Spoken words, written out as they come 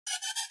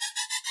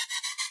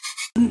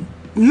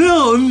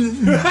No.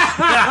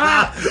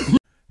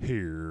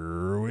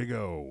 Here we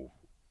go.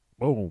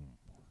 Boom.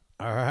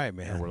 All right,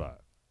 man. And we're live.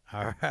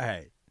 All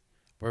right.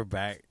 We're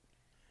back.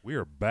 We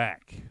are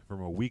back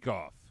from a week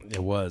off.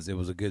 It was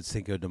a good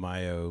Cinco de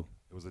Mayo.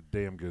 It was a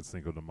damn good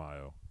Cinco de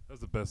Mayo. That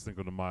was the best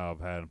Cinco de Mayo I've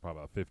had in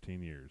probably about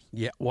 15 years.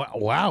 Yeah.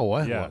 Wow.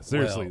 What? Yeah,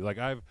 seriously. Well, Like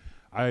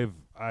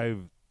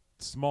I've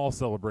small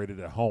celebrated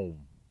at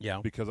home. yeah.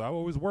 Because I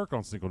always work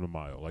on Cinco de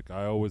Mayo. Like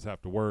I always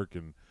have to work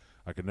and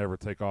I could never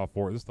take off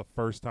for it. This is the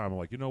first time I'm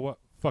like, you know what?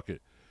 Fuck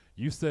it.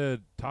 You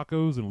said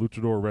tacos and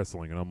luchador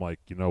wrestling, and I'm like,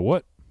 you know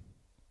what?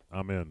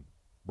 I'm in.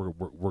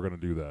 We're gonna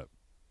do that.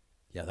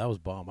 Yeah, that was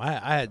bomb. I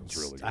had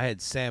really good. I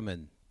had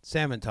salmon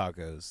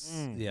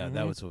tacos. Yeah,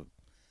 that was what.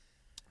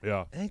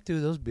 Yeah. They threw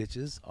those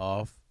bitches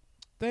off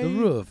They the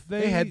roof.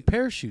 They had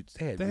parachutes.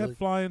 They had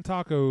flying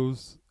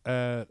tacos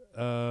at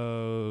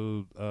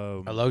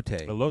elote.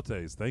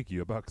 Elote's. Thank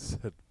you. About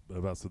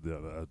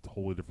a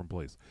totally different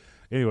place.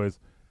 Anyways,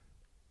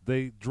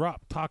 they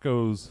dropped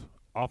tacos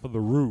off of the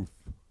roof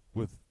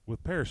with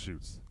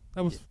parachutes.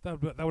 That would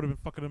have been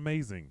fucking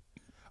amazing.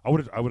 I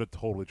would have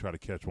totally tried to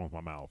catch one with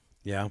my mouth.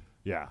 Yeah.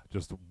 Yeah,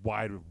 just a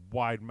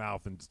wide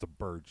mouth and just a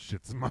bird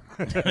shits in my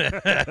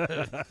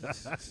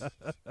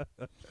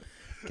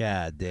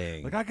God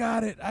dang. Like I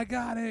got it.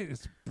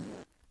 It's,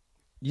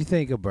 You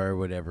think a bird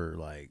would ever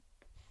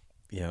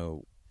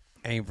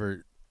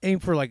aim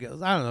for like, I don't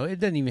know, it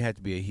doesn't even have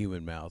to be a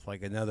human mouth,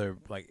 like another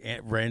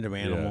random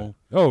animal.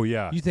 yeah. Oh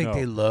yeah. You think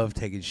they love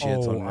taking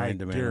shits on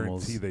random I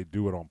animals? guarantee they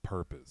do it on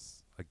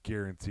purpose. I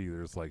guarantee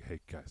there's like, hey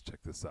guys, check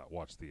this out.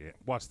 Watch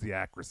the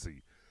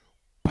accuracy.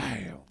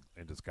 Bam,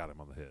 and just got him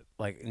on the head.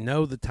 Like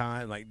know the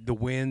time, like the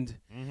wind.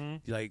 Mm-hmm.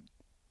 You like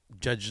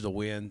judge the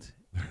wind.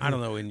 I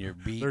don't know, in your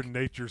beak. They're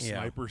nature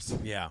snipers.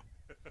 Yeah.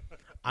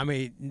 I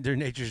mean, they're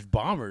nature's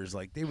bombers.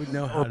 Like they would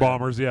know how. Or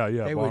bombers, yeah,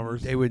 they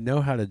bombers. They would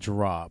know how to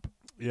drop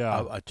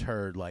a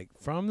turd like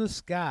from the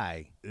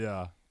sky.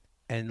 Yeah.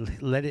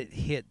 And let it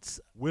hit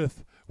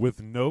with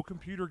no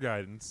computer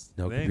guidance.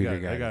 Guidance.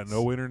 They got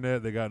no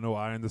internet. They got no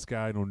eye in the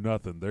sky. No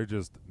nothing. They're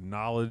just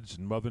knowledge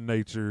and Mother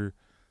Nature,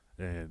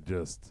 and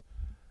just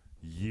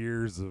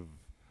years of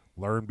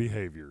learned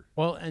behavior.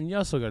 Well, and you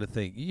also got to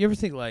think. You ever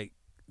think like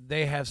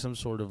they have some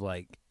sort of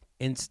like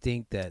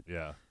instinct that,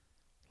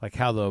 like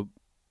how the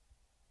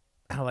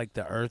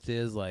Earth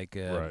is like,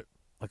 right.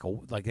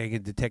 like they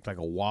can detect like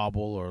a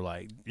wobble or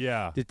like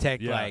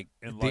detect like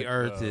and the like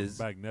Earth is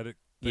magnetic.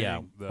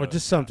 Thing, or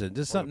just something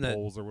that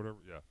poles or whatever.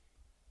 Yeah,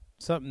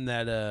 something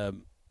that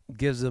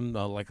gives them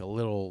like a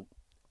little.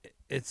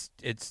 It's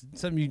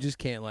something you just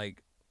can't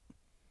like.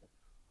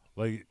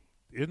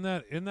 Isn't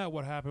that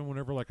what happened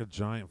whenever like a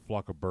giant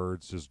flock of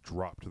birds just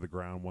dropped to the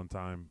ground one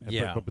time?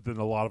 But then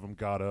a lot of them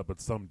got up, but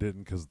some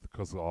didn't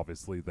because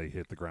obviously they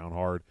hit the ground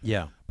hard.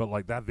 Yeah. But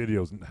like that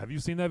video's. Have you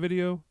seen that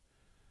video?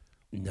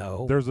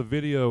 No. There's a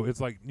video. It's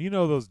like, you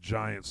know, those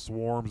giant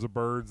swarms of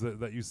birds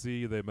that you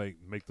see. They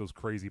make those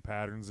crazy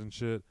patterns and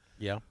shit.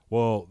 Yeah.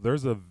 Well,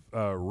 there's a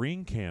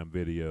ring cam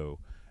video,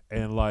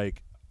 and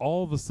like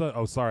all of a sudden.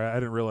 Oh, sorry, I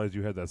didn't realize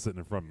you had that sitting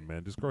in front of me,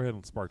 man. Just go ahead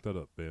and spark that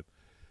up, man.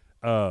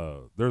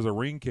 There's a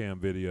ring cam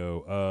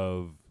video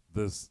of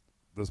this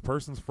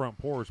person's front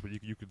porch, but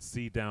you could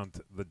see down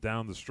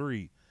the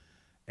street,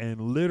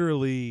 and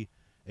literally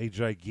a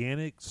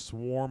gigantic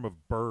swarm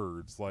of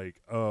birds,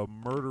 like a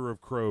murder of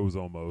crows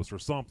almost, or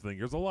something.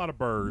 There's a lot of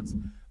birds.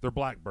 They're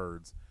black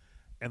birds,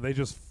 and they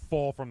just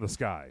fall from the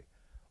sky.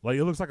 Like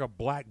it looks like a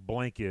black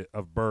blanket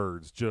of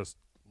birds just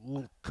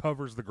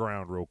covers the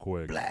ground real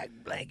quick. Black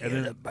blanket and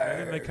then, of birds.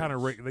 And then they kind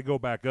of they go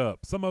back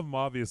up. Some of them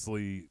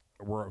obviously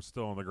were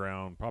still on the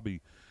ground,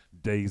 probably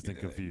dazed and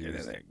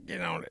confused.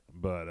 Get on it.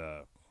 But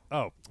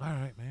all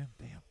right, man.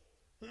 Damn.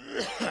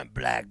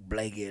 Black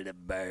blanket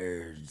of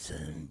birds.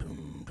 Boom,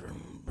 boom,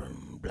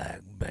 boom.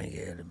 Black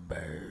blanket of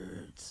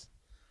birds.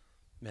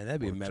 Man, that'd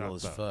be metal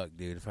as fuck,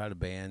 dude. If I had a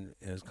band,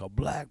 it was called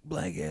Black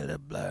Blanket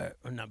of Blur.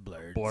 Or not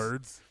Blurs.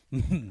 Blurs.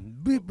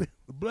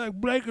 Black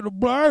Blanket of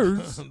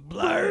Birds.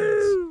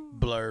 Blurs.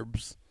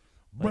 Blurbs.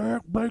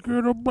 Black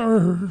blanket of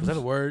birds. Was that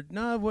a word?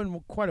 No, it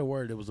wasn't quite a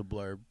word. It was a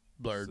blurb.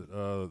 Blurred.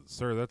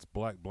 Sir, that's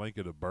black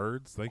blanket of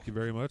birds. Thank you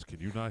very much.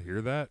 Can you not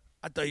hear that?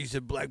 I thought you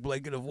said black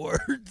blanket of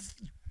words.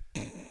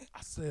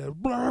 I said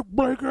black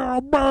blanket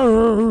of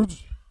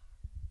birds.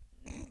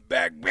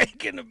 Back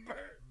bacon of birds.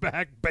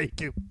 Back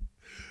bacon.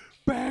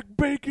 Back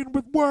bacon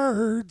with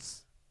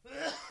words.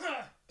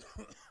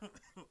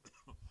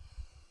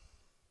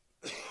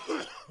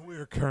 We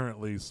are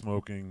currently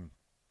smoking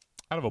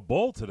out of a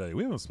bowl today.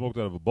 We haven't smoked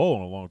out of a bowl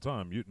in a long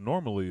time.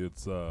 Normally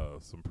it's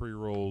some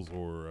pre-rolls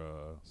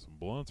or some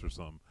blunts or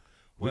something.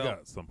 We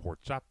got some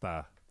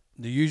horchata.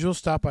 The usual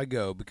stop I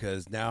go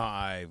because now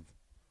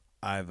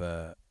I've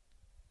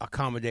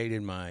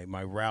accommodated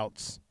my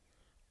routes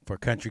for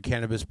country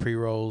cannabis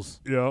pre-rolls.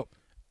 Yep.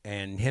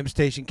 And Hemp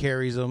Station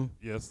carries them.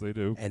 Yes, they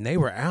do. And they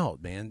were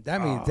out, man.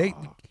 That means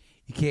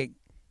you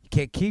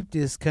can't keep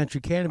this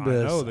country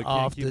cannabis. I know, they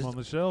can't keep them on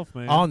the shelf,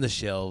 man. On the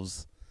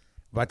shelves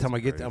By the time I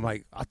get there, crazy. I'm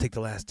like, I'll take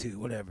the last 2,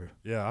 whatever.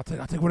 Yeah, I'll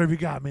take whatever you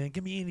got, man.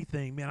 Give me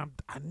anything, man.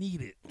 I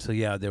need it. So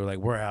yeah, they were like,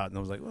 we're out, and I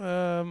was like,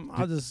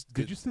 I'll just.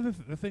 Did you see the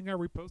thing I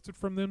reposted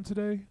from them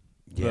today?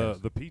 Yeah.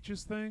 The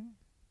peaches thing.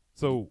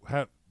 So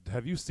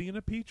have you seen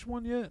a peach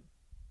one yet?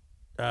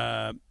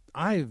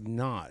 I've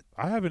not.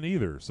 I haven't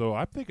either. So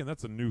I'm thinking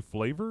that's a new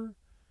flavor,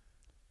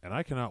 and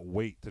I cannot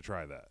wait to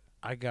try that.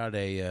 I got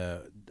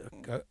a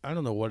I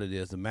don't know what it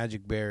is, the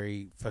magic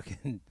berry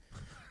fucking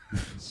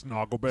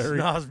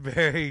Snoggleberry.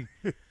 snozzberry.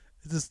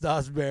 It's a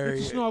snozzberry.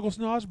 It's a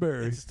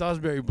snozzberry. It's a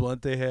snozzberry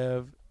blunt they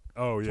have.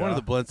 Oh It's yeah. one of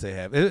the blunts they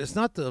have. It's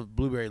not the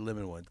blueberry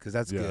lemon one because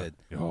that's good.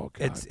 Oh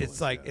god.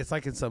 It's like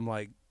in some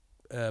like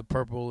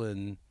purple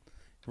and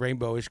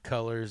rainbowish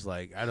colors.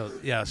 Like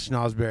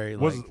snozzberry.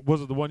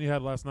 Was it the one you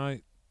had last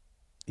night?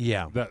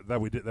 Yeah, That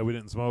we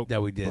didn't smoke.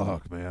 that we did.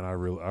 Fuck man,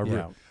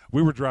 Yeah.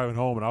 we were driving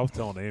home and I was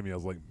telling Amy, I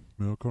was like,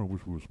 man, I kind of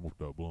wish we would smoke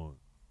that blunt.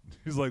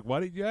 He's like, why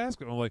didn't you ask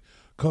him? I'm like,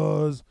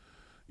 'cause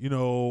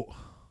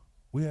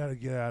we had to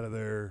get out of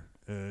there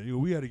and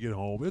we had to get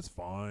home. It's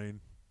fine.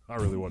 I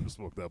really wanted to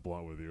smoke that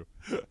blunt with you.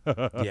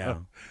 Yeah.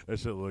 That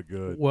shit looked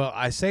good. Well,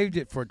 I saved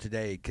it for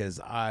today because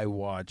I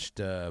watched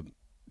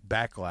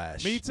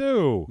Backlash. Me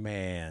too.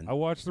 Man, I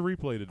watched the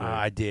replay today.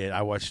 I did.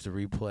 I watched the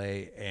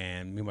replay,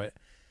 and me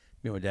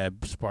and my dad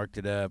sparked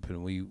it up,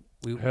 and we.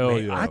 Hell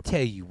man, yeah. I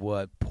tell you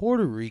what,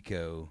 Puerto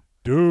Rico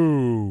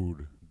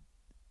Dude,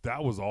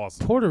 that was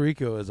awesome. Puerto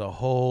Rico is a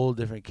whole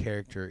different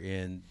character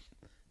in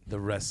the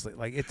wrestling.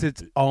 Like it's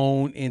its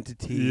own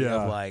entity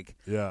of like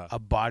Yeah. a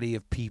body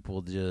of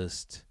people.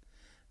 Just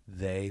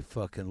they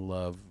fucking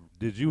love.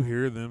 Did you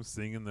hear them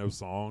singing those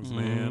songs,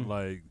 man?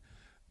 Like,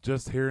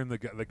 just hearing the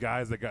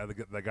guys that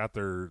got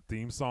their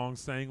theme song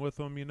sang with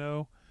them,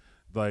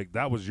 like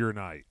that was your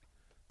night.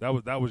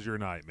 That was your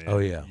night, man. Oh,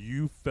 yeah.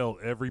 You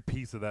felt every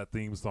piece of that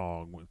theme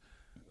song.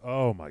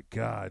 Oh my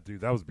god, dude,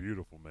 that was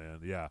beautiful,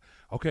 man. Yeah.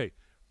 Okay.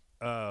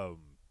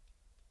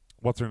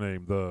 What's her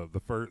name?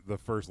 The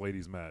first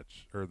ladies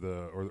match or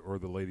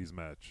the ladies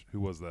match. Who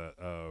was that?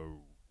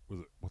 Was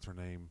it what's her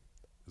name?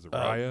 Is it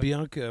Rhea?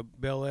 Bianca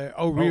Belair.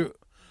 Oh,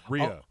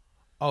 Rhea.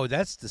 Oh,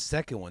 that's the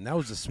second one. That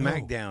was the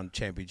SmackDown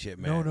Championship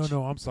match.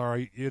 No. I'm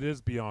sorry. It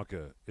is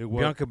Bianca. It was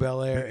Bianca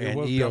Belair it and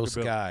was Io Bianca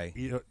Sky.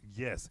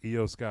 Yes,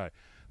 Io Sky.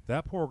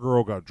 That poor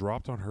girl got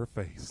dropped on her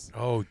face.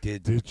 Oh,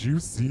 did you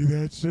see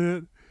that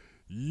shit?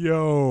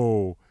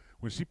 Yo,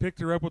 when she picked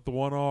her up with the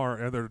one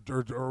arm and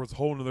or was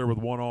holding her there with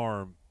one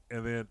arm,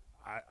 and then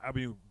I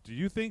mean, do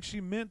you think she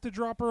meant to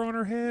drop her on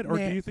her head, or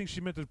Man, do you think she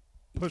meant to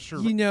push her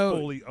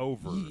fully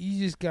over?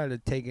 You just got to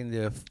take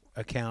into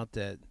account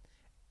that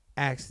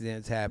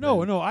accidents happen.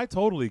 No, I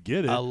totally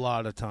get it. A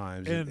lot of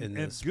times and in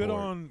this good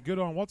sport.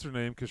 on what's her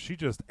name, because she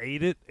just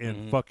ate it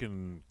and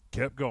fucking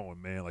kept going,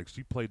 man. Like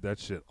she played that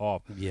shit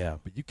off. Yeah.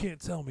 But you can't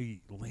tell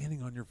me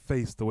landing on your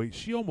face the way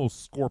she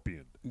almost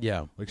scorpioned.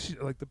 Yeah.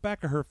 Like the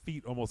back of her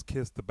feet almost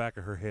kissed the back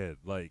of her head.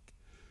 Like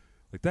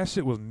that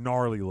shit was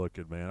gnarly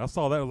looking, man. I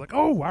saw that. I was like,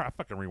 oh, I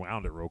fucking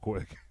rewound it real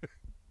quick.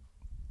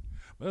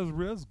 That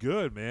was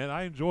good, man.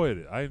 I enjoyed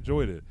it.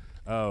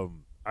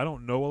 I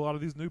don't know a lot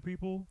of these new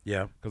people.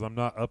 Yeah. Because I'm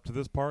not up to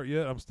this part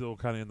yet. I'm still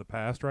kind of in the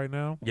past right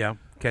now. Yeah.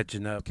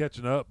 Catching up.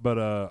 But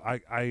I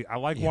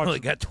like You watching. only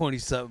got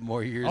 20-something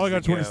more years. I only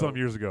got to go. 20-something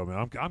years ago,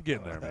 man. I'm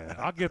getting there, man.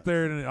 I'll get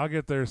there, and I'll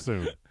get there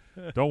soon.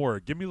 Don't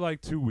worry. Give me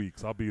like 2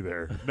 weeks. I'll be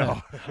there. No.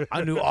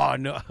 I knew. Oh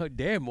no!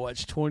 Damn!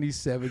 Watch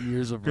 27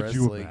 years of Could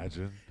wrestling. you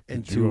imagine?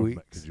 in 2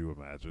 weeks. Could you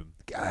imagine?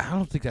 I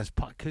don't think that's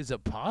is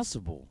it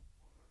possible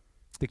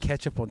to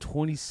catch up on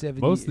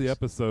 27 Most years? of the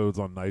episodes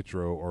on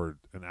Nitro are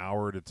an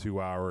hour to 2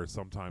 hours,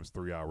 sometimes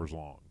 3 hours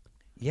long.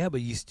 Yeah,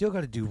 but you still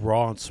got to do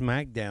Raw and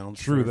SmackDown.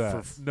 True for,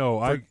 that. For, No,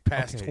 for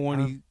past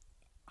 20.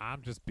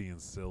 I'm just being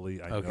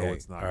silly. I know Okay,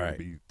 it's not all going right.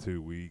 to be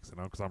 2 weeks,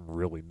 and because I'm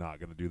really not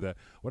going to do that.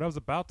 What I was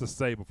about to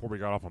say before we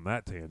got off on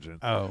that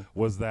tangent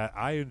was that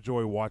I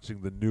enjoy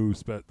watching the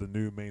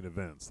new main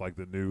events, like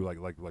the new like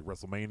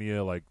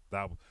WrestleMania, like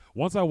that.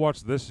 Once I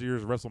watched this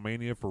year's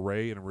WrestleMania for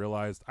Ray and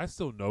realized I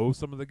still know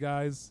some of the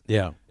guys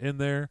in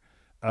there.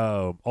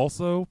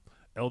 Also,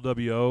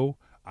 LWO,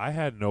 I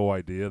had no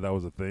idea that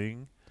was a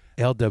thing.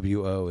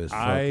 LWO is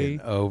fucking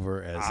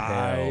over as hell.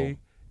 I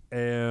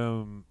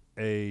am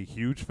a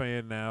huge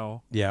fan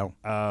now. Yeah.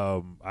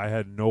 I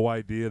had no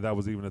idea that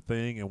was even a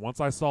thing, and once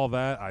I saw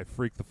that, I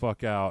freaked the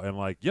fuck out and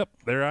like, yep,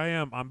 there I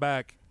am. I'm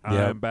back.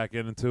 Yep. I'm back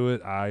into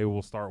it. I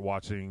will start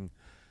watching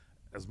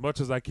as much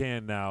as I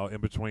can now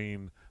in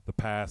between the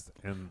past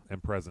and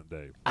present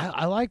day.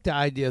 I like the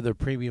idea of the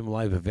premium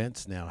live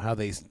events now. How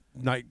they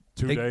like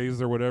 2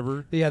 days or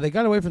whatever. Yeah, they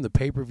got away from the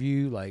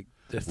pay-per-view, like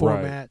the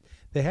format.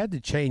 They had to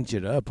change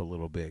it up a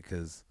little bit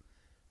because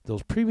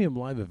those premium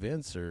live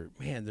events are,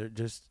 man,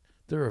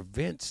 they're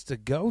events to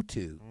go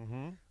to.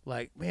 Mm-hmm.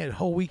 Like, man,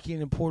 whole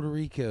weekend in Puerto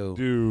Rico.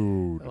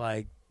 Dude.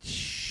 Like,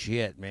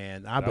 shit,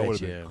 man. I that bet would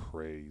you. have been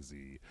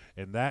crazy.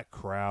 And that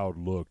crowd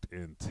looked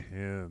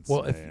intense,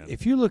 Well, man.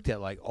 if you looked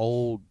at like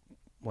old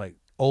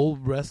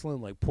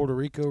wrestling, like Puerto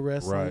Rico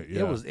wrestling, Right,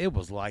 yeah. it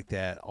was like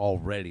that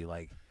already.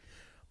 Like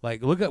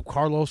look up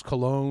Carlos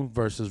Colon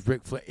versus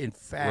Ric Flair. In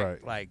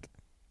fact, Right. like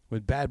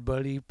when Bad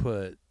Bunny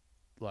put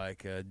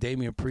like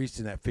Damian Priest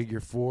in that figure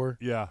 4.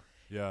 Yeah.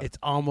 It's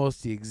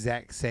almost the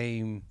exact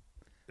same.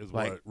 Is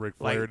like, what Ric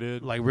Flair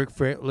did? Like Ric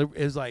Flair.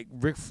 It's like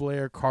Ric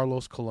Flair,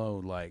 Carlos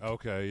Colon. Like,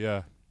 Okay,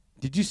 yeah.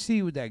 did you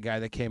see with that guy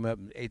that came up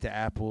and ate the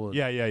apple? And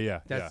Yeah.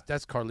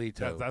 That's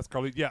Carlito. That's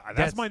Carly. Yeah,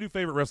 that's my new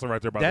favorite wrestler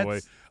right there, by the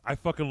way. I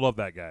fucking love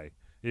that guy.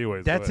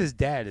 Anyways, that's his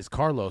dad is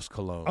Carlos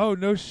Colon. Oh,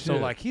 no shit. So,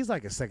 like, he's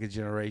like a second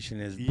generation,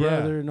 his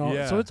brother and all.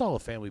 Yeah. So it's all a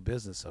family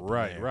business up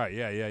there. Right.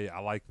 Yeah. I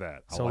like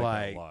that. So, I like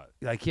like, that a lot.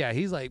 like, yeah,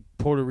 he's like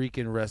Puerto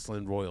Rican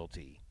wrestling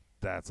royalty.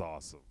 That's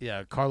awesome.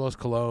 Yeah, Carlos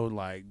Colon,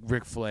 like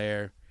Ric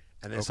Flair.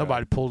 And then Okay.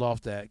 somebody pulled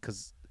off that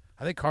because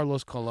I think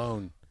Carlos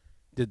Colon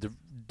did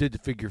the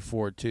figure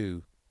 4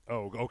 too.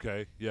 Oh,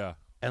 okay. Yeah.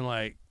 And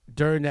like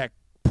during that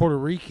Puerto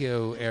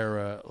Rico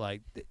era,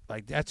 like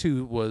that's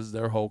who was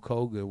their Hulk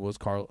Hogan was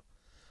Carl.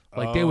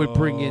 Like they would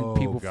bring in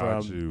people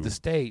from the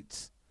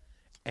States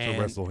and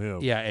to wrestle him.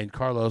 Yeah, and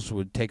Carlos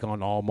would take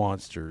on all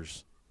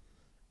monsters.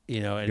 And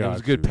it was a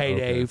Got good you.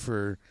 payday Okay.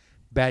 for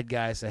bad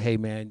guys. Say, hey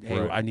man,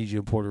 Right. I need you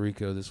in Puerto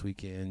Rico this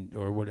weekend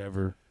or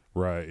whatever.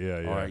 Right.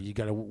 Yeah. All right, you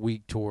got a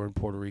week tour in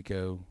Puerto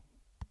Rico.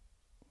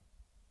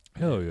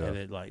 Hell yeah. And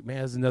it like,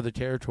 man, it's another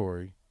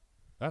territory.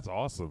 That's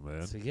awesome,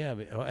 man. So yeah,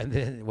 and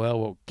then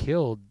what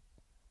killed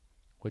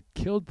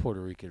Puerto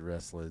Rican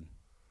wrestling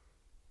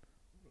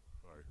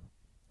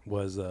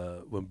was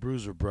when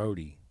Bruiser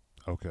Brody.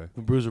 Okay.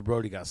 When Bruiser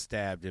Brody got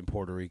stabbed in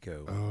Puerto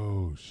Rico.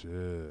 Oh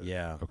shit.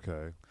 Yeah.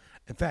 Okay.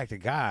 In fact, a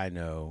guy I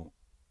know,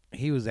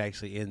 he was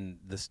actually in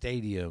the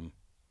stadium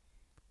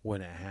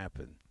when it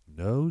happened.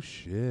 No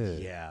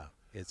shit. Yeah.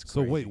 It's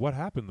So crazy. wait, what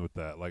happened with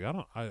that? Like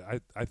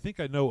I think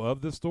I know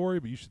of this story,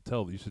 but you should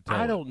tell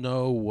I it. don't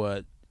know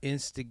what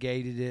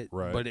instigated it,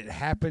 Right. but it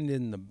happened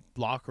in the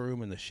locker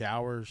room in the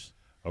showers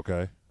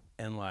Okay.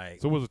 and like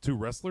So was it two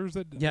wrestlers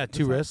that yeah, this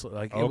two happened? wrestlers.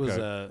 Like it was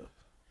Okay.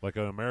 Like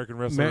an American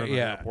wrestler and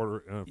yeah. a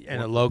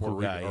local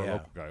Puerto guy, Rican, or a yeah.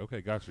 local guy. Okay,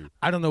 got you.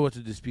 I don't know what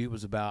the dispute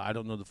was about. I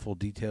don't know the full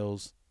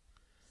details.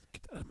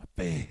 Get that out of my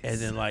face. And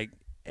then like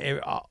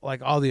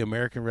all the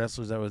American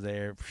wrestlers that was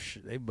there,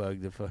 they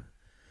bugged the fuck.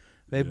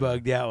 They Yeah.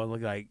 bugged out and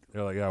looked like,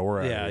 They're like, yeah, we're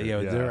out. Yeah,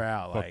 here. yeah, they're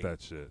out, Fuck like-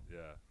 that shit. Yeah.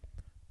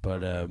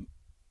 but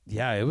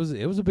yeah, it was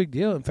a big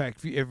deal. In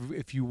fact,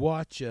 if you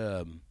watch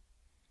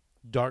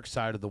Dark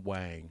Side of the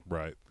Wang,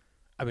 Right.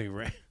 I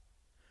mean,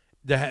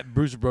 that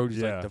Bruce Brody's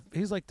Yeah.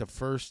 he's like the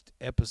first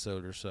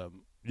episode or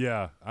something.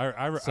 Yeah.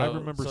 I So-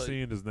 remember so-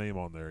 seeing his name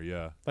on there.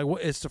 Yeah. Like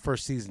it's the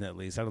first season at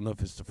least. I don't know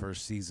if it's the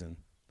first season.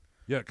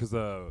 Yeah, because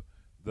the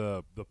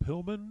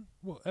Pillman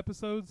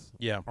episodes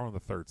Yeah. are on the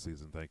third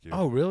season. Thank you.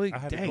 Oh, really? I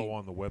had Dang. to go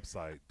on the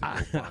website. To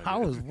go find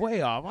I it. was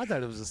way off. I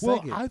thought it was the Well,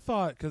 second. I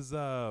thought because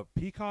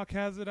Peacock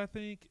has it, I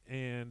think,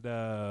 and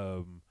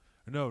no,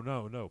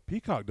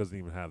 Peacock doesn't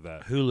even have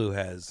that. Hulu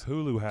has.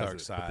 Hulu has Dark it,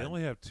 but Side. they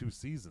only have 2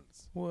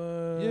 seasons.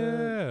 What?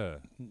 Yeah,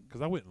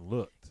 because I went and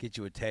looked. Get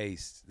you a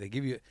taste. They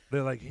give you.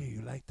 They're like, "Hey,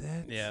 you like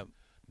that? Yeah.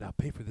 Now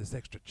pay for this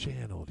extra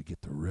channel to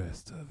get the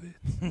rest of it.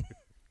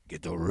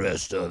 Get the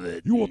rest of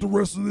it. You want the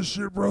rest of this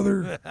shit,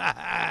 brother?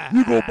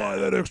 You go buy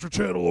that extra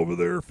channel over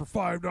there for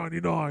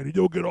 $5.99, and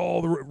you'll get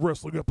all the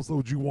wrestling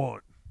episodes you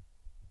want."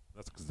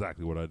 That's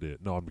exactly what I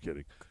did. No, I'm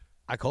kidding.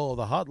 I call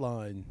the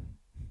hotline.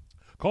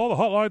 Call the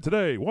hotline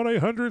today,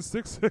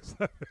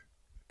 1-800-667.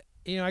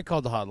 I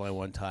called the hotline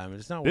one time, and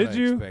it's not what Did I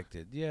you?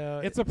 expected. Yeah.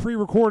 It's a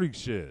pre-recording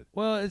shit.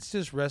 Well, it's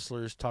just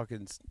wrestlers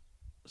talking.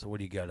 So what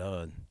do you got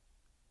on?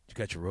 You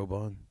got your robe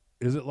on?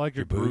 Is it like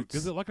Your a group? boots.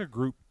 Is it like a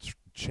group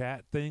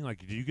chat thing?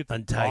 Like, do you get to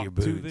Untie talk your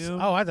to boots. them,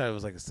 Oh, I thought it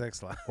was like a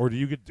sex line. or do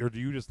you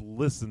just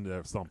listen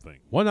to something?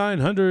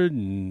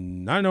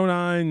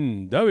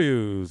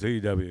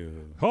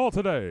 1-900-909-WCW. Call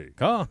today.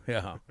 Call.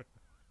 Yeah.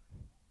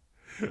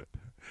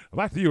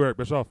 Back to you, Eric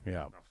Bischoff.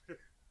 Yeah.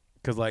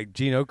 Because like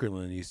Gene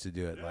Okerlund used to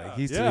do it. Like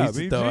he used Yeah, to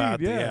Mean throw Gene, out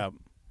the yeah.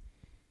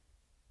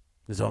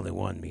 There's only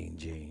one Mean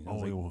Gene. I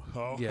was Only like, one.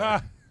 Oh.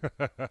 yeah.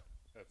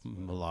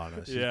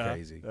 Milana, she's yeah,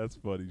 crazy. that's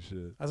funny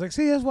shit. I was like,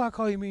 see, that's why I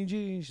call you Mean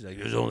Gene. She's like,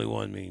 there's only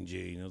one Mean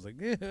Gene. I was like,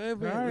 yeah, All man,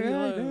 right, leave me all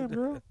right, alone. damn,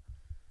 girl.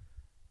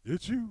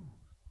 It's you.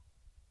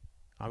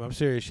 I'm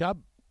serious. I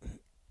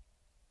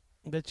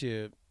bet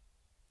you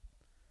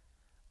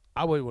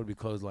I wouldn't want to be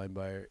clotheslined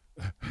by her.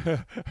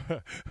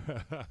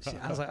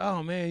 I was like,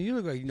 oh man, you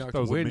look like you knocked the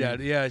Throws a wind mean- out.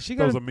 Yeah, she That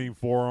got was a mean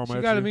forearm. she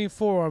at got you. a mean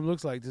forearm.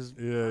 Looks like this.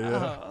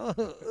 Yeah,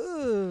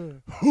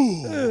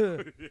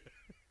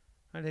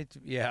 I'd hate to.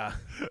 Yeah,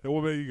 And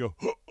what made you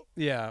go?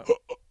 yeah.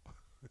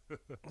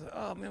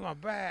 Oh man, my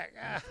back.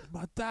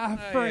 My Oh,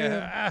 diaphragm.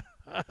 yeah.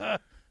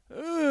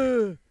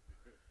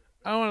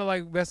 I don't want to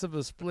like mess up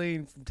a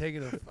spleen from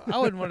taking a. I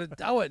wouldn't want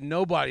to. I want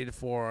nobody to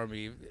forearm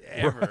me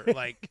ever. Right.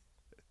 Like,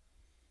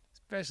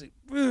 especially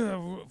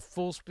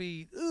full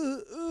speed.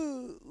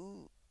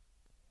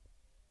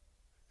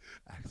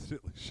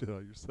 Accidentally shit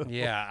on yourself.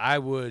 Yeah, I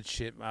would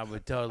shit. I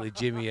would totally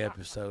Jimmy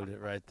episode it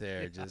right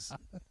there. Just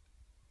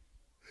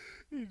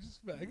You just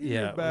can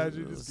yeah. you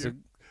imagine just So- get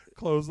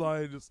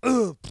clothesline just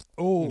oh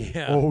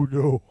Yeah. oh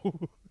no.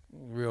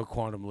 real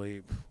quantum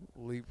leap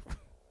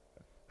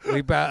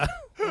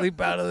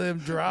out of them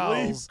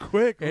draws Leave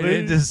quick, and leave.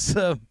 into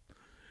some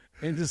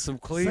into some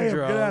clean Sam,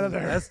 draws. get out of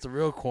there. That's the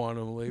real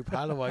quantum leap.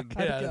 How do I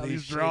get out of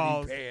these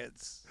draws? shady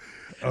pants?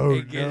 Oh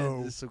and get no.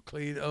 into some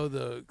clean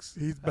others.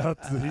 He's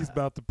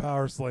about to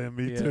power slam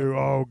me Yeah. too.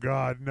 Oh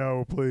God,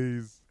 no,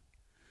 please.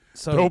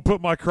 So Don't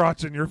put my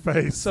crotch in your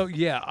face. So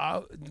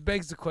yeah, it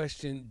begs the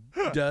question: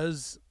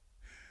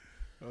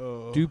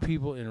 do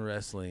people in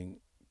wrestling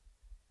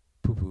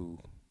poo poo?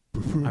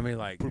 I mean,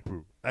 like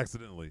Poo-poo.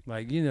 Accidentally.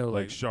 like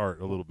Like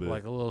shart a little bit.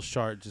 like a little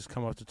shart just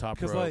come off the top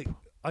Because rope.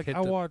 like hit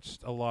I the-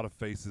 watched a lot of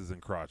faces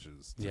and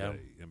crotches today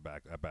Yeah.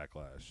 at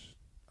Backlash.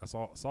 I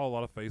saw a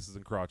lot of faces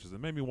and crotches. It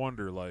made me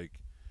wonder, like,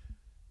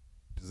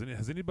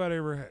 has anybody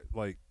ever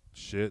like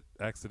shit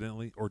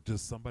accidentally, or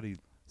does somebody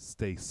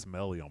stay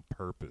smelly on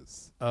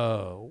purpose?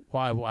 Oh,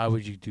 why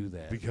would you do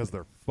that? Because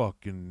they're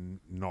fucking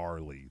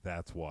gnarly.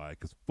 That's why.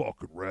 Because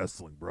fucking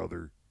wrestling,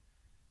 brother.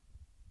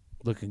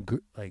 Looking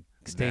like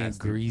staying Nasty.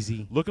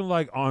 greasy. Looking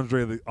like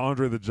Andre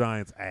the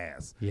Giant's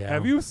ass. Yeah.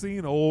 Have you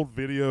seen old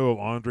video of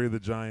Andre the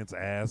Giant's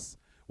ass?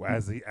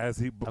 As he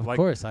Of like,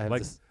 course, I have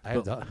like this. I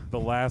have the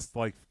last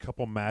like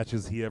couple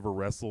matches he ever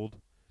wrestled.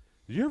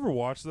 Did you ever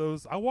watch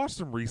those? I watched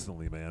them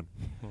recently, man.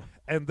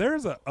 And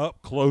there's a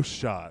up close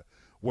shot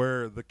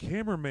where the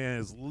cameraman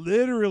is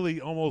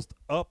literally almost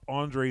up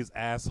Andre's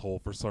asshole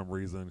for some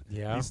reason.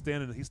 Yeah. He's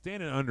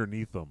standing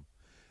underneath him,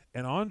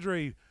 and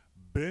Andre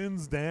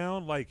bends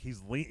down like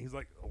he's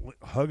like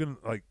hugging,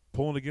 like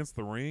pulling against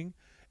the ring,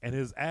 and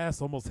his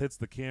ass almost hits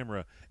the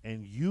camera,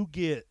 and you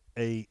get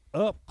a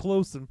up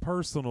close and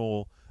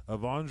personal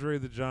of Andre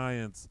the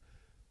Giant's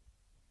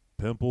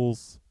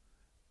pimples,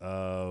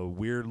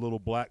 weird little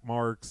black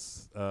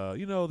marks,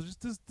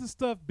 just this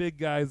stuff big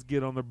guys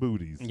get on their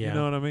booties. Yeah. You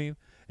know what I mean?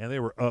 And they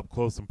were up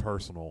close and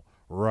personal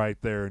right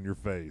there in your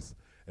face.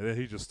 And then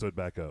he just stood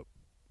back up.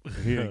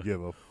 He didn't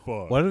give a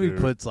fuck. What if he dude.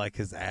 puts like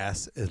his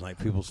ass in like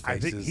people's I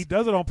faces? think he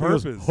does it on He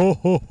goes, purpose. ho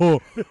ho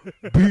ho!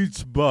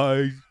 Beats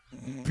by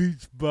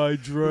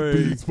Dre.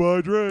 Beats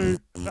by Dre.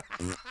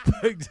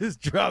 Like, just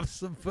drop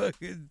some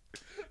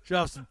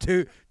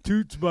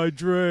toots by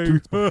Dre.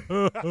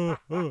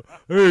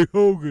 Hey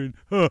Hogan,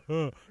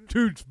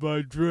 toots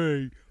by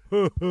Dre.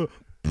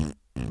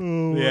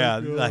 Oh Yeah,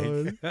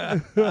 my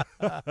God.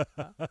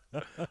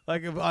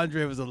 like if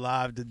Andre was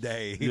alive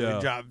today, he Yeah.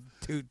 would drop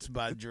toots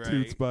by Dre.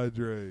 Toots by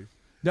Dre.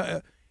 No,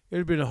 it would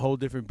have been a whole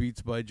different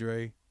Beats by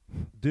Dre.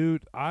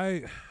 Dude,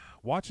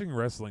 watching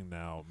wrestling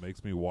now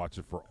makes me watch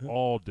it for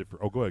all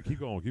different. Oh, go ahead, keep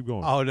going.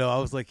 Oh no, I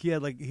was like, he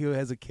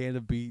has a can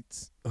of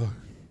Beats.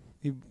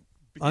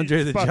 Andre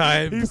the Beats by-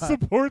 Giant. He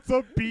supports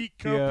a beat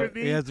Yeah,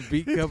 company. he has a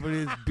beat company.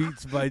 It's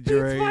Beats by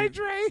Dre. Beats by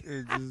Dre.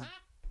 It just-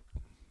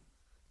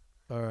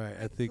 all right,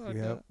 I think we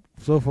have.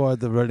 So far,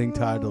 the running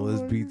title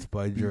is Beats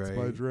by Dre. Beats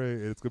by Dre.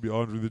 And it's gonna be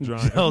Andre the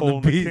Giant Tell the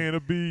holding beat- a can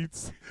of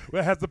beets.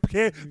 That has a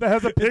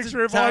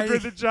picture of Andre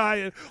tiny- the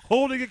Giant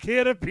holding a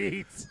can of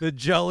beets. The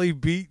Jolly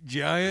Beat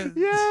Giant.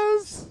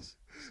 Yes.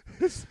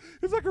 It's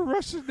like a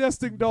Russian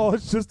nesting doll.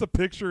 It's just a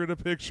picture and a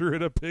picture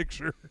and a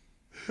picture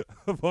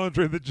of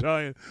Andre the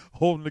Giant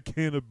holding a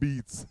can of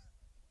beets.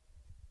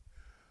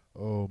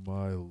 Oh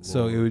my Lord.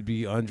 So it would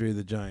be Andre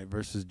the Giant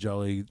versus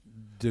Jolly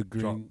the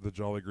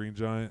Jolly Green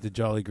Giant. the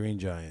Jolly Green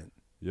Giant.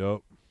 Yep.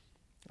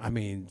 I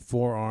mean,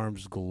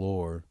 forearms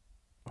galore.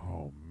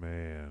 Oh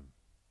man.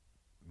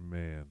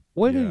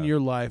 When Yeah. in your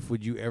life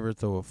would you ever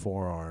throw a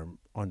forearm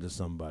onto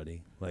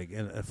somebody? Like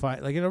in a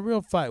fight, like in a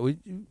real fight,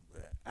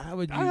 how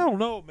would you? I don't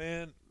know,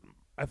 man.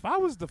 If I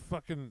was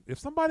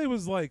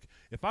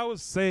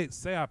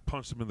say I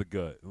punched him in the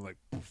gut and like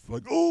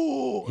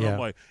oh, and Yeah. I'm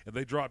like, and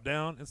they drop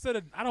down, instead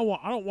of I don't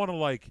want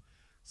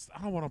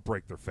to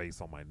break their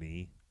face on my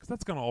knee, because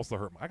that's gonna also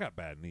hurt. I got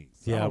bad knees.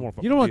 So I Yeah,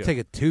 don't you don't want to take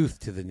a tooth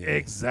to the knee.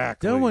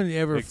 exactly. No one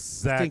ever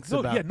exactly. thinks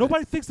about that.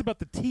 Nobody thinks about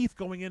the teeth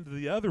going into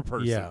the other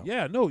person.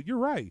 Yeah. No, you're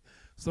right.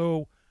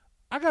 So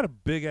I got a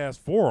big ass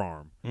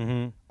forearm.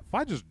 Mm-hmm.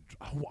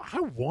 If I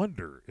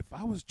wonder if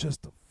I was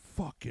just a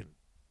fucking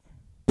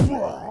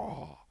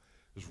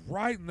just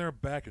right in their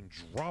back and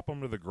drop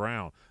them to the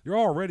ground, you're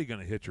already going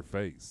to hit your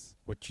face.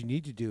 What you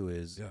need to do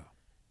is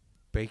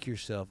bake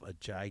yourself a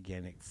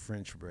gigantic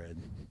French bread,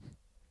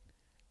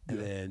 and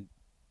then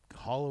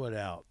hollow it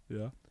out,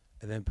 Yeah.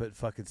 and then put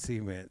fucking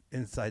cement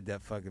inside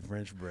that fucking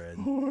French bread,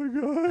 Oh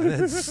my God. and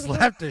then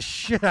slap the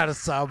shit out of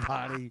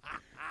somebody.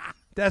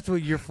 That's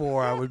what your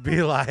forearm would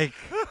be like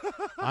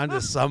onto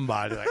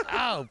somebody. Like,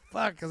 oh,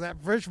 fuck, because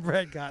that French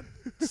bread got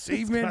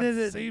cement in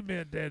it.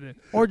 Cement in it.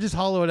 Or just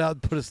hollow it out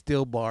and put a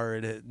steel bar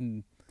in it.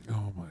 And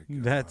Oh my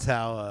God. that's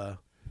how,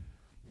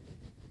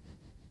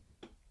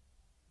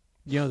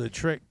 the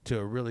trick to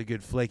a really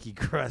good flaky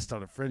crust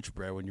on a French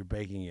bread when you're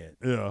baking it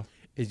Yeah.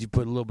 is you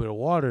put a little bit of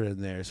water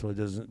in there so it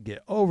doesn't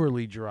get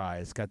overly dry.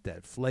 It's got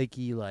that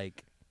flaky,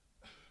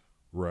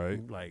 Right.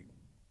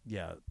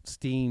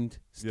 steamed,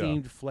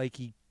 Yeah.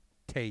 flaky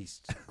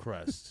taste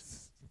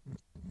crust.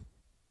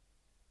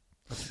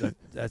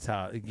 That's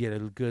how you get a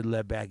good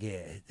le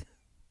baguette.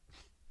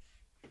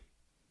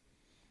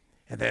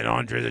 And then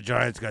Andre the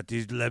Giant's got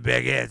these le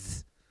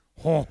baguettes.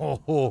 Ho,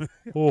 ho, ho,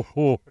 ho,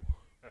 ho.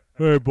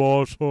 Hey,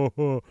 boss. Ho,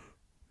 ho.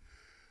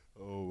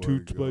 Oh my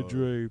Toots by God.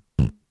 Dre.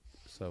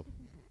 So,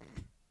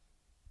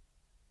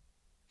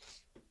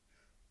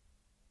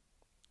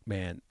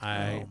 man,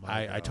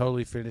 I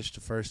totally finished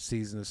the first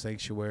season of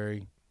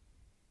Sanctuary.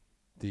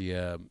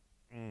 The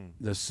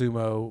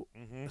sumo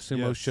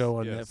show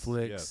on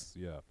Netflix. Yes,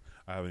 yeah.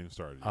 I haven't even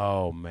started yet.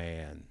 Oh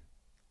man,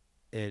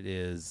 it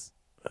is.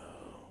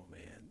 Oh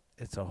man,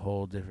 it's a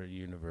whole different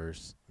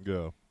universe.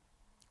 Go.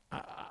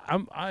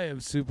 I am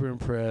super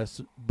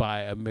impressed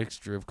by a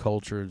mixture of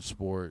culture and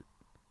sport,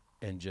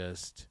 and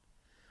just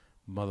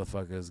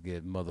motherfuckers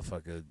get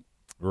motherfuckered.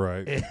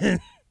 Right.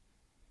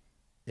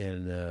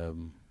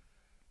 In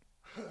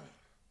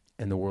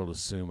the world of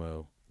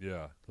sumo.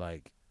 Yeah.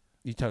 Like,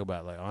 you talk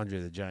about like Andre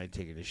the Giant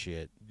taking a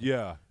shit.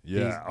 Yeah.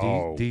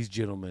 Yeah. These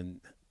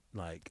gentlemen,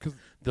 like, 'Cause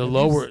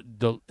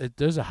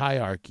there's a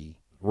hierarchy.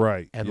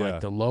 Right. And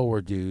like the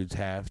lower dudes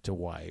have to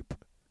wipe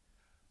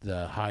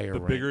the higher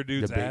rank, bigger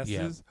dudes' asses.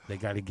 Yeah, they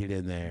got to get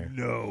in there.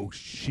 No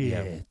shit.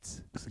 Yeah,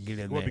 so get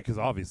in there. Because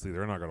obviously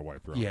they're not going to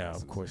wipe their own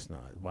asses. Of course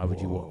not. Why would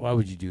you? Why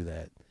would you do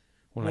that?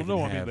 Well,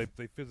 no, I mean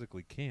they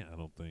physically can't. I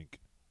don't think.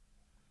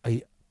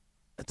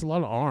 That's a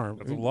lot of arm.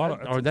 That's a lot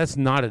of. Or that's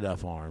not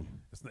enough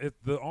arm.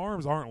 The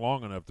arms aren't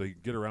long enough to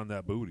get around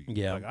that booty.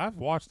 Yeah. Like, I've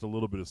watched a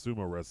little bit of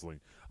sumo wrestling.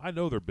 I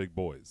know they're big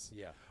boys.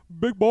 Yeah.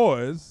 Big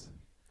boys.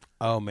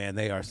 Oh man,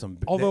 they are some.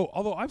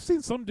 Although I've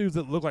seen some dudes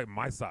that look like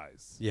my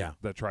size. Yeah.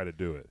 That try to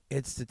do it.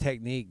 It's the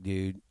technique,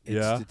 dude.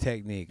 It's the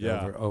technique.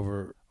 Yeah.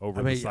 Over. I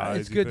mean, the size.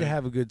 It's good to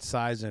have a good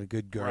size and a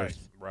good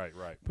girth. Right.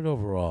 But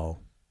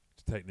overall,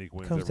 technique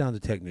wins. Comes down to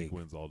technique. Technique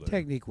wins all day.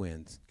 Technique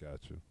wins.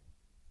 Gotcha.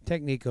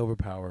 Technique over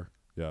power.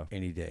 Yeah.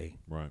 Any day.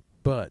 Right.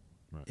 But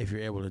if you're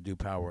able to do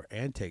power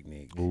and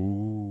technique,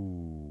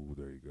 ooh,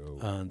 there you go.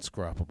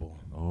 Unscrappable.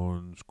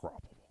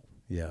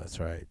 Yeah, that's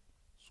right.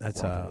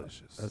 That's how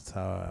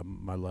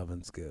my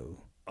lovins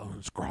go.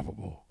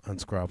 Unscrappable.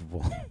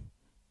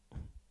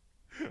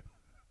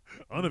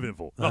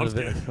 Uneventful.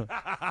 Unmemorable.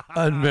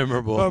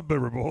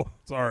 Unmemorable.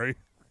 Sorry.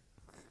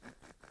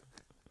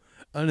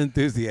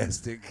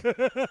 Unenthusiastic.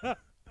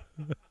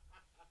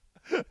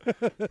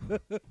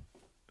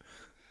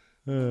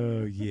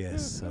 Oh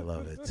yes, I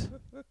love it.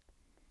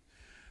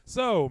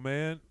 So,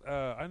 man,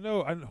 I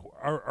know.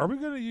 Are we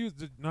going to use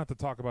not to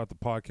talk about the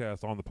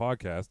podcast on the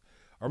podcast?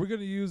 Are we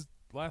going to use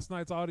last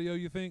night's audio?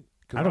 You think?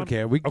 I don't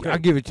care. I'll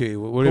give it to you.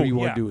 Whatever you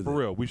want to do with it. For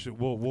real, we should.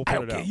 We'll put it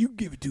out. Okay, you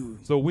give it to him.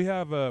 So we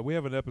have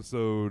an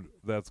episode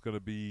that's going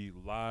to be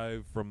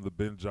live from the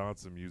Ben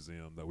Jonson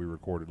Museum that we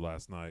recorded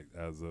last night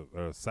as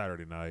a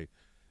Saturday night.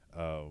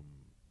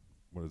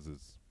 What is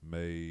this?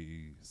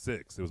 May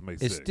 6th. It was May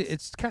 6th.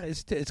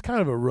 It's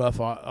kind of a rough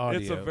audio.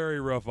 It's a very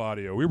rough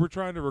audio. We were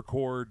trying to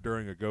record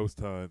during a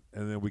ghost hunt,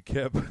 and then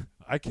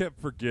I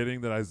kept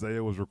forgetting that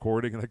Isaiah was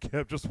recording, and I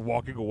kept just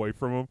walking away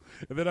from him.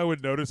 And then I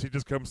would notice he'd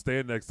just come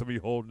stand next to me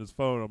holding his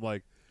phone. I'm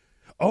like,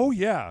 oh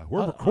yeah,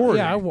 we're recording.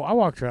 Yeah, I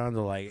walked around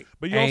to like.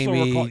 But you Amy,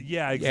 also recall,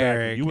 yeah, exactly.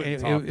 Eric, you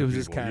wouldn't talk to it was people.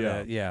 just kind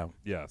of yeah.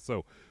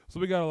 So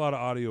we got a lot of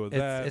audio of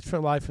that. It's for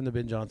live from the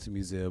Ben Jonson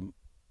Museum.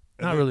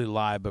 Not really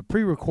live, but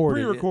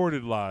pre-recorded.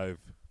 Pre-recorded live.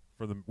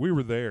 We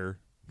were there.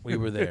 We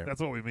were there. That's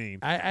what we mean.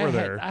 We're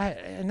there. I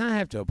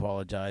have to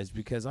apologize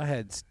because I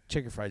had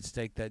chicken fried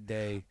steak that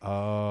day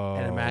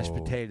and a mashed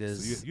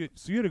potatoes.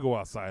 So you had to go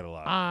outside a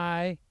lot.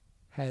 I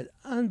had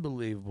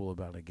unbelievable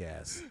amount of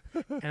gas,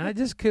 and I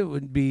just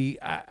couldn't be.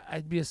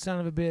 I'd be a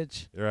son of a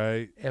bitch,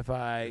 right? If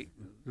I.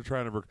 We're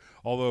trying to.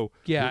 Although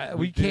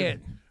we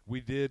can't. We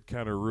did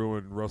kind of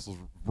ruin Russell's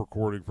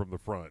recording from the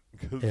front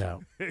because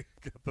got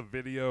the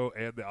video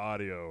and the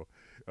audio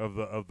of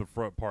the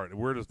front part.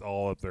 We're just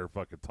all up there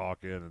fucking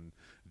talking and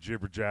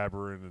jibber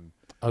jabbering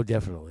and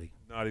definitely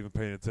not even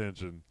paying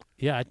attention.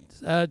 Yeah,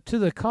 to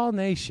the Call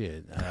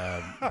Nation.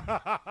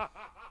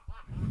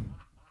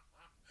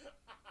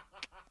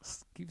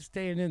 Keep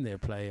staying in there,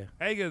 player.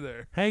 Hang in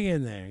there. Hang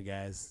in there,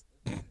 guys.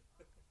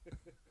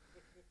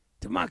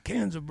 To my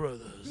Kansas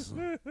brothers.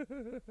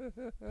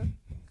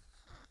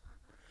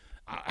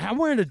 I'm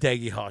wearing a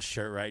Daggy Hoss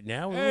shirt right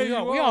now. Hey,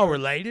 we all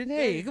related.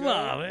 Hey, come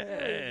on.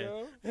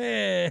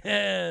 Hey,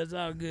 it's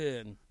all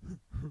good.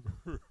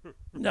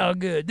 All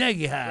good.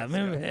 Daggy Hoss.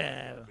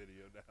 Remember?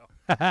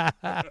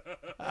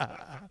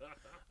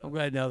 I'm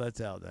glad now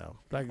that's out now.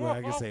 That's what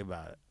I can say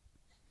about it.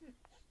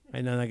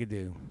 Ain't nothing I can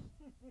do.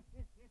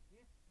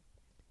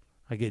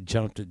 I get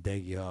jumped at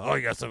Daggy Hoss. Oh,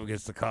 you got something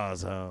against the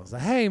cause, huh? I was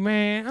like, hey,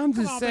 man, I'm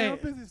just saying.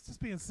 Man, I'm just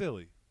being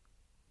silly.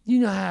 You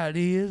know how it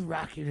is,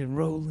 rocking and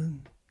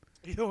rolling.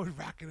 You know,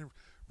 rocking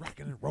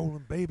and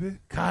rolling, baby.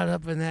 Caught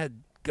up in that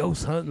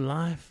ghost hunting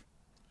life.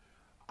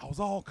 I was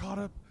all caught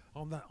up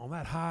on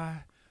that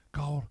high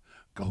called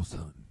ghost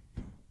hunting.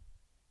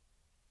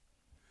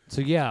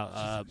 So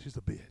yeah, she's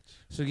a bitch.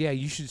 So yeah,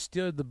 you should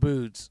steal the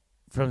boots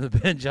from the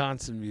Ben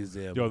Jonson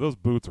Museum. Yo, those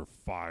boots are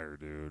fire,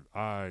 dude.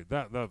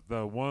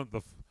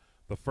 The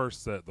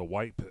first set, the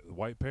white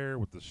pair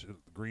with the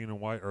green and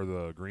white or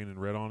the green and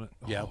red on it.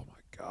 Yeah. Oh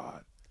my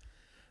god.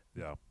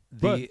 Yeah.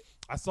 But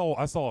I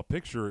saw a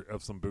picture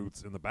of some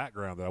boots in the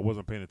background that I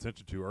wasn't paying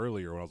attention to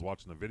earlier when I was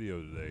watching the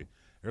video today.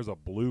 There's a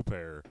blue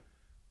pair.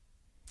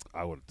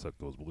 I would have took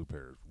those blue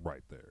pairs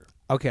right there.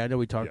 Okay, I know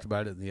we talked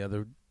about it in the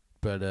other,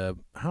 but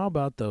how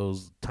about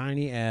those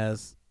tiny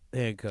ass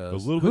handcuffs?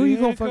 Those little Who are you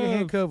bitty gonna fucking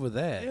handcuffs. handcuff with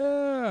that?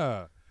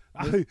 Yeah.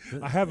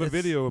 I have a It's-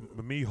 video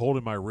of me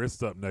holding my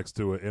wrist up next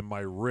to it, and my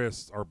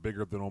wrists are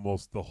bigger than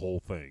almost the whole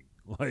thing.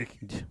 Like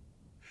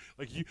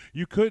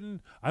you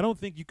couldn't. I don't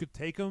think you could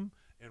take them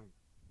and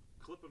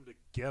clip them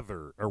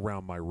together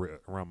around my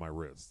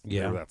wrist.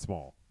 Yeah. They were that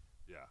small.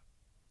 Yeah.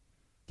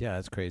 Yeah,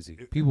 that's crazy.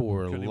 People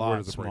were a couldn't even wear it lot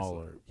as a bracelet.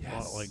 smaller.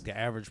 Yes. Like the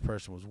average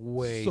person was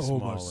way so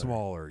smaller. much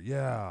smaller.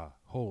 Yeah.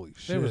 Holy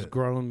shit. There was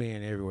grown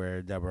men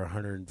everywhere that were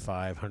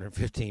 105,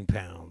 115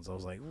 pounds. I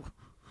was like,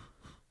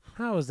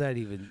 how is that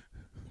even?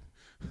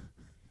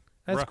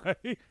 That's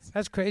right.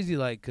 that's crazy.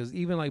 Like, because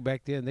even like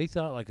back then, they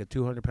thought like a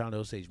 200-pound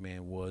Osage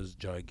man was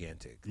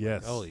gigantic.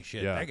 Yes. Like, holy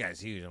shit, Yeah. that guy's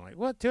huge. I'm like,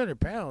 what? 200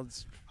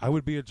 pounds? I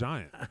would be a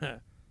giant.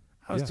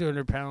 I was Yeah.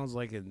 200 pounds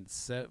like in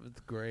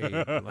 7th grade.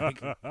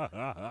 Like,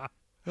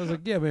 I was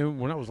like, yeah, man.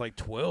 When I was like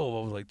 12, I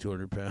was like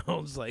 200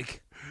 pounds.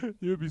 Like,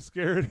 You'd be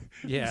scared.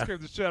 yeah. You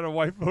scared the shit out of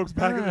white folks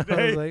back in the I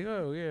day. was like,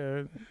 oh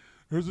yeah,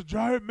 There's a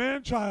giant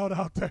man child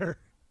out there.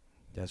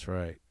 that's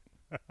right.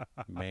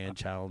 Man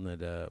childing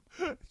it up.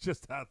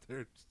 Just out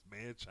there, just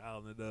man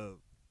childing it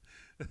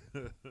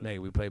up. Hey,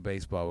 we play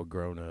baseball with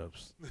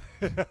grown-ups.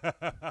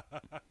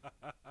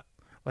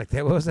 Like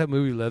that. What was that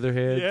movie,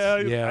 Leatherheads?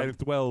 Yeah. I'm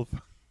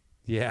 12.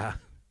 Yeah.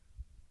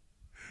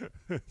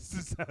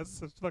 Just has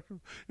such fucking,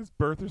 his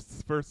birth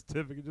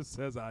certificate just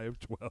says I am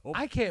 12.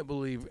 I can't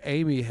believe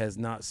Amy has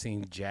not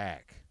seen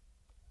Jack.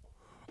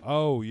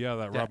 Oh yeah,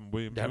 that Robin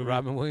Williams. That movie.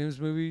 Robin Williams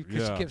movie.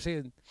 Because Yeah. she kept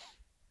saying,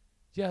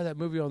 "Yeah, that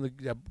movie on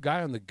that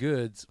guy on the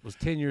goods was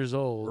 10 years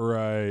old."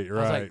 Right. I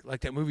was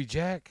like that movie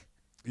Jack.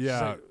 Yeah,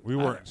 She's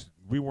like,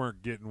 we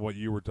weren't getting what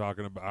you were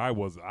talking about. I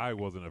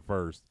wasn't at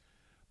first,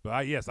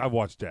 but yes, I've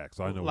watched Jack,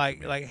 so I know. what you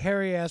mean. Like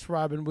hairy ass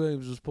Robin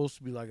Williams was supposed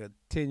to be like a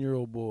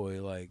 10-year-old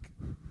boy. Like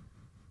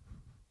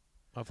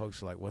my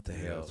folks are like, "What the Yeah,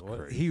 hell?" that's What,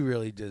 crazy. he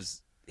really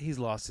he's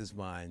lost his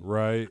mind.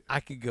 Right. I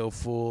could go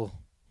full.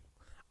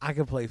 I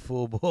could play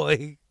full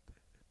boy.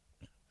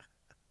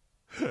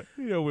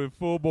 With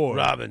full boy.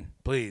 Robin,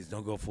 please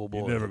don't go full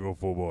boy. You never go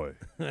full boy.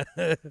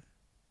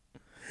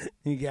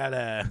 You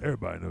gotta.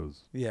 Everybody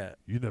knows. Yeah,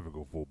 You never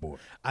go full boy.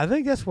 I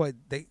think that's what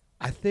they.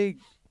 I think,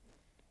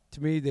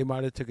 to me, they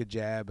might have took a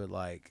jab at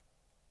like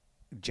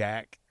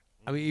Jack.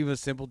 I mean, even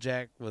Simple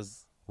Jack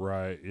was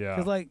Right. Yeah.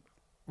 because like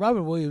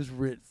Robin Williams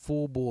writ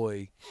full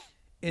boy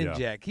in Yeah.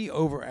 Jack. He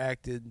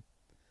overacted,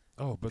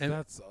 Oh, but and-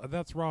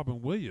 that's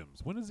Robin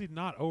Williams. When does he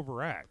not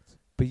overact?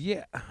 but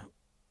yeah.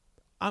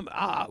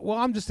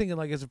 I'm just thinking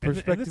like as a And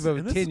perspective this- of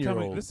and a this is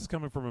 10-year-old. This is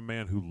coming from a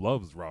man who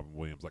loves Robin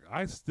Williams. Like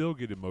I still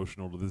get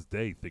emotional to this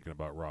day thinking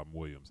about Robin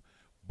Williams,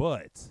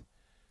 but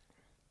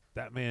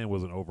that man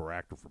was an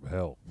overactor from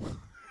hell.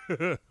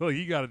 Like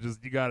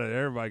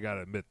everybody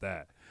gotta admit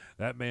that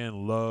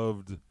man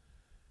loved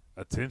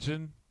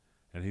attention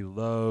and he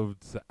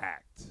loved to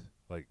act.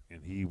 Like,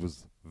 and he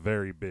was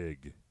very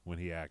big when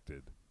he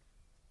acted.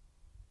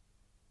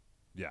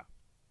 Yeah,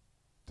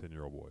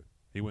 10-year-old boy.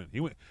 He went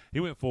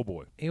full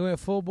boy. He went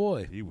full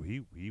boy. He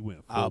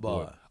went full Ah,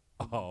 boy.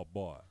 boy. Oh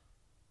boy.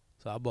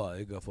 So I bought.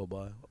 He go full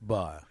boy.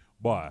 Boy.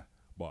 Boy.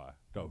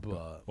 Don't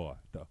Boy.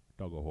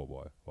 don't go full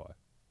boy. Boy.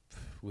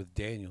 With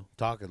Daniel.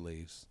 Talking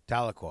leaves.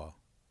 Tahlequah.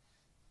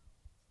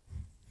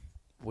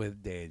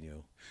 With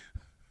Daniel.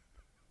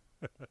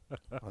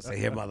 I'll say,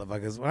 here,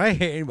 motherfuckers. When I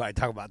hear anybody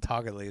talk about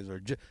talking leaves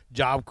or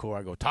Job Corps,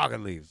 I go,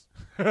 talking leaves.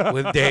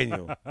 With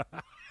Daniel.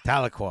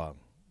 Tahlequah.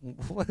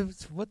 What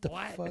the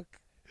fuck?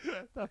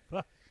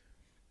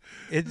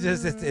 It's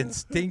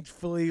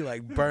instinctively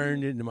like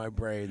burned into my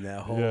brain,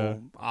 that whole,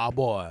 Yeah.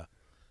 boy.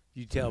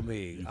 You tell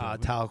me.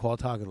 Tahlequah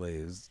talking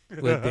leaves.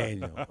 With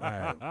Daniel. All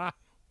right.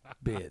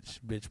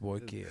 Bitch boy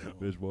kill.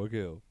 Bitch boy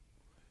kill.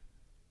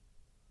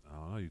 I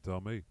don't know. You tell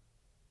me.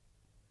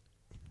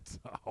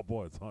 Oh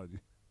boy, it's on you.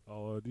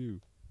 All on you.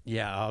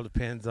 Yeah, all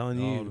depends on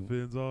All you.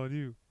 depends on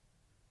you.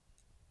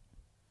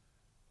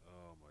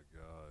 Oh my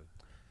god.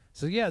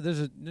 So yeah,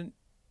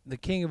 the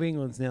King of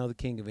England's now the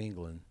King of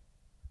England.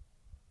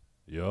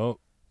 Yup.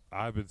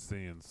 I've been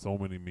seeing so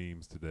many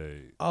memes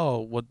today. Oh,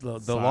 what the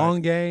Side-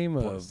 long game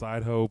of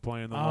Side hoe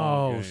playing the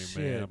long game,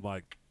 shit. man. I'm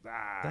like,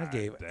 that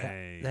gave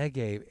dang. that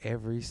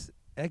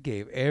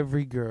gave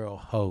every girl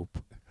hope.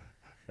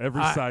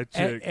 Every side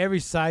chick. Every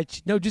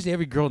just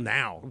every girl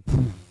now.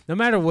 No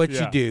matter what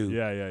you do,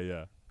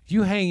 Yeah.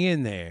 you hang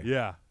in there.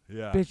 Yeah.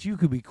 Bitch, you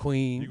could be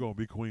queen. You're gonna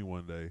be queen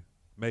one day.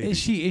 Maybe. Is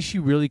she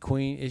really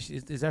queen?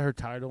 Is that her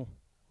title?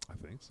 I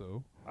think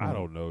so. I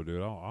don't know,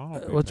 dude. I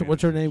don't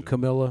What's her name?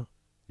 Camilla.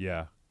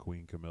 Yeah,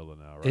 Queen Camilla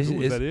now, right? Is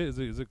Who it- is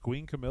that? Is it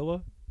Queen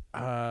Camilla?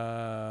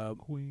 Uh,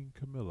 Queen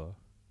Camilla.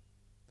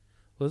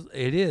 well,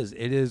 it is.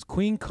 It is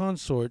Queen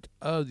Consort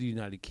of the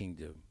United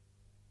Kingdom.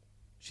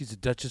 She's a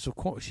Duchess of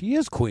Cornwall. She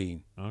is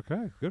queen.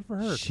 Okay, good for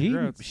her. She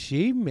Congrats. made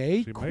She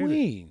made it.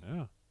 queen.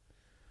 Yeah.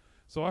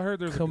 So I heard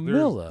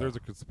Camilla. there's a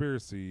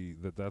conspiracy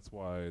that's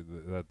why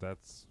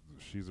that's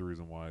she's the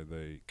reason why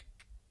they.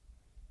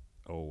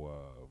 Oh.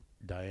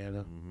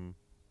 Diana. Mm-hmm.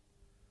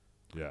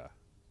 Yeah.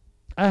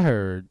 I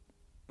heard.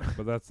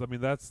 But that's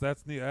neat.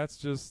 That's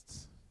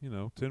just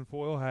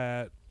tinfoil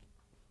hat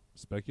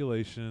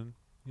speculation.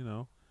 I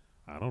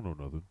don't know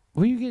nothing.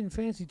 Where you getting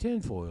fancy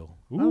tinfoil?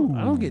 I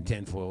don't get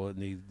tinfoil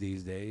in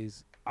these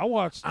days. I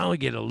watched. I only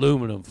get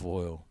aluminum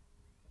foil.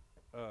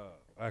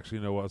 Actually,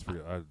 you know what?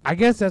 I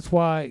guess that's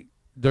why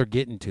they're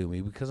getting to me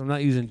because I'm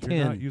not using tin.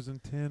 You're not using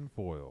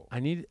tinfoil.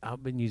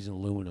 I've been using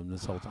aluminum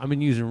this whole time. I've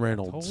been using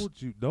Reynolds. I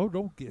told you. No,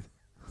 don't get.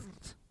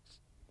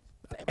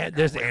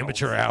 There's the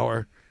amateur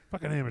hour.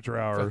 Fucking amateur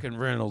hour. Fucking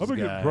Reynolds I'm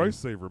gonna guy. get Price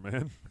Saver,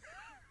 man.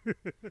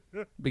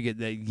 We get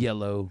that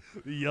yellow.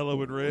 The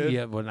yellow and red.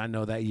 Yeah, when I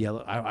know that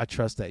yellow, I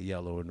trust that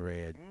yellow and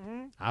red.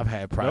 Mm-hmm. I've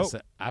had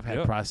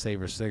Price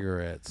Saver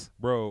cigarettes.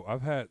 Bro,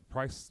 I've had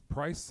Price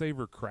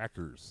Saver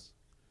crackers.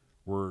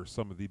 Were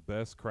some of the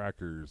best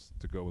crackers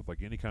to go with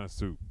like any kind of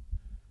soup.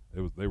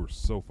 They were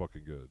so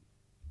fucking good.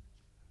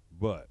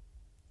 But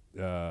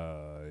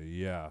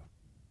yeah,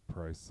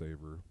 Price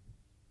Saver.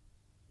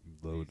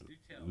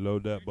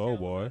 Load that bow,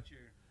 boy.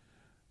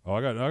 Oh,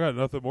 I got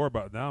nothing more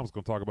about it. Now I'm just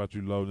gonna talk about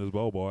you loading this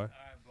bow, boy. All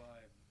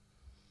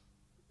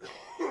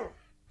right,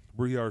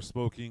 We are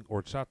smoking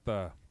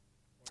horchata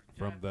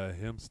from the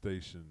Hemp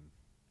Station.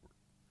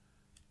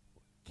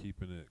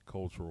 Keeping it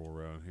cultural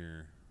around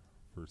here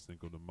for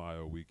Cinco de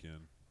Mayo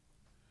weekend.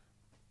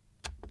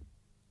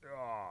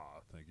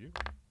 Thank you.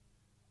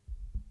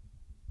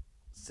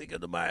 Cinco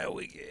de Mayo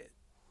weekend.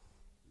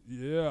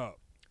 Yeah.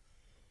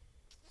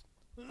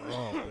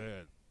 Oh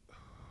man.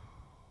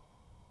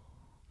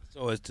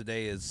 So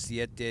today is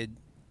Siete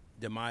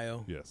de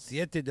Mayo. Yes.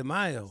 Siete de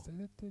Mayo.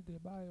 Siete de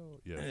Mayo.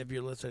 Yeah. And if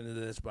you're listening to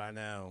this by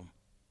now,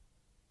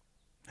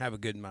 have a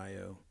good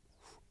Mayo.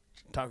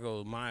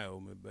 Taco Mayo,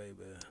 my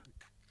baby.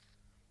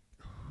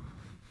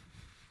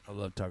 I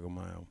love Taco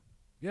Mayo.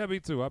 Yeah, me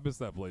too. I miss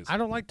that place. I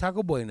don't like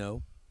Taco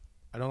Bueno.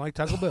 I don't like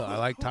Taco Bell. I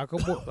like Taco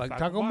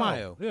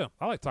Mayo. Yeah,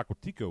 I like Taco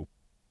Tico.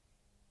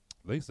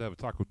 They used to have a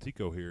Taco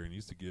Tico here, and you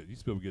used to be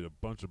able to get a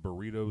bunch of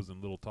burritos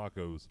and little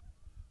tacos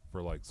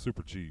for like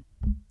super cheap.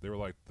 They were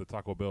like the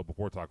Taco Bell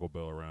before Taco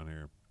Bell around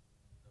here.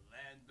 The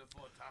land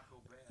before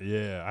Taco Bell.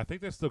 Yeah, I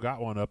think they still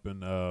got one up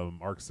in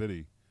Arc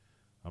City.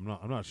 I'm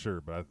not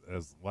sure, but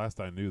as last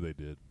I knew they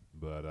did.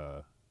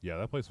 But yeah,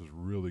 that place was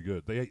really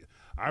good.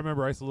 I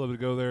remember I used to love to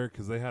go there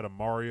because they had a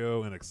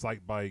Mario and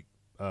Excite Bike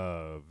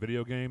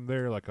video game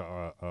there, like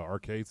a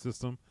arcade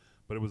system,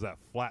 but it was that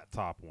flat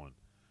top one.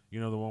 You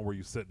know, the one where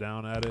you sit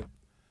down at it.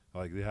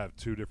 Like they have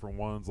two different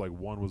ones. Like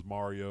one was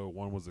Mario,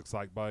 one was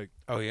Excite Bike.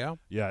 Oh yeah.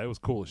 Yeah, it was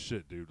cool as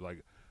shit, dude.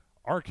 Like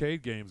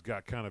arcade games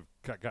got kind of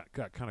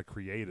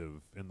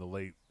creative in the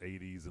late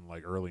 '80s and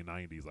like early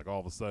 '90s. Like all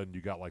of a sudden, you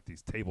got like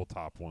these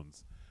tabletop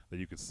ones that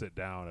you could sit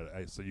down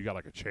at. So you got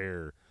like a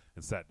chair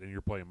and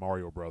you're playing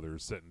Mario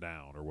Brothers sitting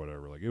down or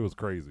whatever. Like it was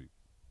crazy.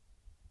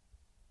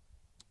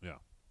 Yeah.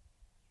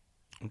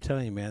 I'm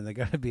telling you, man, there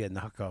got to be a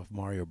knockoff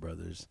Mario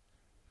Brothers,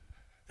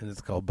 and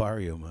it's called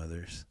Barrio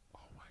Mothers.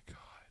 Oh my god!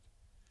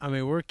 I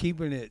mean, we're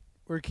keeping it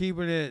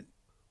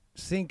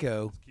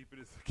Cinco.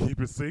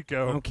 Keep it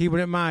Cinco. I'm keeping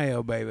it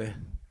Mayo, baby.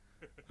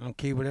 I'm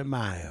keeping it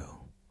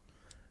Mayo.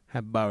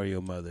 Have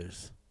Barrio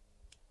Mothers,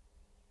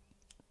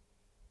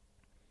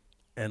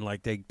 and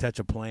like they touch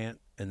a plant,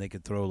 and they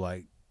could throw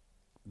like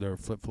their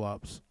flip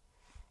flops.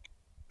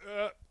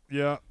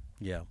 Yeah.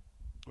 Yeah.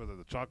 Was it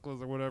the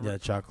chocolates or whatever? Yeah,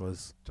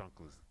 chocolates.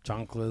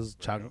 Chonklas.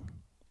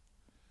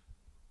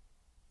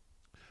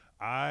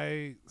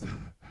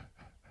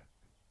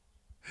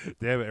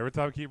 Damn it! Every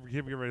time I keep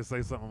getting ready to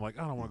say something, I'm like,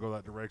 I don't want to go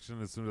that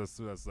direction. As soon as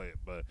I say it,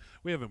 but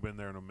we haven't been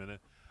there in a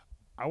minute.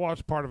 I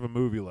watched part of a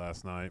movie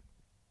last night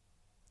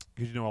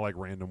because I like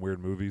random weird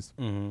movies.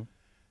 Mm-hmm.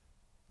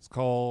 It's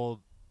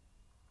called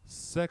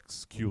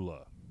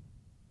Sexcula.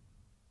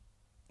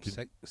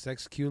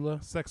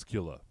 Sexcula.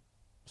 Sexcula.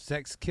 Sexcula.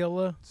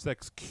 Sexcula.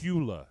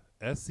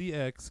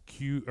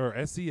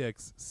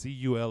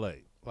 SEXCULA.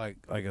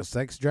 Like a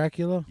sex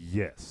Dracula.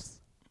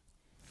 Yes.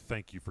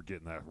 Thank you for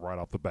getting that right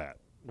off the bat.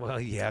 Well,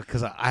 yeah,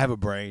 because I have a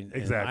brain.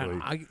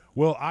 Exactly.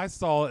 Well, I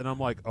saw it, and I'm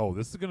like, oh,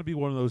 this is going to be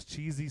one of those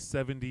cheesy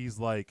 70s,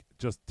 like,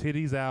 just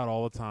titties out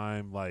all the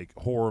time, like,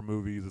 horror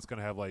movies. It's going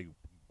to have, like,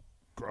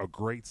 a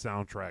great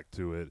soundtrack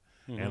to it,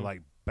 and,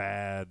 like,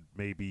 bad,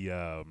 maybe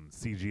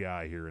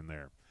CGI here and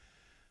there.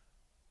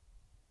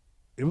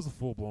 It was a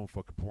full-blown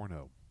fucking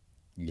porno.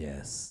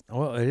 Yes.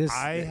 Well, it is.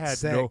 I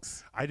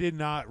did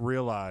not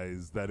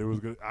realize that it was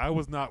good. I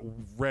was not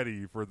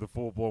ready for the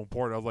full-blown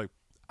porno. I was like,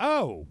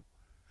 oh,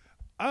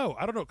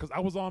 I don't know, because I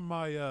was on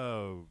my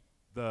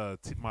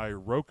my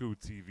Roku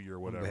TV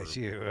or whatever. Bet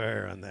you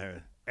were on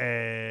there.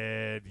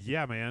 And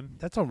yeah, man,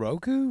 that's on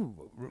Roku.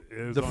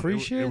 Free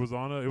shit. It was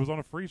on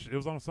a free. It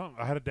was on something.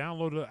 I had to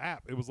download an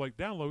app. It was like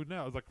download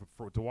now. It was like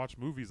to watch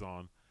movies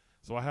on.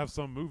 So I have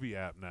some movie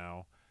app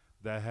now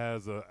that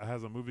has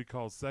a movie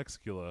called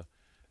Sexcula,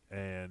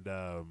 and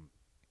I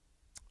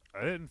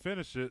didn't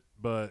finish it,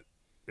 but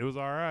it was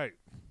all right.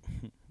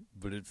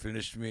 But it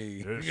finished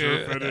me. It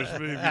sure finished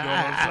me. You know what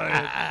I'm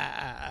saying?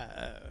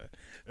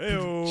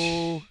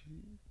 Hey-o.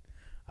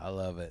 I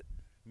love it.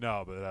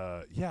 No,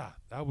 but yeah,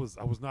 I was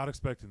not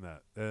expecting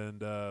that,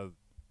 and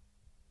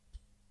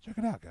Check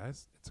it out,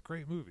 guys. It's a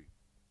great movie.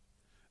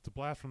 It's a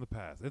blast from the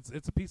past.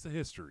 It's a piece of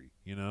history,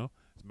 you know?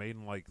 It's made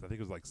in like I think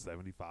it was like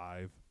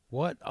 75.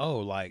 What? Oh,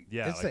 like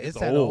Yeah, it's, like, it's it's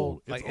that old.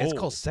 old. It's Like it's old.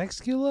 called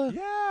Sexcula.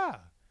 Yeah.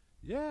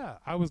 Yeah.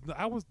 I was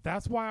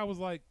that's why I was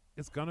like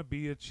it's going to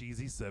be a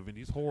cheesy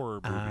 70s horror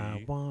movie.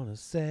 I want a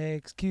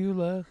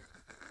Sexcula.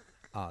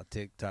 Oh,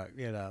 TikTok,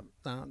 you know.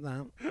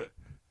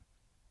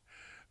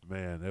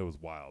 Man, it was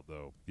wild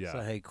though. Yeah.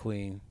 So hey,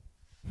 Queen.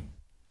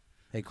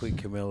 Hey, Queen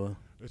Camilla.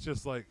 It's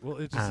just like, well,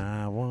 it just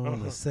I want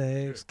a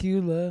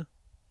Sexcula.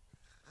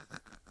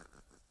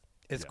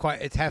 It's Yeah.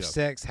 quite. It's half Yeah.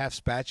 sex, half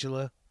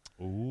spatula,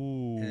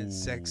 ooh. and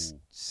it's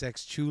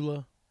sex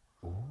chula.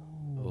 Ooh.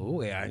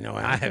 Oh yeah, I know.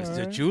 I have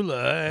the Okay.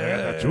 chula.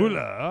 Yeah,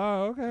 chula.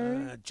 Oh,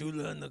 okay.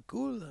 Chula and the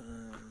cooler.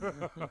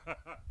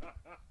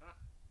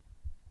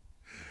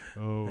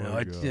 Oh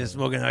my God. Just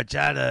smoking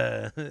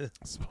horchata.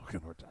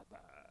 Smoking horchata.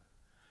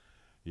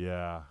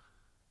 Yeah.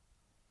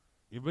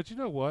 Yeah. But you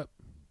know what?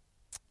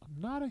 I'm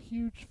not a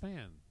huge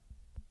fan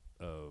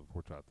of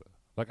horchata.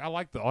 Like I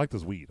like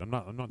this weed. I'm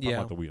not talking Yeah.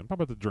 about the weed. I'm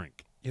talking about the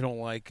drink. You don't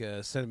like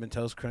Cinnamon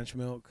Toast Crunch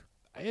Milk?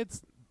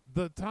 It's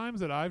the times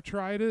that I've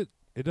tried it,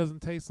 it doesn't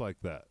taste like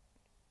that.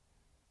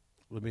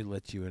 Let me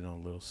let you in on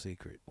a little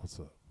secret. What's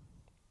up?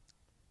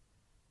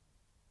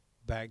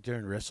 Back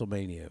during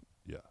WrestleMania,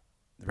 Yeah.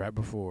 right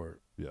before,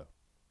 Yeah.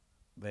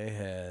 they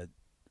had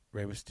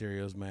Rey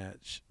Mysterio's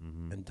match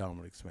Mm-hmm. and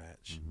Dominic's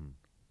match. Mm-hmm.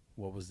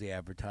 What was the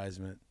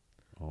advertisement?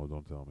 Oh,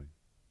 don't tell me.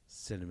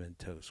 Cinnamon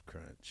Toast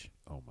Crunch.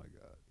 Oh my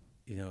God.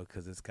 You know,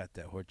 because it's got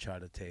that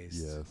horchata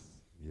taste. Yes.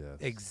 Yes.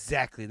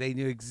 Exactly. They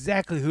knew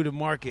exactly who to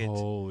market.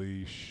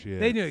 Holy shit.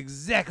 They knew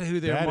exactly who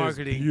they were That is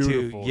marketing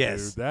beautiful, to.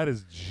 Yes. dude. That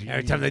is genius.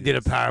 Every time they did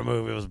a power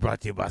move, it was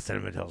brought to you by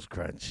Cinnamon Toast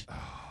Crunch.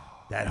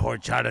 That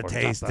horchata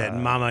taste that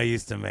Horchata. Mama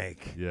used to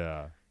make.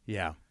 Yeah.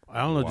 Yeah. I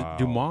don't know. Wow.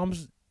 Do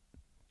moms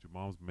Do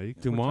moms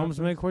make? moms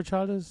horchata? make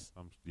horchatas?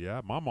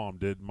 Yeah, my mom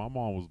did. My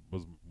mom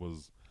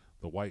was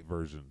the white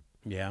version.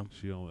 Yeah.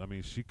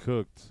 She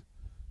cooked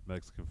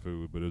Mexican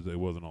food, but it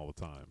wasn't all the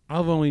time.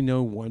 I've only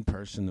known one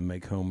person to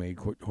make homemade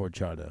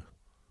horchata,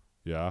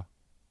 Yeah.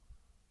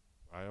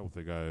 I don't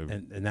think I've.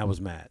 and that was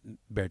Matt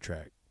Bear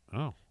Track.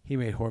 Oh. He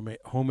made homemade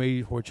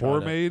horchata.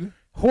 Homemade?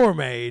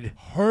 Homemade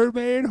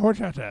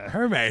horchata.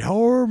 homemade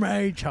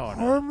chata.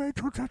 Homemade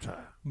horchata.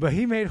 But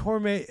he made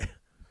homemade.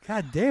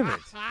 God damn it!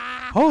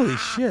 Holy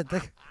shit!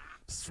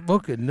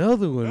 Smoke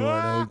another one,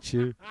 why don't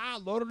you?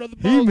 Load another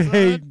He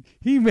made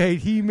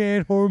He-Man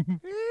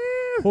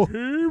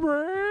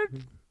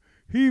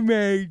He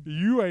made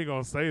You ain't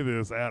gonna say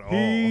this at all.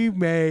 He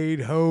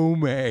made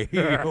homemade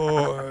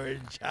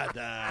horchata.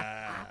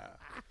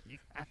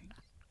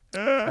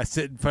 I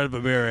sit in front of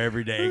a mirror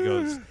every day and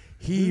goes,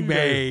 he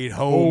made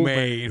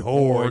homemade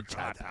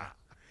horchata.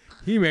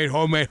 He made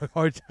homemade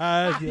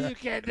horchata. You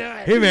can't do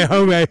it. He made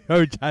homemade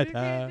You can't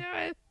horchata. do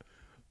it.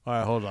 All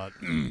right, hold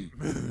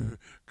on.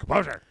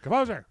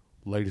 Composer.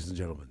 Ladies and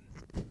gentlemen,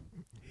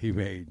 he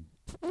made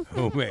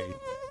homemade.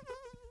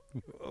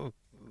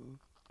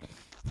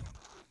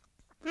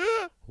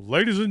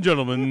 Ladies and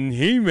gentlemen,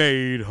 he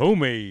made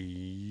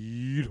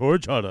homemade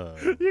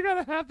horchata. You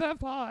gotta have that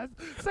pause.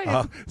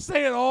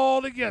 Say it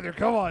all together.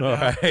 Come on. All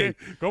Now. right.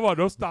 Come on.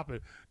 Don't stop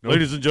it. No.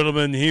 Ladies and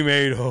gentlemen, he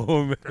made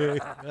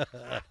homemade.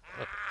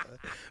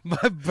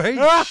 My brain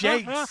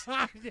shakes.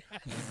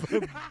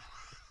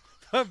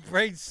 My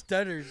brain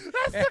stutters.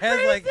 It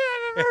has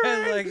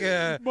like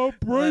a. My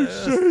brain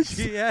shakes.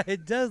 Yeah,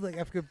 it does. Like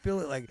I can feel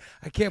it. Like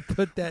I can't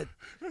put that.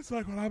 It's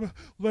like when I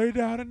lay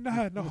down at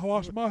night and I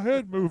watch my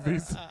head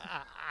movies.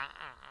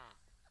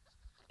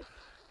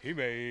 He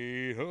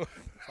made.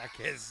 I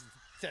can't.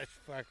 That's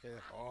fucking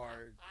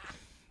hard.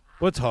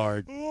 What's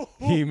hard?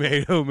 He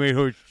made homemade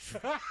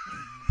horchata.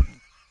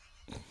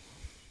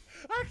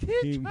 I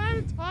keep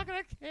trying to talk and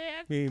I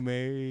can't. He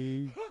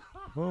made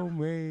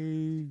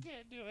homemade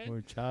Can't do it.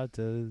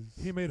 horchatas.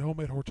 He made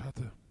homemade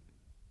horchata.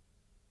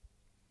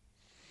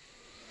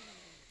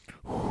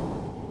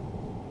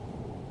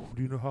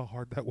 Do you know how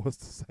hard that was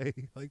to say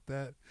like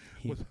that?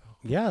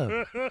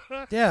 Yeah.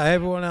 Yeah,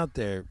 everyone out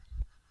there,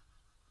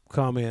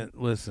 comment,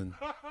 listen.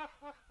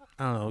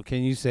 I don't know,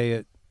 can you say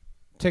it?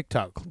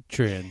 TikTok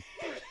trend.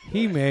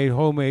 He made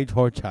homemade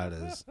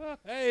horchatas.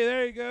 Hey,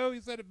 there you go.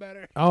 You said it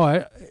better. Oh,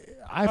 I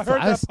heard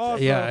that pause, though. I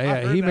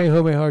yeah. heard He that. made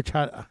homemade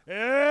horchata.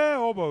 Yeah,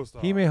 almost.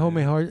 He made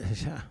homemade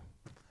horchata.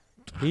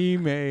 He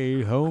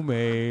made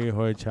homemade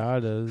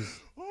horchatas.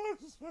 Oh,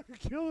 this is fucking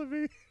killing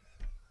me.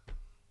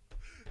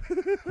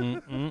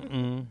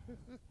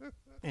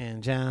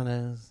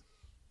 Anginas.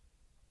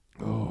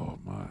 Oh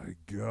my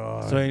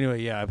god. So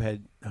anyway, yeah, I've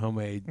had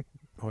homemade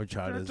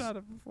horchatas I've done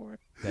it before.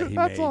 that he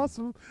That's made.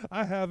 awesome.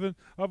 I haven't.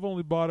 I've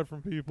only bought it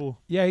from people.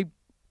 Yeah,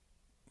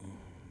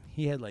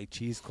 he had like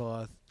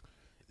cheesecloth.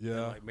 Yeah.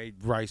 And, like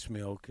made rice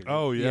milk. And,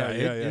 Oh yeah,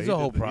 yeah. It's He a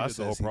whole did the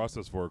process. whole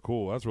process for it.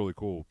 Cool. That's really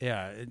cool.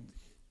 Yeah,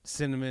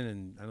 cinnamon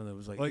and I don't know. It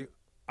was Like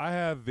I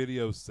have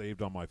videos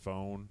saved on my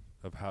phone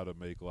of how to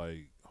make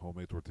like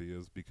homemade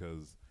tortillas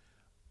because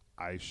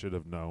I should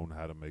have known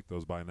how to make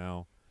those by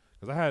now.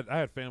 Because I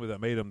had family that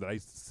made them that I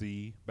used to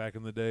see back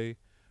in the day,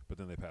 but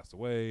then they passed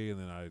away, and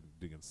then I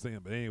didn't see them.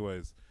 But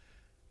anyways,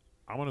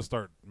 I'm gonna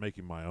start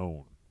making my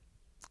own.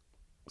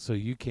 So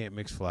you can't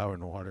mix flour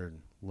and water and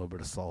a little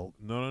bit of salt.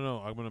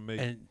 No. I'm gonna make.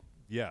 And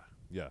Yeah.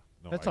 No,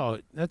 that's all.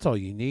 That's all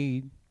you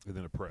need. And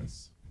then a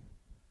press.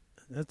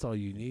 That's all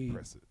you need.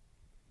 Press it.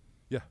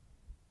 Yeah.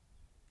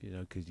 You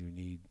know, because you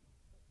need.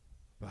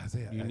 But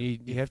Isaiah, You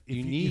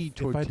need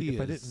tortillas. If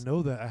I didn't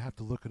know that, I have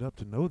to look it up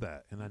to know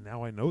that, and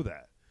now I know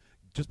that.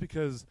 Just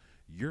because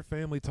your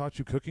family taught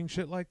you cooking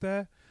shit like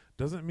that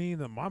doesn't mean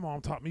that my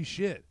mom taught me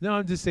shit. No,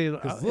 I'm just saying.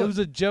 Look, It was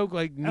a joke.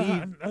 Like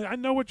need. I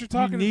know what you're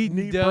talking.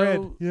 need bread.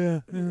 dough. Yeah.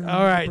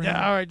 All right.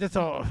 All right. That's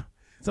all.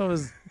 So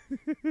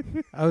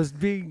I was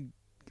being.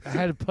 I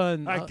had a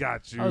pun. I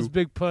got you. I was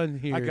big pun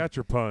here. I got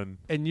your pun.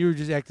 And you were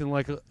just acting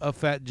like a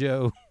fat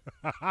Joe.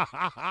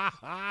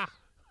 I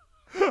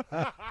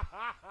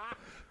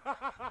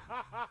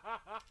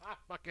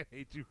fucking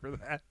hate you for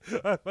that.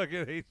 I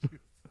fucking hate you.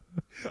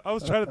 I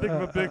was trying to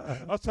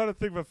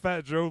think of a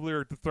Fat Joe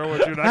lyric to throw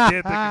at you, and I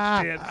can't think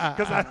of shit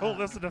because I don't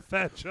listen to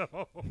Fat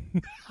Joe.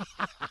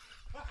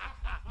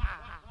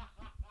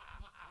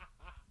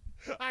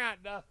 I got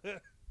nothing.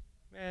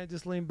 Man,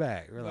 just lean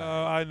back. Relax.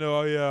 I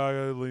know. Yeah, I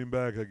gotta lean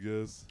back, I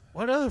guess.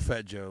 What other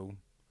fat Joe?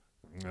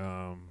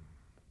 I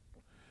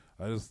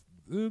just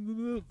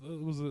it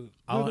was a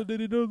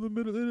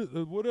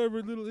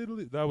whatever Little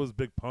Italy. That was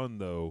Big Pun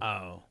though.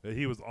 Oh,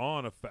 He was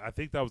on I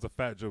think that was a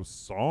Fat Joe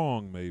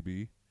song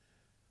maybe,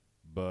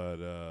 but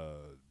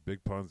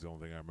Big Pun's the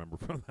only thing I remember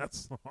from that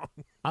song.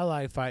 I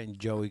like fighting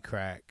Joey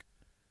Crack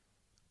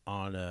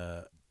on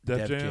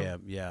Def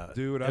Jam. Yeah,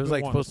 Dude, it was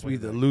like supposed to be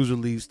the loser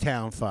leaves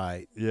town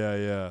fight.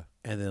 Yeah.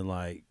 And then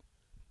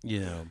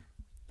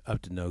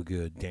up to no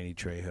good, Danny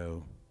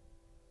Trejo.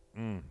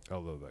 I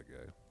love that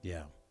guy.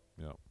 Yeah.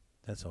 Yep.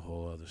 That's a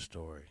whole other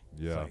story.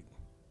 Yeah.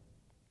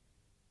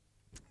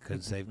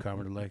 Couldn't save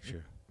Carmen the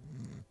lecture.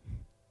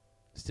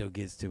 Still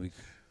gets to me.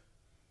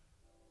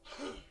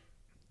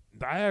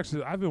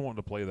 I've been wanting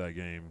to play that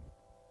game.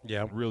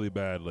 Yeah. Really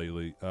bad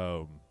lately.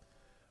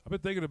 I've been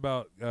thinking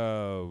about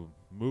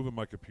moving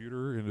my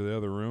computer into the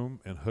other room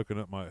and hooking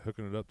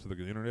it up to the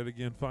internet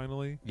again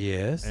finally.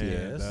 Yes, And,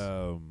 yes.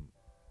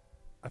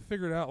 I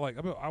figured out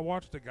I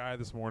watched a guy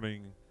this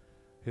morning.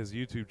 His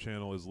YouTube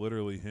channel is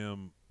literally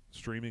him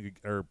streaming,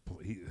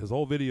 his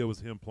whole video is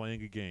him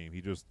playing a game.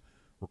 He just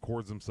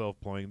records himself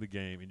playing the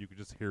game, and you can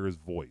just hear his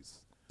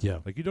voice. Yeah.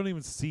 Like you don't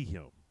even see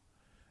him,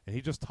 and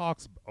he just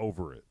talks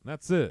over it. And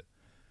that's it.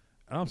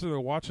 And I'm sitting there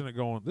watching it,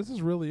 going, "This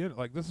is really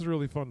this is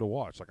really fun to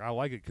watch." Like I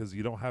like it because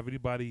you don't have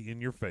anybody in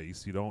your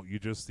face. You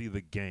just see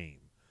the game,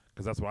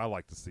 because that's what I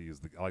like to see.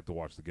 I like to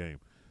watch the game.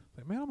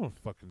 Like, man, I'm gonna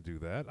fucking do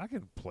that. I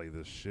can play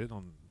this shit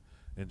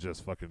and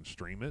just fucking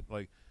stream it.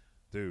 Like,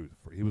 dude,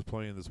 he was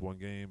playing this one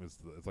game. It's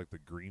like the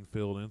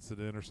Greenfield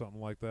incident or something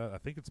like that. I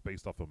think it's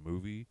based off a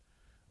movie,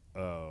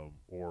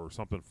 or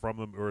something from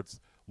them, or it's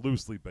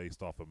loosely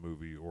based off a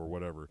movie or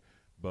whatever.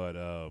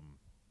 But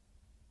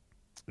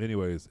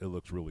anyways, it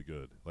looks really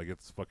good. Like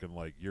it's fucking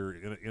like you're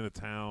in a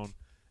town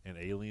and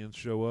aliens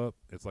show up.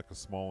 It's like a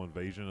small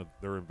invasion.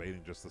 They're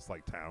invading just this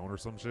like town or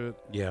some shit.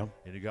 Yeah.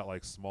 And you got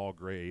like small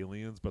gray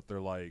aliens, but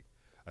they're like,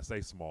 I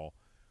say small,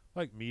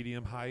 like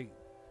medium height,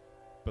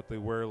 but they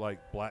wear like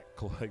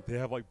they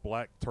have like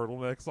black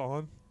turtlenecks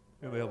on,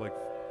 and they have like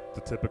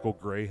the typical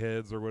gray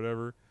heads or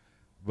whatever.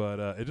 But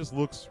it just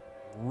looks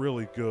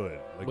really good.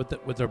 Like,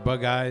 with their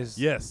bug eyes.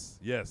 Yes.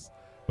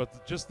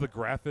 But just the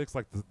graphics,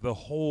 like the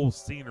whole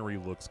scenery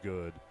looks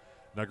good.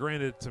 Now,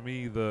 granted, to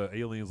me, the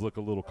aliens look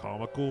a little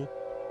comical,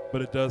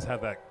 but it does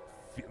have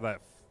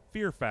that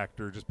fear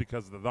factor just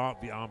because of the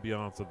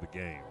ambiance of the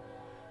game.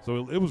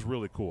 So it was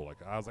really cool. Like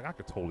I was like, I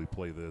could totally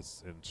play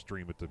this and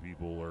stream it to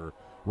people, or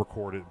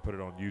record it and put it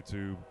on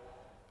YouTube,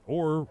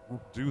 or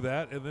do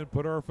that and then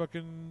put our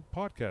fucking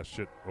podcast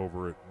shit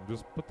over it and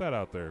just put that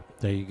out there.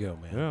 There you go,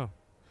 man. Yeah.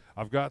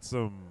 I've got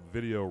some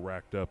video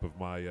racked up of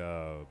my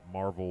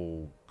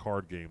Marvel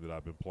card game that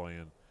I've been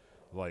playing,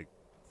 like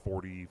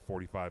 40,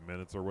 45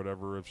 minutes or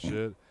whatever of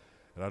shit.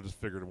 And I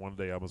just figured one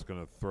day I was going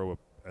to throw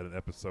an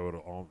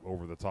episode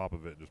over the top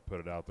of it and just put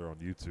it out there on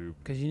YouTube.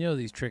 Because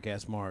these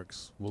trick-ass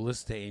marks will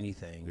listen to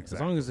anything. Exactly.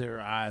 As long as their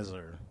eyes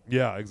are...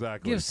 Yeah,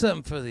 exactly. Give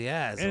something for the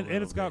eyes. And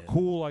it's got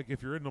cool, like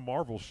if you're into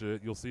Marvel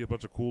shit, you'll see a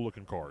bunch of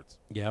cool-looking cards.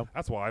 Yeah.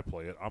 That's why I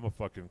play it. I'm a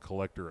fucking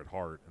collector at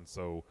heart, and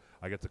so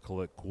I get to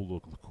collect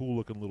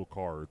cool-looking little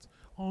cards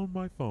on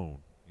my phone.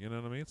 You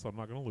know what I mean? So I'm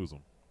not going to lose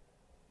them.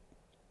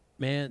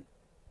 Man,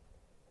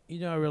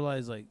 I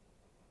realize, like,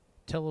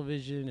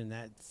 television and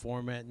that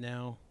format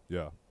now,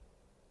 Yeah.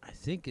 I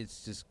think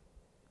it's just...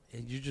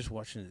 You're just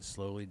watching it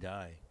slowly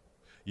die.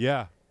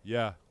 Yeah.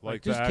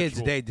 Like there's kids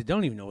today that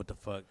don't even know what the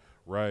fuck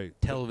right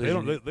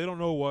television. They don't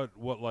know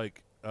what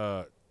like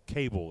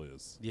cable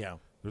is. Yeah.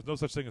 There's no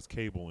such thing as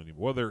cable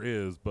anymore. Well, there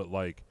is, but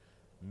like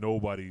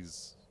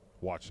nobody's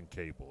watching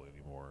cable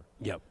anymore.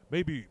 Yep.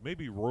 Maybe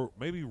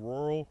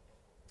rural.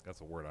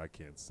 That's a word I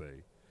can't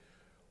say.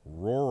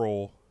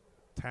 Rural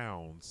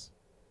towns,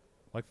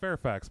 like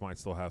Fairfax, might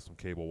still have some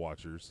cable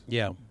watchers.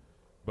 Yeah.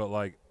 But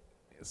like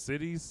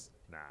cities,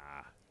 nah,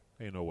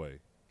 ain't no way.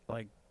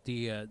 Like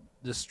the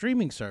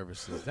streaming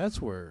services.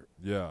 That's where.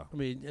 Yeah. I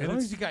mean, as And long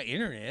it's- as you got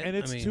internet, And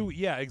it's I mean,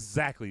 yeah,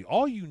 exactly.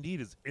 All you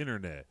need is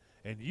internet,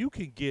 and you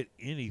can get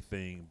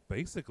anything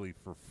basically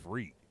for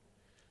free.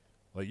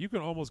 Like you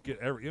can almost get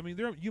every. I mean,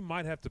 you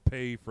might have to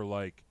pay for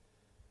like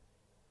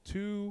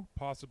 2,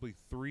 possibly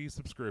 3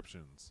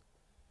 subscriptions,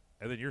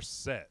 and then you're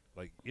set.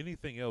 Like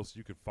anything else,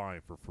 you can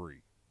find for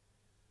free.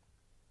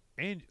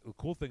 And the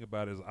cool thing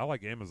about it is, I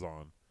like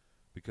Amazon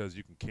because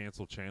you can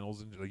cancel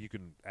channels and like you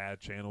can add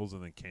channels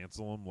and then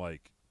cancel them.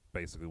 Like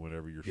basically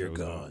whenever your you're show's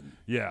gone. done.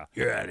 Yeah.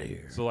 You're out of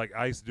here. So like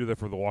I used to do that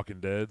for The Walking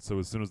Dead. So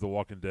as soon as The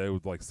Walking Dead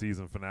was like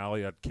season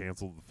finale, I'd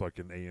cancel the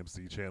fucking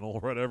AMC channel or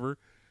whatever,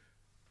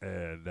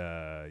 and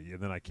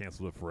then I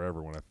canceled it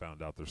forever when I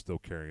found out they're still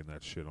carrying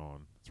that shit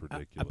on. It's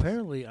ridiculous.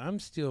 Apparently, I'm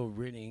still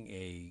renting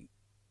a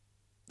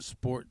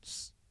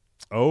sports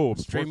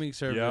streaming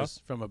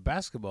service from a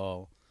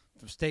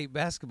state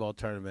basketball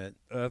tournament.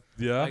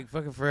 Yeah. Like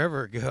fucking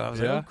forever ago. I was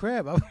Yeah. like, oh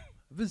crap, I've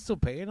been still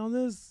paying on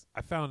this.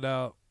 I found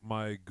out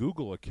my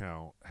Google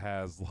account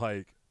had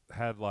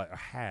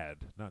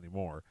not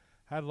anymore.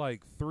 Had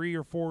like 3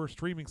 or 4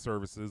 streaming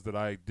services that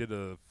I did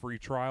a free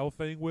trial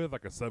thing with,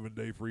 like a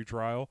 7-day free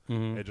trial,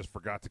 and just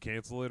forgot to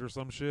cancel it or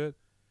some shit.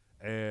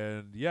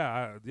 And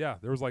there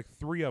was like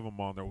 3 of them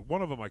on there.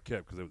 One of them I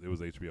kept because it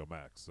was HBO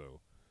Max,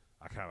 so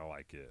I kind of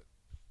like it.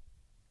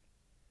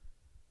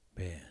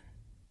 Man,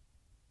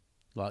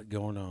 a lot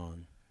going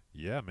on.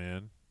 Yeah,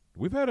 man.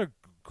 We've had a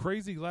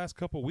crazy last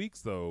couple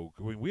weeks, though.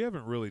 I mean, we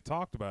haven't really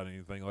talked about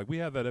anything. Like, we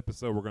have that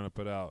episode we're going to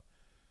put out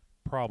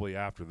probably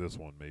after this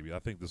one, maybe. I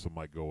think this one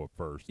might go up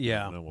first.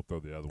 Yeah. And then we'll throw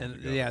the other one And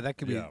together. yeah, that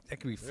could be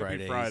It'd Fridays.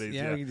 be Fridays,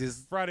 yeah. We can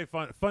just Friday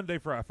fun day,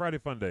 Friday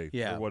fun day,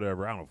 Yeah. or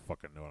whatever. I don't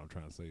fucking know what I'm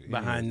trying to say.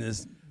 behind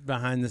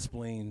the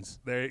spleens.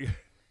 There you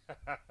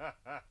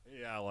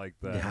yeah, I like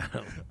that. Yeah.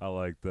 I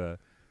like that.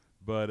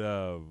 But,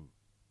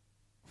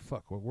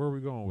 fuck, where are we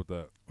going with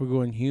that? We're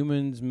going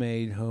humans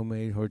made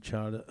homemade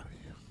horchata.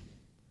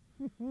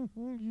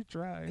 You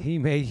tried. He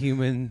made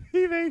human.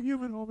 He made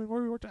human homemade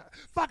horchata.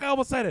 Fuck, I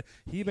almost said it.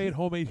 He made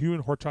homemade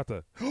human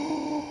horchata.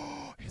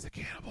 He's a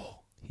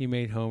cannibal. He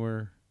made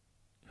homemade.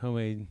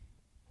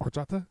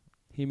 Horchata?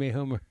 He made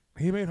Homer.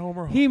 He made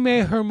Homer. He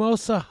made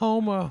Hermosa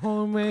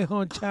homemade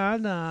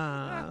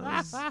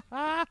horchatas.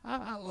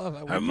 I love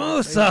it.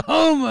 Hermosa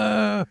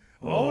Homer.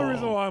 The only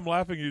reason why I'm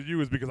laughing at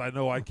you is because I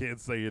know I can't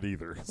say it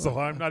either. So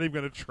I'm not even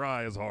going to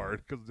try as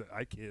hard because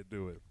I can't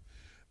do it.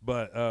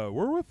 But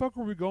where the fuck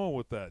were we going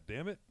with that?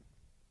 Damn it.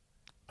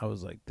 I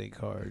was like, think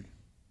hard.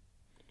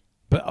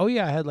 But I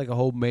had like a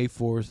whole May the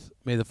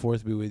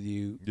 4th be with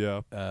you.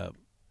 Yeah.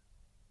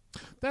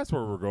 That's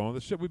where we're going.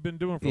 The shit we've been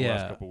doing for the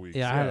last couple weeks.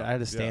 Yeah, I had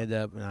to stand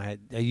up and I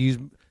used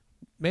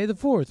May the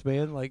 4th,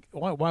 man. Like,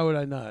 why would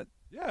I not?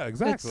 Yeah,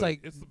 exactly. It's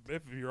like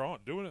if you're on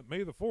doing it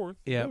May the 4th,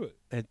 yeah, do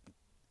it.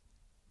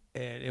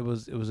 And it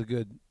was a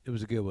good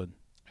one.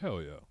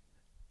 Hell yeah.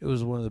 It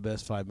was one of the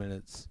best 5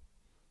 minutes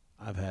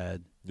I've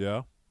had.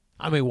 Yeah.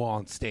 I mean, while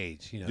on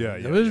stage, Yeah,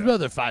 There's yeah.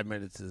 other 5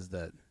 minutes is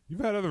that.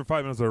 You've had other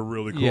 5 minutes that are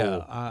really cool.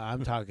 Yeah,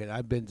 I'm talking.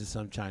 I've been to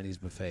some Chinese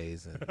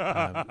buffets and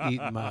I've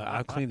eaten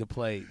I've cleaned the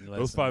plate. And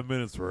Those 5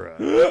 minutes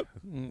were.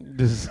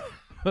 just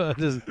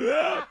I'm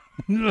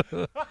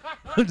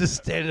just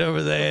standing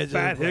over the edge.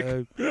 Fat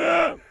hick.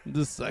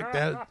 Just like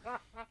that.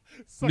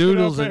 Suck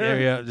Noodles it in up, there.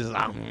 man. Yeah,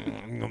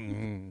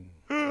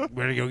 just.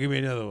 Better go give me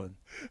another one.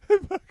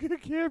 I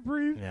can't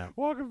breathe. Yeah.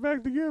 Walking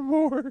back to get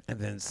more. And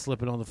then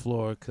slip it on the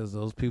floor because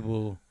those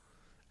people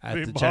at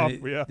They the mop,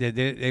 Chinese, yeah.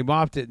 they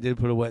mopped it. Did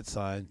put a wet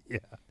sign. Yeah.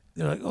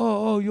 They're like,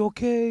 oh, you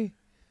okay?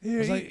 Yeah,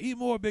 was like- eat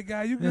more, big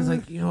guy. You And I was good?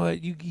 like, you know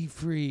what? You eat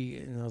free.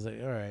 And I was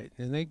like, all right.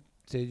 And they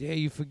said, yeah,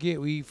 you forget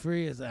we eat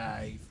free. I said,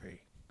 I eat free.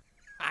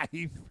 I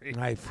eat free.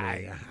 I eat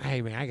free.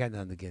 Hey, man, I got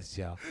nothing against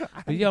y'all.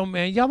 But, yo,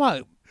 man, y'all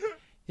might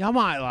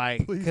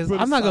like, Please because put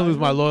a I'm not going to sign lose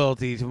my up.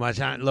 loyalty to my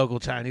local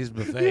Chinese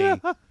buffet.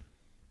 Yeah.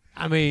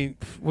 I mean,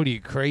 what are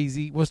you,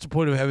 crazy? What's the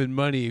point of having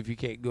money if you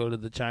can't go to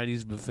the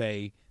Chinese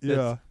buffet?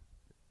 Yeah.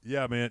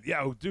 Yeah, man.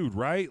 Yeah, oh, dude,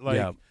 right? Like,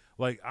 Yeah.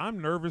 like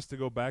I'm nervous to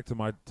go back to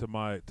my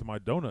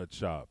donut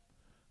shop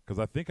because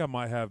I think I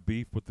might have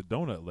beef with the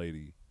donut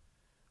lady.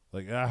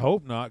 Like, I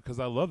hope not because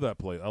I love that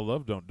place. I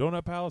love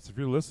Donut Palace. If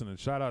you're listening,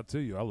 shout out to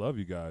you. I love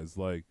you guys.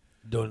 Like,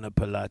 Dona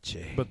Palace.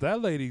 but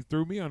that lady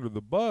threw me under the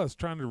bus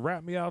trying to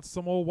rat me out to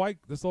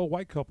this old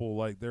white couple.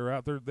 Like, they're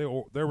out there.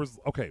 There was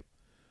okay.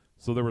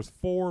 So there was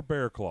 4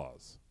 bear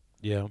claws.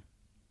 Yeah.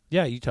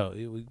 Yeah, you told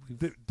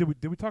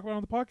Did we talk about it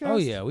on the podcast? Oh,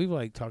 yeah. We've,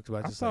 like, talked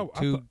about this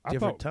two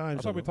different times.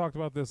 I thought we talked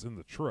about this in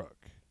the truck.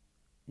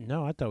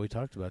 No, I thought we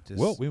talked about this.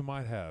 Well, we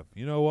might have.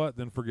 You know what?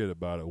 Then forget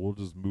about it. We'll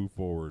just move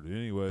forward.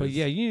 Anyways. But,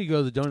 yeah, you need to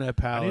go to the Donut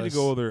Palace. I need to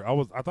go there.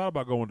 I thought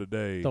about going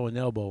today. Throw an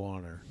elbow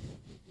on her.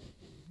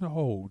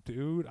 No,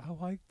 dude. I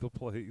like the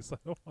place. I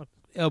don't want.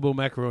 Elbow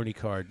macaroni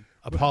card.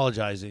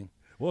 Apologizing.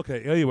 Well,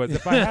 okay. Anyways,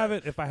 if I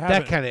haven't,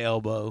 That kind of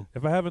elbow.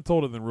 if I haven't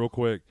told it, then real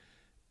quick,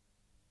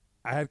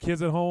 I had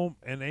kids at home,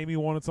 and Amy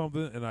wanted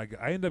something, and I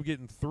ended up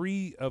getting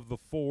 3 of the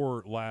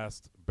 4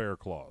 last bear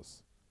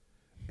claws,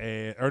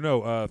 3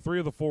 of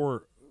the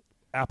 4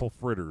 apple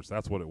fritters.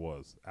 That's what it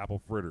was, apple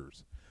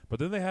fritters. But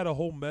then they had a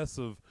whole mess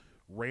of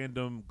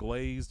random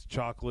glazed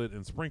chocolate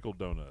and sprinkled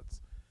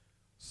donuts.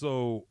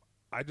 So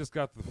I just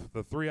got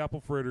the 3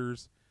 apple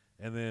fritters,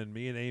 and then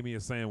me and Amy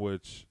a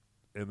sandwich,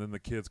 and then the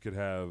kids could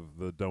have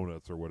the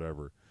donuts or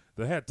whatever.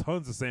 They had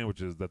tons of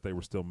sandwiches that they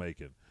were still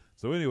making.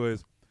 So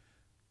anyways,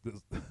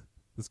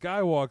 this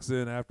guy walks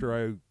in after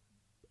I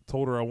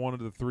told her I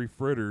wanted the 3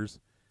 fritters,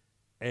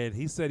 and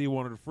he said he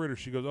wanted a fritter.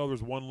 She goes, oh,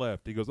 there's one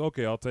left. He goes,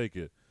 okay, I'll take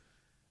it.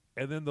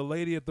 And then the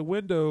lady at the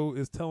window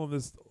is telling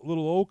this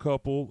little old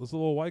couple, this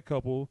little white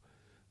couple,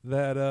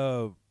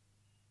 that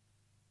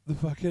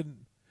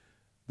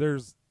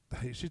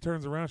she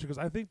turns around, she goes,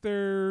 I think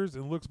there's,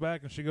 and looks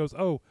back, and she goes,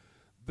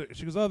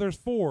 there's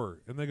 4.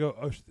 And they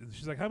go,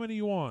 she's like, how many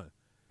you want?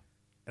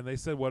 And they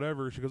said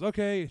whatever. She goes,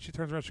 okay. And she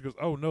turns around, she goes,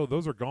 oh, no,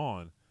 those are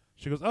gone.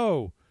 She goes,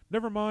 oh,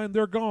 never mind,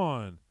 they're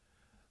gone.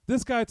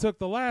 This guy took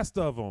the last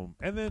of them,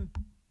 and then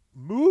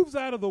moves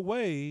out of the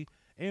way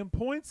and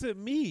points at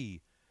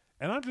me.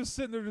 And I'm just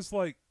sitting there just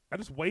like, I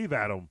just wave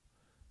at him.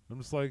 I'm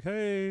just like,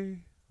 hey,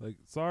 like,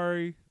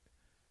 sorry.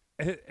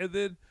 And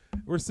then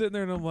we're sitting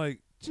there, and I'm like,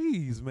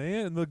 geez,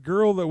 man. And the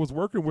girl that was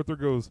working with her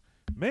goes,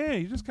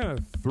 man, you just kind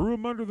of threw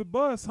him under the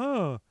bus,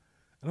 huh?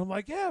 And I'm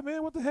like, yeah,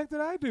 man, what the heck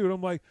did I do? And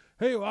I'm like,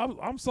 hey,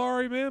 I'm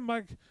sorry, man.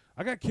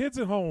 I got kids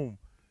at home.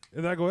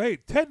 And I go, hey,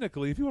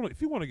 technically, if you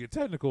want to get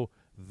technical,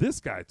 this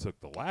guy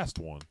took the last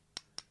one.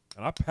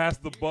 And I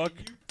passed the buck.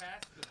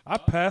 I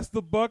passed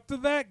the buck to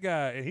that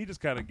guy, and he just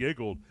kind of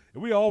giggled.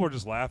 And we all were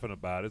just laughing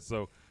about it.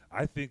 So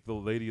I think the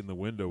lady in the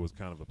window was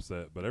kind of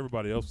upset, but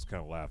everybody else was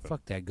kind of laughing.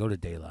 Fuck that. Go to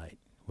Daylight,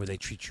 where they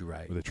treat you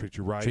right. Where they treat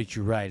you right. Treat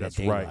you right. That's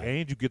at Daylight. right.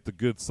 And you get the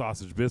good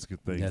sausage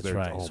biscuit things. That's there.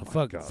 right. Oh so my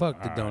fuck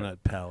God. the Donut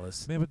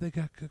Palace. Man, but they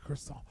got good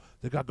croissant.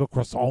 They got good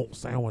croissant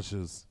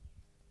sandwiches.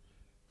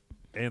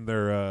 And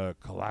their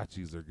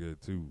kolaches are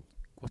good, too.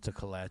 What's a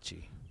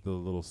kolache? The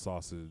little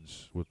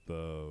sausage with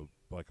the,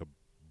 like a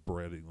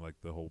breading, like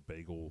the whole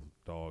bagel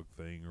dog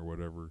thing or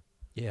whatever.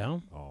 Yeah?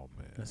 Oh,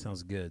 man. That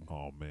sounds good.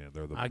 Oh, man.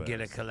 They're the I'll best. get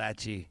a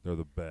kolache. They're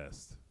the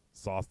best.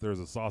 There's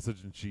a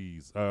sausage and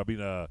cheese.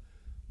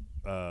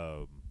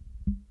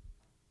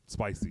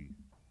 Spicy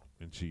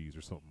and cheese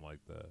or something like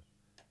that.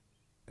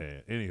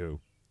 And anywho,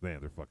 man,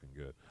 they're fucking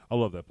good. I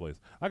love that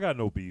place. I got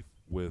no beef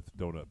with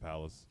Donut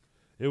Palace.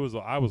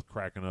 I was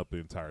cracking up the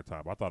entire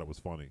time. I thought it was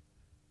funny.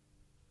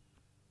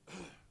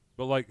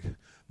 But like,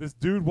 this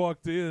dude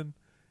walked in,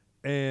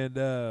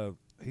 and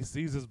he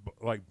sees us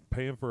like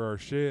paying for our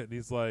shit, and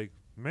he's like,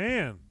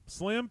 "Man,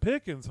 slim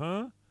pickings,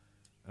 huh?"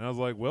 And I was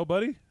like, "Well,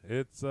 buddy,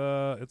 it's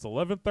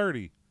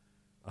 11:30."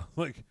 I'm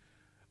like,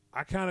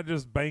 I kind of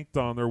just banked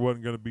on there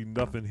wasn't going to be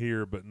nothing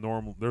here, but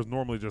there's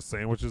normally just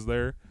sandwiches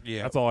there.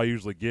 Yeah, that's all I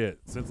usually get.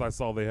 Since I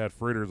saw they had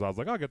fritters, I was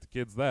like, I'll get the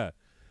kids that.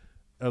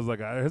 I was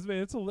like, it's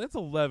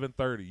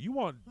 11:30. You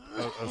want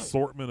an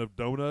assortment of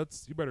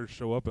donuts? You better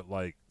show up at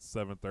like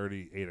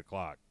 7:30, 8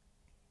 o'clock.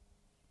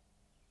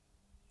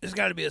 There's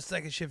got to be a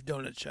second shift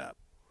donut shop.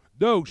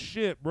 No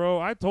shit,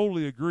 bro. I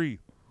totally agree.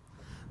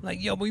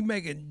 Like, yo, we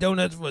making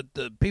donuts for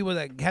the people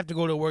that have to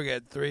go to work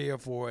at 3 or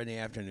 4 in the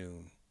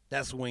afternoon.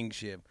 That's swing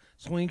shift.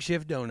 Swing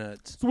shift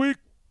donuts. Sweet.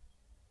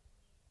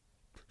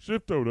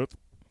 Shift donuts.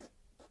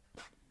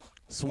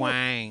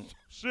 Swang.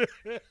 Shit.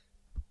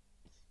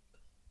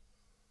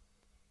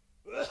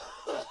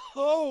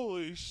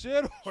 Holy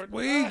shit.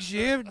 Swing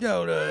shift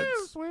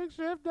donuts. Swing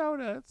shift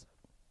donuts.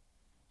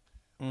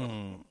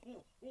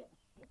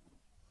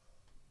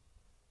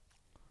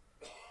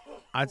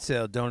 I'd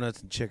sell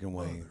donuts and chicken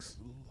wings.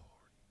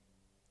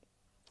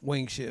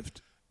 Wing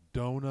shift.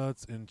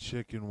 Donuts and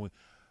chicken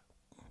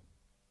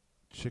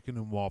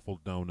and waffle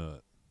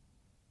donut.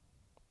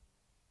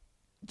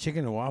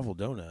 Chicken and waffle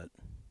donut.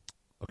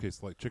 Okay,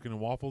 it's like chicken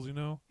and waffles, you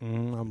know?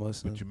 I'm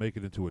listening. But you make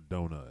it into a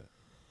donut.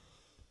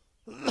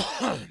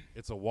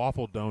 It's a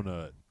waffle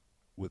donut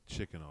with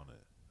chicken on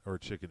it. Or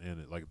chicken in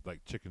it.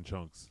 Like chicken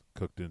chunks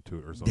cooked into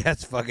it or something.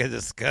 That's fucking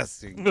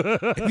disgusting.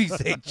 If you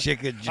say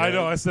chicken chunks. I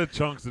know, I said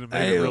chunks and it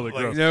made it really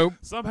gross. Nope.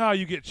 Somehow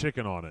you get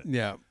chicken on it.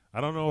 Yeah.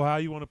 I don't know how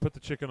you want to put the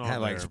chicken on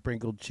Have there. like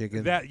sprinkled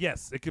chicken.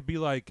 Yes, it could be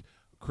like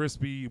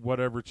crispy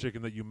whatever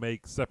chicken that you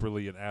make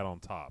separately and add on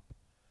top.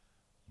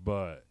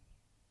 But,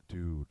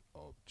 dude,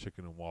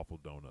 chicken and waffle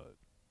donut.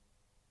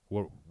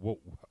 What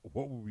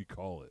would we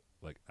call it?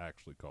 Like,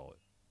 actually call it?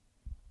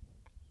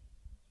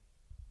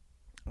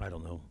 I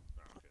don't know.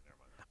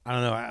 I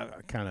don't know. I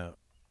kind of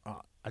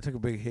I took a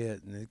big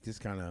hit, and it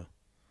just kind of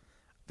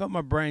felt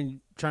my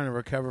brain trying to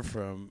recover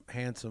from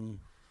handsome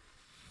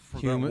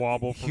That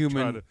wobble from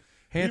trying to,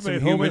 handsome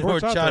made human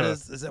homemade horchata.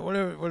 horchatas. Is that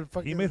whatever? What the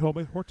fuck? He is made it?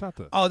 homemade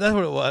horchata. Oh, that's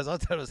what it was. I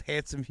thought it was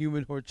handsome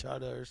human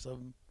horchata or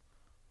something.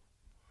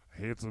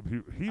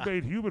 Handsome. He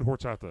made human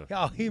horchata.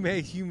 Oh, he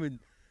made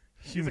human.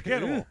 He's a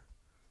cannibal.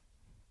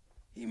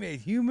 He made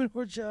human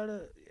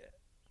horchata.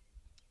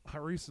 I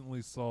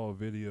recently saw a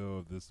video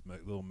of this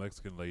little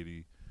Mexican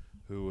lady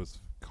who was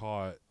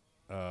caught.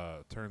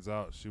 Turns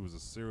out she was a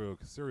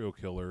serial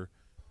killer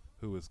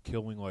who was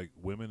killing like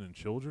women and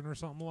children or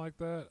something like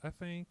that, I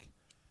think,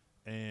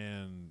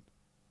 and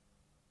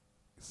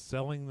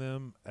selling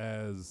them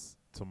as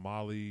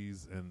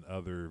tamales and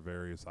other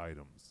various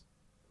items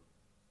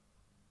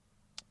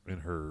in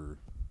her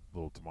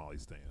little tamale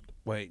stand.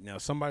 Wait, now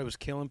somebody was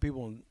killing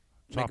people and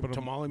Chopping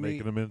making tamale meat?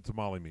 making them into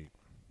tamale meat.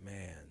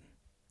 Man.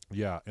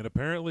 Yeah, and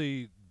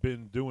apparently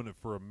been doing it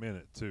for a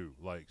minute too.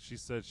 Like she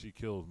said, she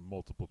killed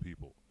multiple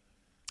people.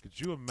 Could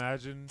you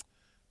imagine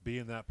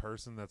being that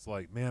person that's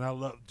like, man,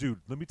 dude,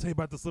 let me tell you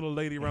about this little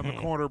lady around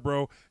the corner,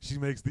 bro. She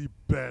makes the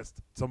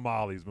best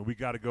tamales, man. We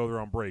got to go there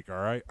on break, all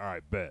right? All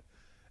right, bet.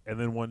 And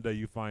then one day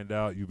you find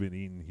out you've been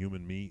eating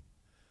human meat.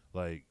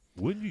 Like,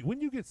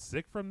 wouldn't you get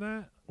sick from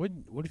that?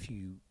 What if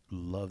you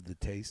love the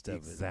taste of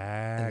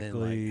exactly. it? And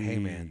then like, hey,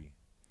 man.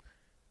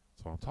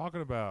 That's what I'm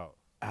talking about.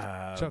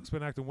 Chuck's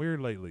been acting weird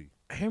lately.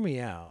 Hear me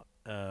out.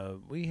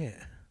 We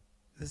had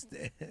this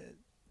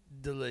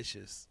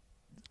delicious.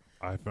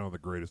 I found the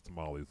greatest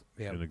tamales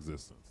in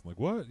existence. Like,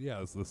 what?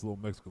 Yeah, it's this little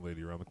Mexican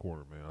lady around the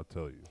corner, man. I'll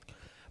tell you.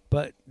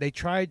 But they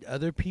tried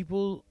other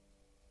people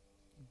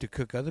to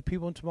cook other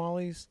people in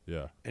tamales.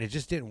 Yeah. And it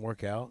just didn't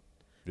work out.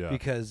 Yeah.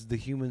 Because the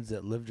humans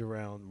that lived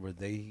around where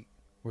they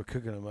were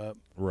cooking them up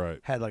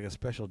had like a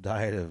special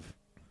diet of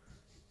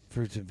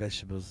fruits and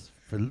vegetables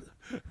and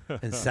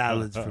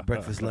salads for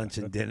breakfast, lunch,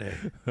 and dinner.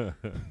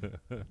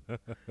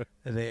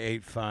 And they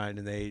ate fine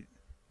and they ate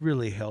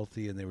really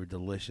healthy and they were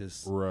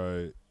delicious.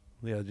 Right.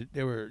 Yeah,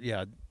 they were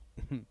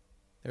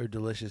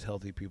delicious,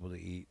 healthy people to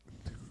eat.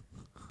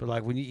 But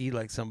like when you eat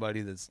like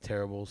somebody that's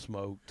terrible,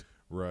 smoked,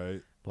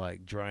 right,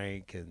 like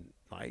drank and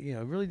like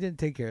really didn't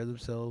take care of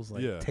themselves,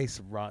 like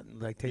tastes rotten,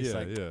 like tastes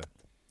like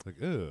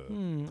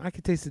ugh. I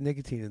could taste the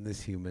nicotine in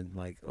this human,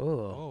 like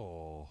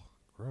oh,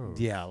 gross.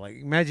 Yeah, like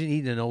imagine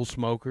eating an old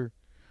smoker.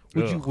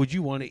 Would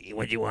you want to eat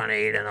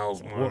an old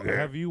smoker? Well,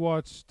 have you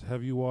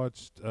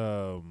watched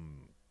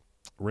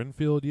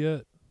Renfield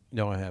yet?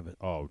 No, I haven't.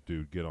 Oh,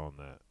 dude, get on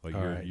that. Like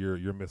All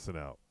you're missing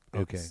out.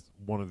 Okay. It's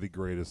one of the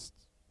greatest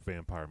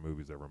vampire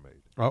movies ever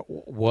made.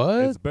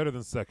 What? It's better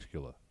than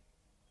Sexcula.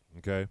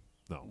 Okay?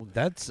 No. Well,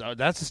 that's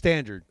a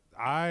standard.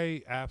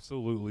 I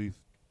absolutely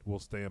will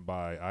stand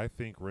by. I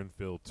think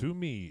Renfield, to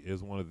me,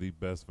 is one of the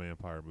best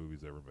vampire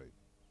movies ever made.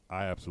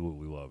 I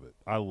absolutely love it.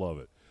 I love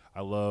it.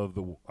 I love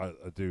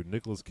dude.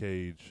 Nicolas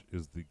Cage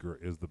is the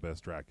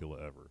best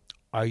Dracula ever.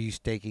 Are you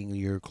staking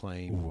your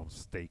claim? Ooh, I'm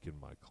staking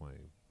my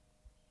claim.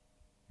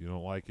 You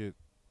don't like it?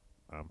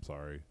 I'm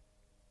sorry.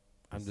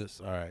 I'm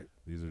just all right.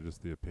 These are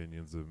just the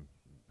opinions of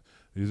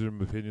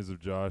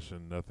Josh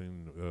and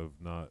nothing of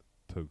not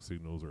Toke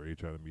Signals or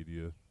H-China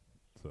Media.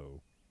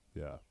 So,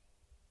 yeah.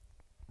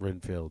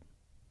 Renfield's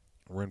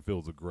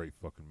a great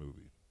fucking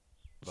movie.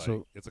 Like,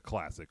 so it's a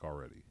classic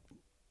already.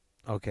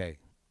 Okay.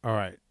 All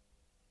right.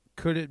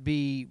 Could it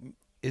be?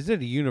 Is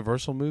it a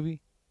Universal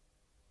movie?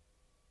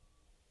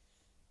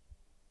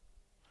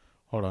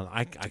 Hold on,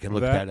 I can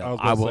look that up.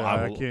 I will.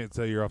 I can't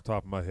tell you off the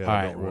top of my head. All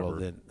right, well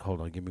then,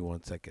 hold on. Give me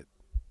 1 second.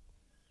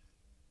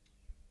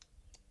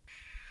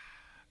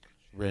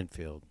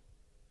 Renfield.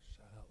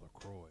 Shout out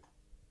LaCroix.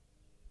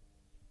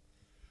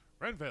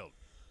 Renfield.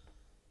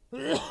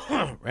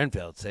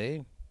 Renfield,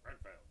 see?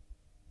 Renfield.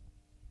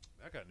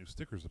 I got new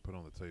stickers to put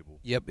on the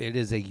table. Yep, it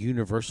is a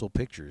Universal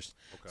Pictures.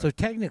 Okay. So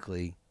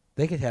technically,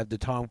 they could have the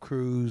Tom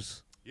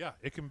Cruise. Yeah,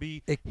 it can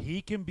be.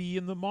 He can be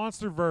in the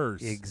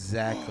MonsterVerse.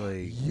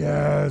 Exactly.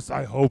 Yes,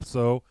 I hope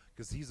so,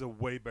 because he's a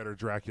way better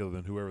Dracula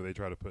than whoever they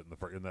try to put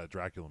in that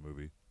Dracula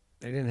movie.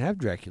 They didn't have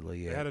Dracula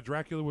yet. They had a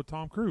Dracula with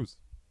Tom Cruise.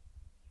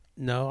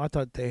 No, I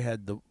thought they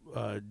had the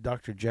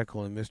Dr.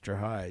 Jekyll and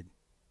Mr. Hyde.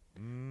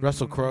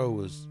 Russell Crowe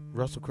was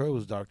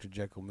Dr.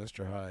 Jekyll,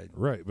 Mr. Hyde.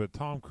 Right, but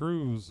Tom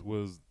Cruise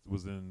was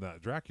in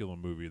that Dracula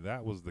movie.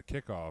 That was the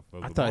kickoff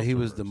of. I thought he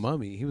was the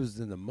Mummy. He was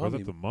in the Mummy.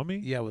 Was it the Mummy?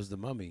 Yeah, it was the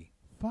Mummy.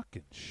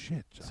 Fucking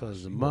shit, Josh. So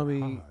it's the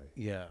Mummy.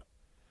 Yeah.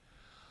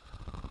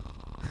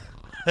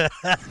 But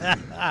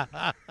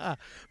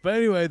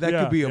anyway, that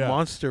could be a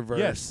MonsterVerse.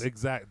 Yes,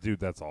 exact, dude.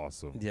 That's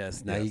awesome.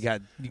 Yes. Now you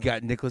got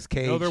Nicolas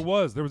Cage. No, there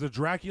was a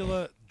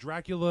Dracula,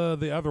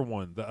 the other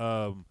one,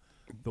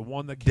 the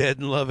one that Dead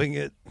and Loving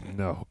It.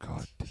 No,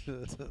 God,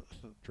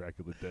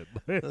 Dracula Dead.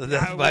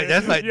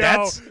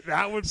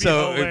 That would be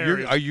so.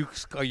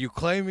 Hilarious. Are you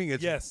claiming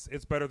it's yes?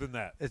 It's better than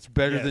that. It's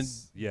better than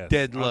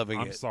Dead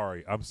Loving It.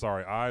 I'm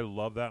sorry. I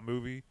love that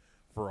movie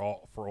for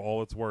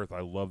all it's worth.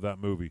 I love that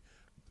movie.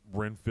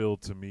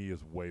 Renfield to me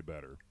is way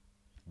better.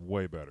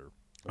 Way better.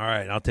 All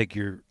right, I'll take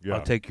your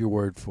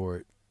word for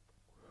it.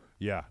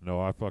 Yeah,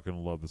 no, I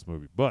fucking love this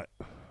movie. But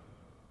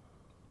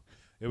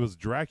it was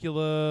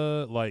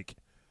Dracula like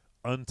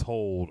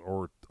Untold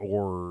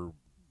or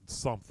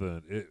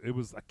something. It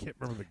was, I can't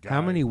remember the guy.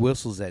 How many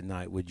whistles at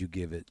night would you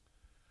give it?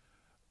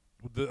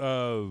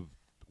 The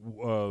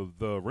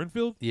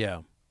Renfield?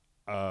 Yeah.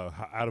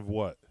 Out of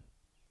what?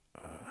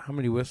 How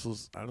many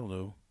whistles? I don't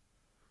know.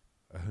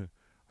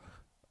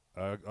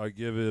 I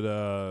give it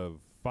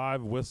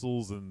 5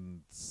 whistles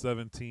and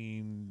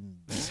 17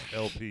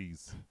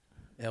 LPs.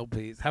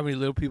 LPs. How many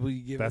little people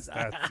you give? That's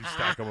you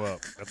stack them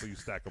up. That's how you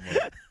stack them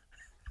up.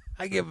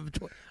 I give him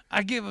 20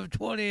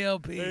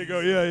 LPs. There you go.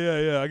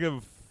 Yeah. I give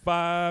him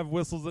 5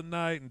 whistles at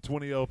night and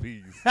 20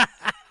 LPs.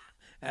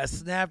 A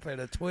snap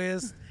and a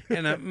twist.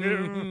 and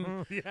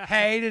I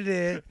hated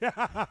it.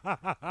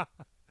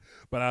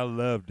 But I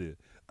loved it.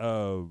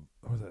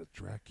 What was that?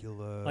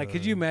 Dracula. Like,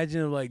 could you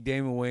imagine if, like,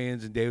 Damon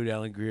Wayans and David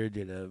Alan Grier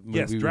did a movie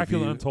Yes,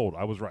 Dracula review? Untold.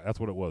 I was right. That's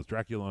what it was.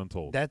 Dracula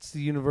Untold. That's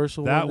the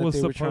Universal that one was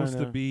they were supposed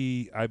trying to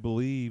be. I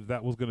believe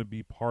that was going to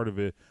be part of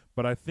it.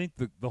 But I think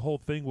the whole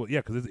thing was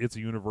because it's a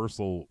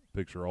Universal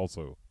picture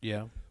also.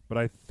 Yeah. But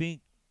I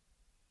think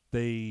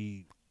Well,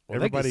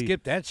 everybody they could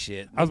skip that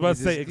shit. I was about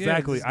to say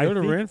exactly. Just go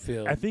to think,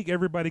 Renfield. I think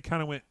everybody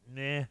kind of went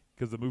nah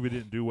because the movie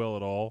didn't do well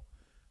at all.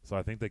 So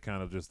I think they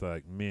kind of just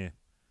like meh.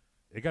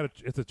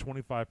 It's a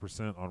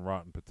 25% on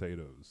Rotten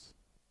Potatoes.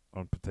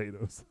 On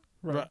potatoes.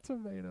 Rotten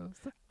Tomatoes.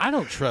 I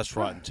don't trust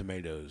Rotten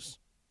Tomatoes.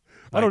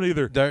 I don't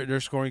either. Their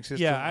scoring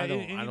system. Yeah, I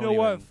don't. and I you don't know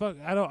what? even- Fuck,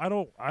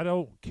 I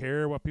don't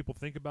care what people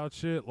think about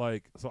shit.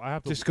 Like, so I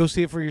have to Just go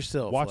see it for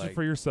yourself. watch like, it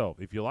for yourself.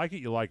 If you like it,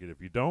 you like it. If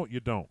you don't,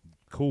 you don't.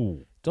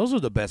 Cool. Those are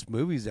the best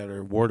movies that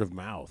are word of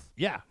mouth.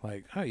 Yeah,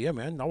 Like, oh yeah,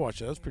 man, I'll watch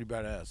that. That's pretty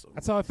badass.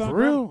 that's how I found. For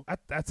real?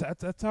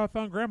 That's how I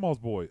found Grandma's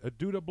Boy. A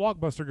dude at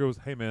Blockbuster goes,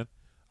 "Hey man,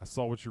 I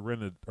saw what you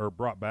rented or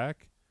brought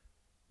back.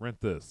 Rent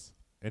this."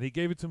 And he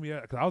gave it to me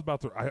because I was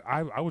about to.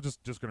 I was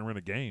just gonna rent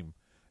a game,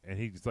 and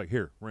he's like,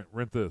 "Here,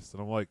 rent this."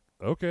 And I'm like,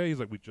 "Okay." He's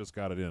like, "We just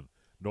got it in.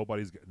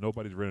 Nobody's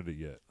rented it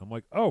yet." I'm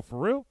like, "Oh, for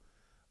real?"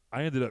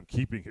 I ended up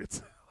keeping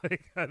it.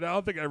 Like, I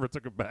don't think I ever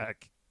took it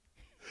back.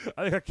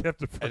 I think I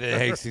kept it forever. And then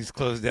Hastings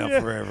closed down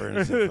Yeah. forever.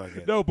 And said, fuck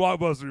it. No,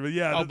 Blockbuster, but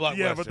yeah, Oh,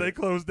 yeah, but Blockbuster. they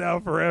closed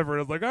down forever. And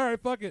I was like, all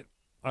right, fuck it.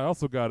 I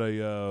also got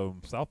a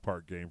South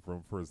Park game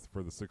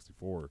for the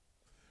 64.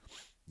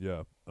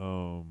 Yeah,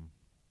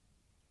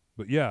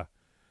 but yeah,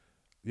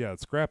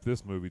 scrap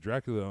this movie,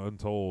 Dracula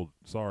Untold.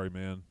 Sorry,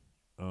 man.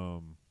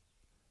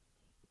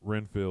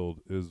 Renfield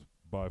is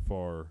by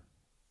far.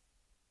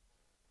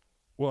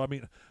 Well, I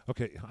mean,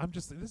 okay,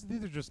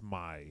 these are just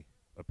my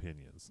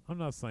opinions. I'm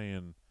not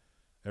saying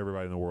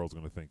everybody in the world's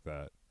going to think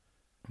that.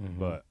 Mhm.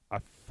 But I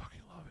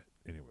fucking love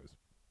it. Anyways.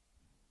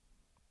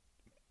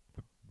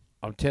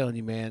 I'm telling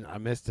you, man, I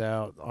missed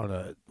out on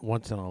a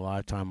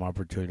once-in-a-lifetime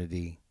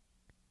opportunity.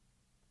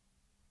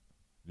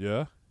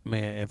 Yeah?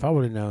 Man, if I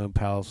would have known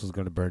Palace was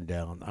going to burn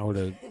down, I would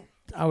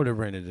have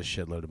rented a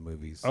shitload of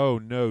movies. Oh,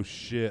 no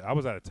shit. I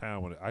was out of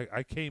town when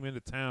I came into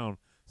town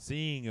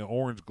seeing an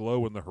orange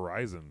glow in the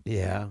horizon.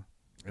 Yeah.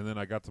 And then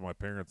I got to my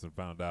parents and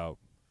found out,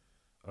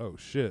 oh,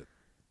 shit,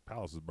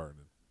 Palace is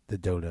burning. The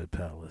Donut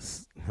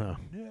Palace. Huh.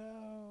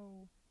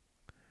 No.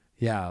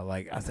 Yeah,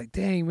 like, I was like,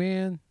 dang,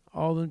 man,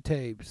 all them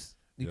tapes.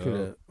 You Yeah.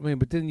 could have,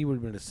 but then you would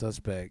have been a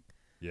suspect.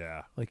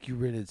 Yeah. Like, you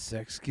rented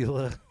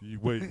Sexkilla.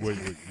 Wait.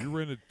 You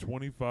rented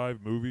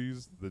 25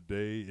 movies the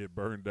day it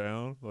burned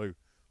down? Like,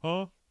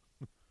 huh?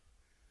 So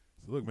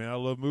look, man, I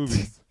love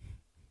movies.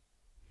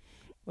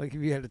 Like,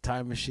 if you had a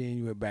time machine,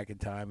 you went back in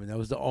time, and that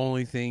was the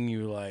only thing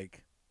you were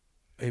like,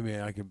 hey,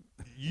 man, I could.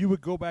 You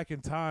would go back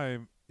in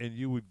time and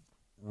you would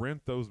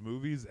rent those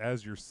movies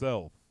as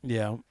yourself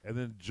Yeah. and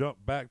then jump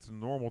back to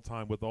normal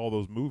time with all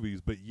those movies,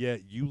 but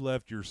yet you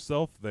left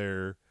yourself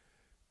there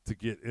to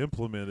get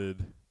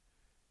implemented.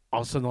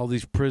 All of a sudden, all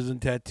these prison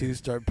tattoos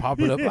start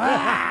popping up.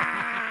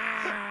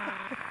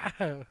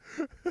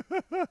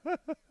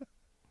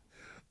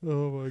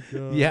 Oh my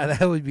god. Yeah,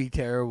 that would be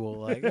terrible.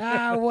 Like,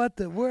 what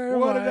did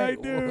I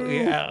do?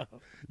 Yeah.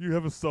 You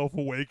have a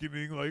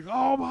self-awakening like,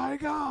 "Oh my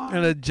god."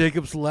 And a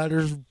Jacob's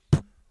Ladder's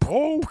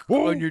oh,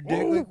 on your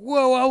dick. Like,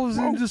 whoa, I was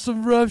into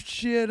some rough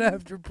shit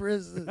after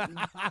prison.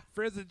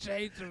 prison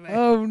changed me.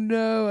 Oh,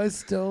 no, I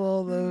stole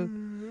all those.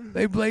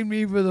 They blamed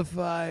me for the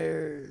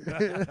fire.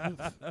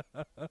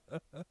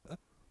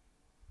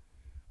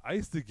 I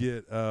used to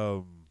get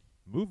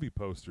movie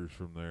posters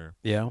from there.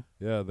 Yeah.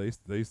 Yeah, they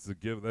used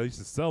to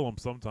sell them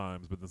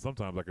sometimes, but then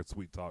sometimes I could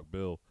sweet talk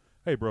Bill.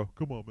 "Hey, bro,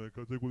 come on, man,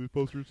 can I take one of these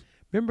posters?"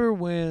 Remember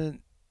when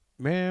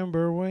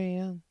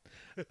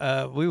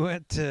we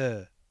went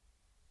to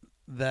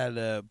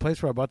that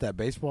place where I bought that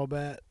baseball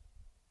bat?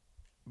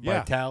 By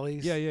Yeah.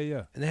 Tally's? Yeah.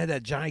 And they had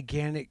that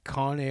gigantic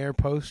Con Air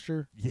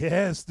poster.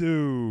 Yes,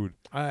 dude.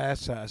 I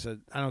asked her, I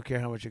said, I don't care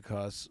how much it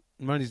costs.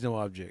 Money's no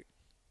object.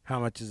 How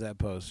much is that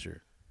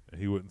poster?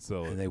 And he wouldn't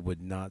sell And it. they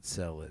would not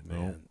sell it, man.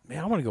 No.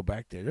 Man, I want to go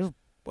back there. There's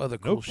other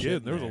cool No shit. kidding.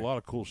 in There was a there. lot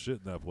of cool shit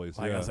in that place.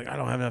 Like, yeah. I was like, I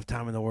don't have enough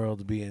time in the world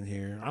to be in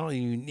here. I don't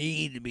even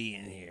need to be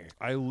in here.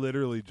 I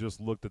literally just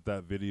looked at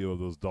that video of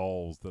those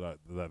dolls that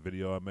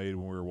video I made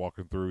when we were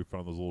walking through. We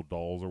found those little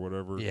dolls or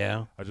whatever.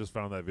 Yeah. I just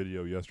found that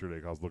video yesterday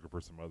 'cause I was looking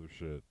for some other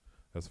shit.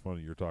 That's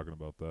funny you're talking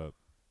about that.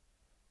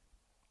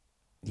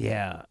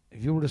 Yeah.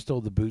 If you would have stole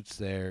the boots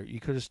there, you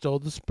could have stole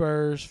the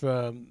Spurs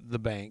from the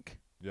bank.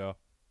 Yeah.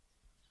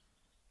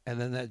 And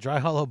then that Dry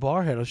Hollow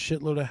bar had a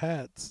shitload of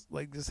hats,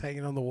 like just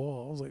hanging on the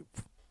wall. I was like,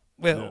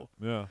 well,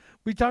 Yeah.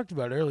 we talked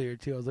about it earlier,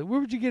 too. I was like, where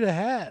would you get a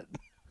hat?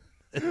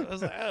 I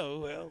was like, oh,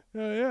 well.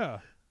 Yeah.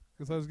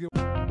 Because I was getting.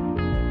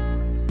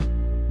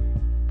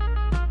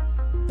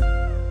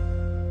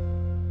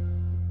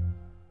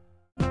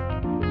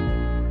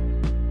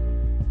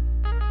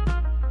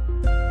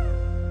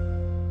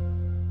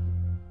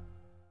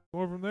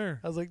 Going from there.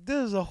 I was like,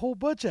 there's a whole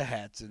bunch of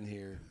hats in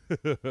here.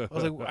 I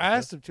was like, I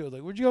asked him, too. I was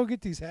like, where'd you go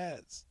get these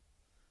hats?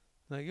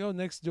 Like, yo,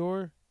 next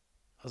door.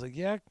 I was like,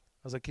 yeah. I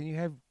was like, can you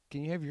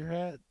have your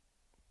hat?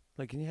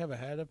 Like, can you have a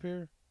hat up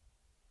here?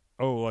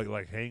 Oh,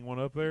 like hang one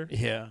up there?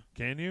 Yeah.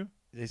 Can you?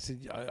 They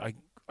said, I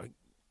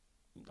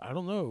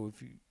don't know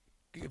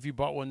if you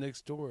bought one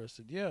next door. I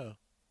said, yeah.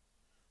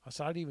 I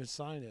said, I'd even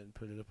sign it and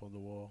put it up on the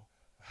wall.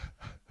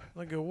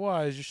 I go,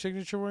 why? Is your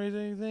signature worth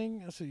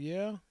anything? I said,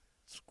 yeah.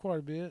 It's quite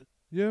a bit.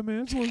 Yeah,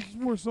 man. It's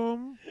worth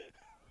something.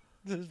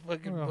 Just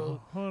fucking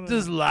 $100.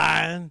 just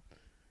lying.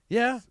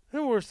 Yeah,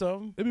 it's worth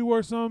something. It'd be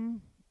worth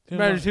something. It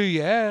matters who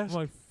you ask.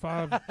 Like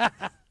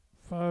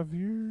 5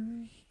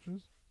 years.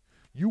 Just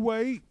you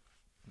wait.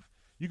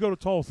 You go to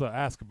Tulsa,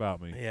 ask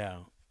about me. Yeah.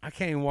 I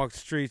can't even walk the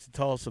streets of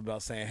Tulsa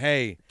without saying,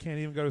 hey, Can't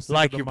even go to Cinco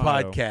like de your Mayo.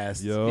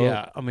 podcast. Yup.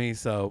 Yeah. I mean,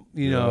 so,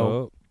 you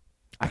know,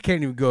 I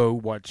can't even go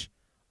watch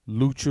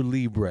Lucha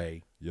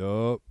Libre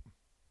Yup.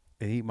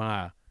 and eat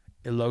my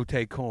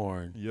elote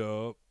corn.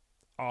 Yup.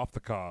 Off the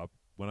cob.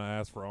 When I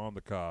asked for on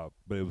the cob,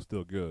 but it was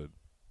still good.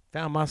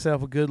 Found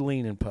myself a good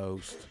leaning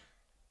post.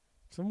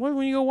 So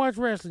when you go watch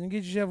wrestling, you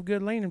get yourself a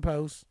good leaning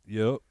post.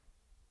 Yep.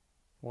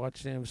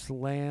 Watch them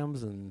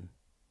slams and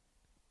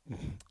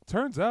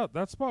Turns out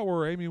that spot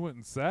where Amy went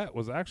and sat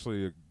was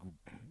actually a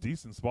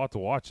decent spot to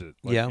watch it.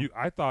 Like Yeah.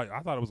 I thought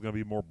it was going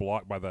to be more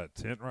blocked by that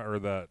tent or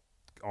that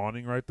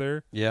awning right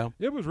there. yeah.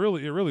 It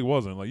really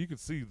wasn't. Like you could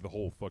see the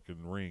whole fucking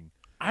ring.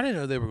 I didn't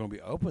know they were going to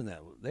be open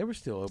they were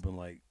still open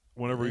like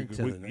Whenever into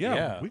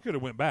the- we could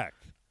have went back.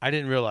 I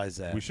didn't realize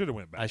that. We should have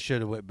went back. I should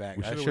have went back.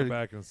 We I should have should went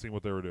back and seen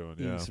what they were doing.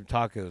 eaten Yeah. some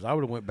tacos. I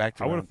would have went back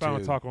to I would have round found a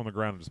two. taco on the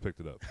ground and just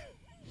picked it up.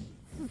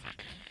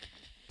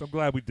 I'm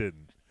glad we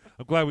didn't.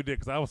 I'm glad we did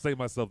because I will save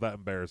myself that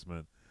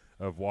embarrassment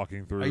of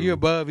walking through. Are you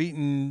above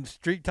eating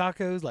street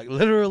tacos? Like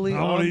literally I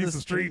on want to the eat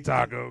some street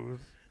tacos.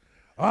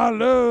 I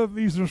love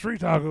me some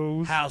street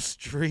tacos. How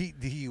street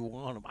do you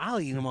want them? I'll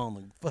eat them on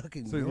the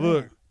fucking Say, grill.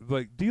 look,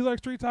 like, do you like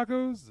street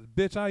tacos?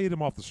 Bitch, I eat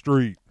them off the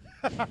street.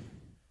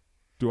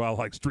 Do I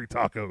like street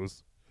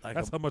tacos? Like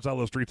That's how much I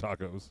love street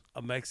tacos.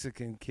 a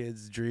Mexican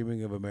kid's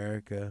dreaming of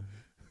America.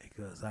 He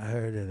goes, I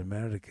heard in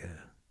America,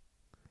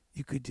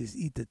 you could just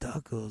eat the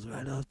tacos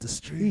right off the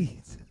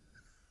street.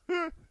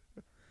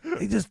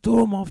 They just throw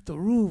them off the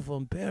roof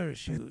on They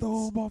parachutes.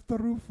 throw them off the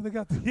roof. They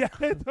got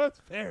those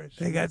parachutes.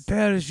 They got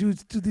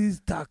parachutes to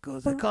these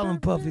tacos. They call them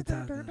puffy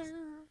tacos.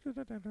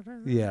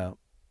 Yeah,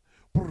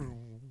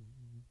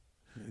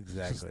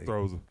 exactly. Just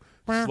throws a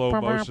slow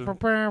motion.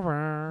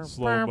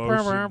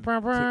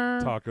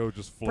 Taco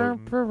just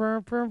floating.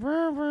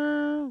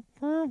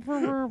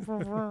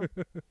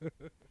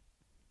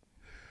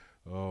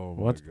 Oh,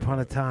 my Once God. upon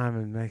a time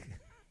in Mexico.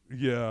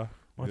 Yeah.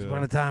 Once yeah.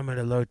 upon a time at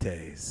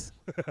Elotes.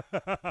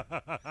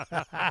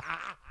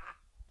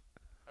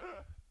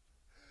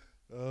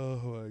 Oh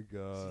my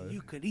God. So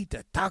you could eat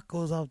the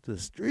tacos off the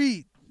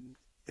street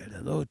at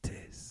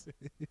Elotes.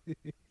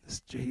 The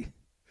street.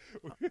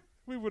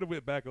 We would have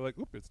went back and like,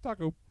 oop, it's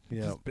taco.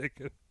 Yeah. Just pick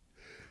it.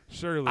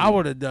 Surely. I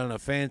would have done a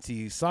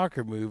fancy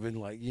soccer move and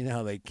like, you know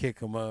how they kick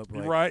them up.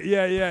 Like, Right.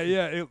 Yeah.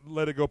 It,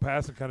 let it go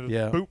past and kind of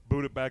Yeah.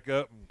 boot it back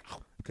up and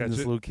catch and this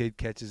it. little kid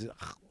catches it.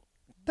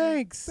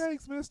 Thanks.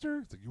 Thanks, mister.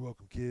 It's like, you're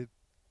welcome, kid.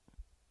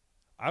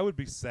 I would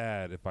be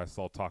sad if I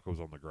saw tacos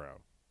on the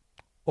ground.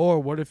 Or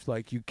what if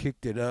like you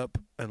kicked it up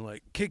and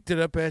like kicked it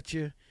up at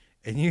you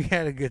and you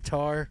had a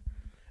guitar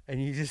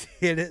and you just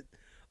hit it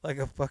like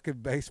a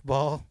fucking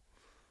baseball.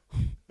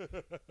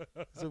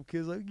 Some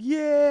kids like,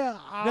 yeah.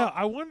 Now,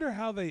 I wonder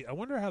how they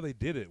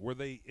did it. Were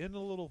they in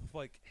a little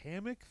like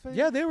hammock thing?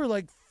 Yeah, they were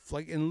like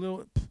in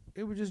little.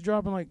 They were just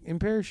dropping like in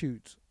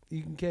parachutes.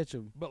 You can catch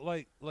them. But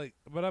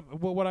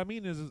what I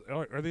mean is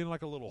are they in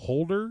like a little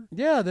holder?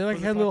 Yeah, they like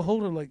Was it had a little like-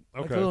 holder like a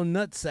Okay. little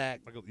nut sack,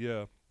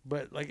 Yeah.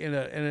 but like in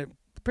a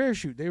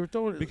parachute. They were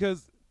throwing it.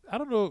 Because I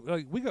don't know,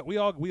 like we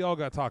all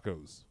got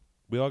tacos.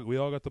 We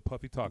all got the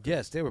puffy tacos.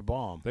 Yes, they were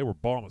bomb. They were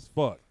bomb as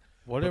fuck.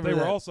 Whatever. But they were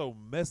that- also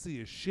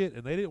messy as shit,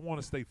 and they didn't want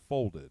to stay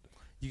folded.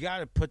 You got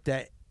to put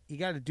that. You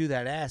got to do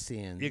that ass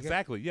in. You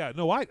Exactly. Yeah.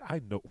 No, I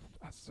know.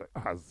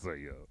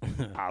 Isaiah.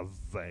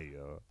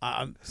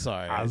 I'm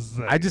sorry.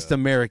 Isaiah. I just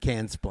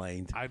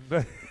American-splained. I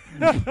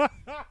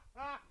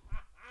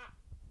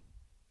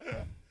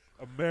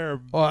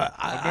American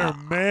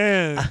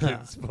can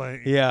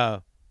explain. Yeah,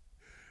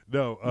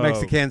 No.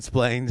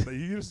 Mexican-splained.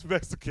 You just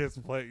Mexican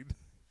explained.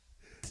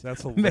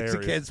 That's hilarious.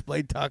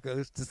 Mexican-splained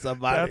tacos to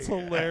somebody. That's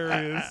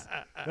hilarious.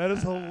 That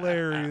is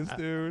hilarious,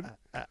 dude.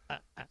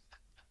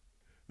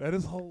 That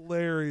is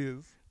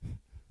hilarious.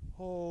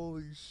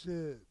 Holy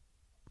shit.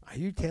 Are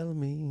you telling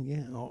me?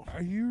 Yeah. Oh.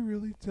 Are you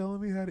really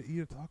telling me how to eat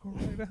a taco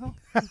right now?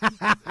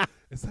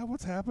 Is that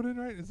what's happening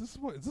right? Is this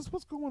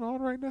what's going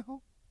on right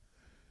now?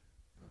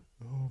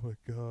 Oh my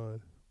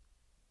God.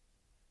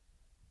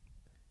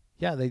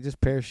 Yeah, they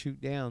just parachute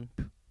down.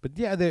 But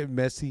yeah, they're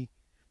messy.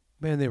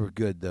 Man, they were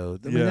good though.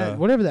 I mean, Yeah.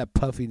 whatever that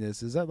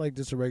puffiness is, that like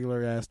just a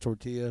regular ass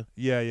tortilla?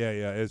 Yeah.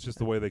 It's just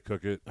the way they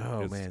cook it.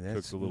 Oh It's man, cooked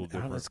that's a little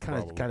different. It's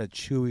kind probably. of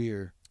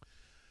chewier.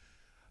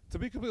 To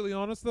be completely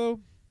honest,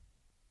 though,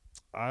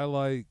 I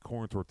like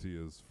corn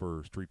tortillas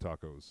for street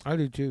tacos. I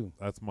do too.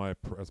 That's my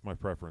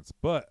preference.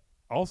 But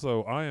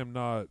also, I am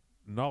not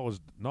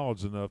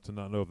knowledge enough to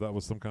not know if that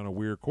was some kind of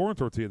weird corn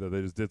tortilla that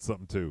they just did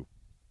something to.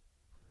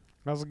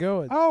 How's it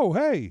going? Oh,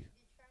 hey.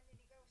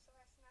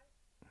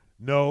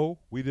 No,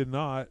 we did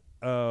not.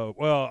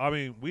 Well, I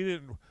mean, we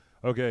didn't.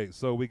 Okay,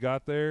 so we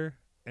got there,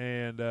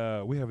 and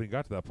we haven't even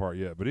got to that part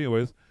yet. But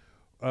anyways,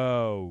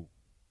 no,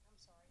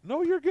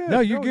 you're good. No,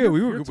 you're good.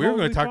 We were going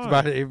totally to talk fine.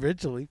 about it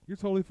eventually. You're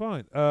totally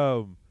fine.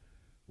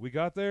 We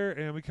got there,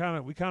 and we kind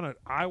of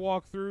I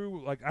walked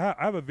through. Like I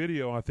have a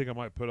video I think I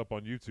might put up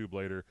on YouTube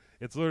later.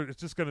 It's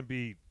just going to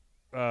be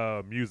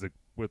music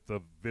with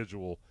the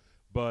visual,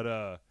 but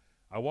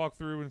I walked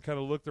through and kind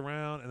of looked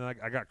around, and then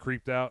I got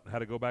creeped out and had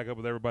to go back up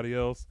with everybody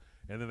else.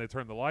 And then they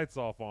turned the lights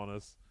off on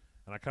us,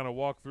 and I kind of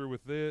walked through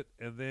with it.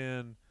 And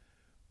then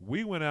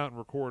we went out and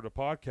recorded a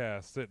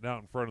podcast sitting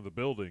out in front of the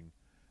building,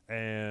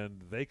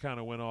 and they kind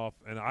of went off.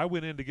 And I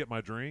went in to get my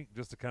drink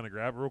just to kind of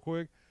grab it real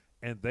quick,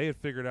 and they had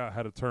figured out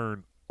how to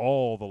turn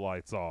all the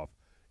lights off.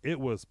 It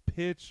was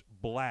pitch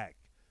black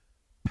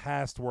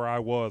past where I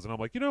was, and I'm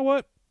like, you know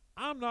what?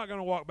 I'm not going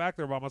to walk back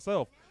there by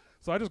myself.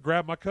 So I just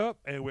grabbed my cup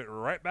and went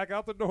right back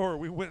out the door.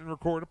 We went and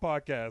recorded a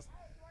podcast.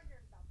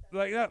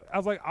 Like that, I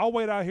was like, I'll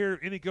wait out here.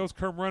 Any ghosts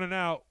come running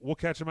out, we'll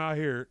catch them out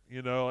here.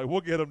 You know, like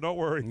we'll get them. Don't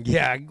worry.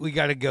 Yeah, we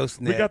got a ghost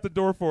net. We got the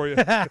door for you.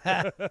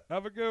 Have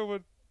a good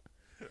one.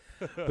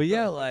 But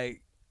yeah,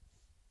 like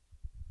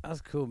that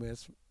was cool, man.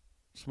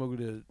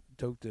 Smoking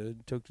toke the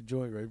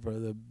joint right in front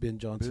of the Ben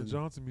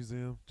Johnson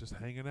Museum, just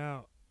hanging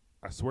out.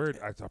 I swear,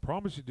 I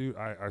promise you, dude.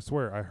 I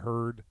swear, I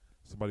heard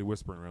somebody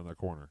whispering around that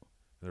corner.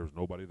 There was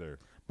nobody there.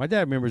 My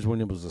dad remembers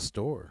when it was a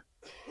store.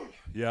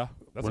 Yeah,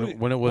 that's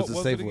when it was the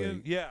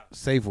Safeway. Yeah,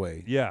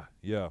 Safeway. Yeah.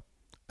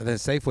 And then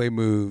Safeway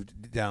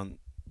moved down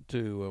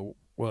to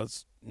well,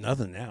 it's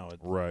nothing now.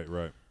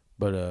 Right.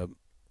 But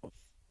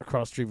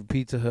across the street from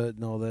Pizza Hut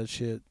and all that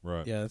shit.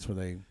 Right. Yeah, that's where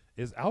they.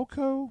 Is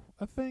Alco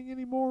a thing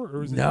anymore,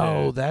 or is it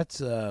no? dead? That's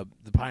the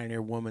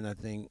Pioneer Woman, I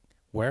think,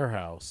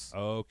 warehouse.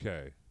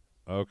 Okay.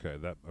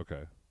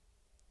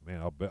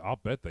 Man, I'll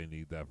bet they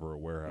need that for a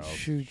warehouse.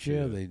 Shoot, Shit.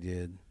 yeah, they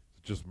did.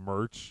 Just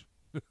merch.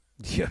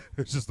 Yeah.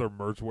 It's just their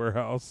merch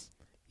warehouse.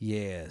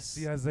 Yes.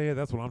 See, Isaiah,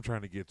 that's what I'm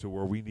trying to get to,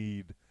 where we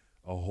need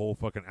a whole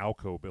fucking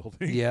Alco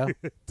building. Yeah.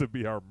 To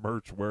be our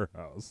merch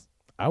warehouse.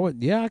 I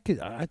would. Yeah, I could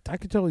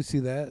totally see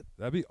that.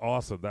 That'd be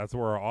awesome. That's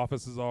where our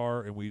offices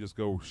are, and we just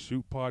go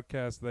shoot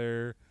podcasts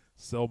there,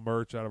 sell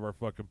merch out of our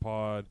fucking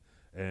pod,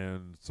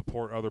 and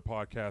support other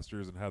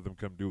podcasters and have them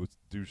come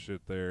do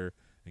shit there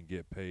and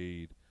get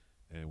paid,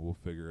 and we'll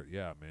figure it.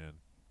 Yeah, man.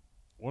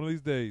 One of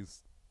these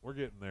days, we're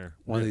getting there.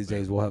 One of these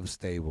days, we'll have a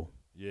stable.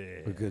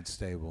 Yeah. A good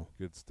stable.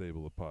 Good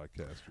stable of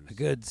podcasters. A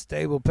good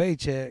stable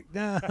paycheck.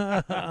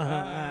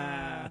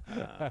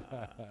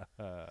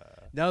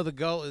 No, the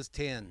goal is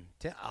 10.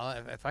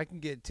 If I can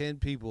get 10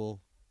 people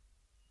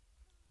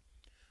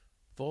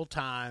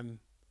full-time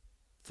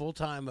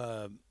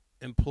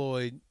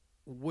employed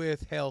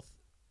with health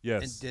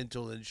and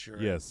dental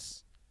insurance.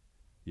 Yes.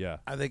 Yeah.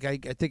 I think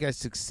I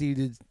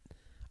succeeded.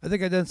 I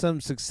think I've done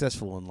something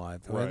successful in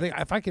life. I think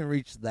if I can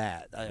reach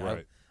that,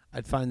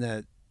 I'd find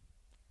that.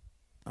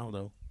 I don't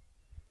know.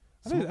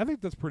 I think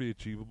that's pretty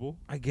achievable.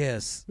 I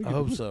guess. I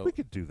hope so. We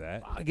could do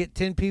that. I get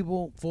 10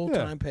 people,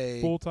 full-time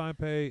pay. Full-time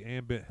pay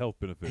and health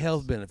benefits.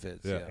 Health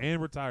benefits, yeah. And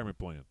retirement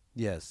plan.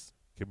 Yes.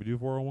 Can we do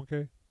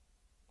 401k?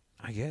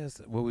 I guess.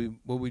 Will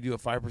we do a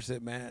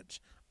 5% match?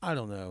 I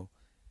don't know.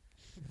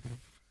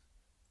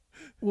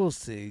 We'll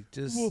see.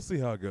 We'll see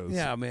how it goes.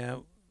 Yeah,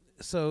 man.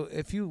 So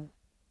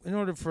in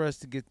order for us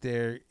to get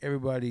there,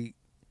 everybody,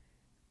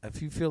 if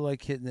you feel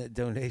like hitting that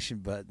donation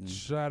button,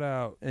 shout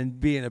out and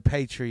being a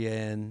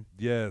Patreon,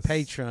 yes,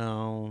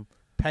 patron,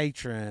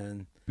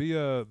 be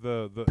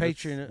the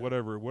Patreon,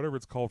 whatever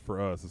it's called for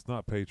us. It's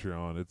not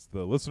Patreon. It's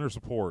the listener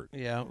support.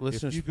 Yeah,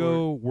 listener if you support.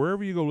 go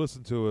wherever you go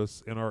listen to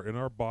us in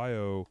our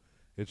bio,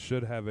 it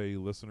should have a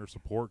listener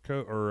support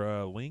code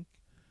or link.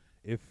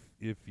 If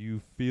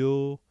you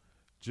feel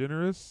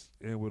generous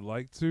and would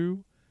like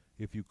to.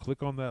 If you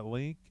click on that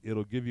link,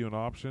 it'll give you an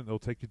option. It'll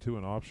take you to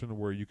an option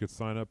where you could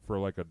sign up for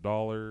like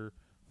 $1,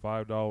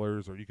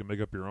 $5, or you can make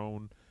up your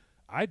own.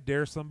 I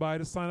dare somebody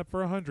to sign up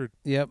for 100.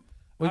 Yep.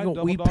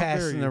 We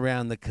passing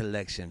around the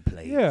collection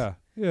plate. Yeah.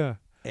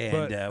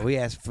 And we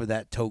ask for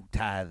that toke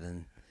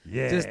tithing.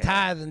 Yeah. Just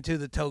tithing to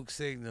the toke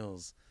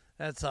signals.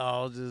 That's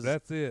all.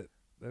 That's it.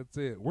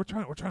 We're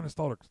trying to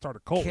start a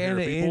cult here,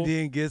 people. Can the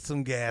Indian get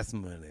some gas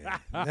money?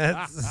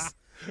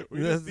 We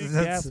just need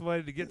gas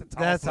money to get to Tulsa.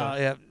 That's all.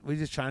 Yeah, we're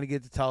just trying to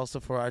get to Tulsa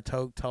for our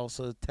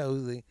Tulsa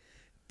Tozy.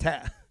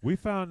 We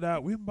found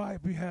out we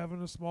might be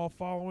having a small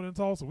following in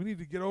Tulsa. We need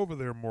to get over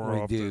there more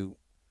often.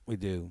 We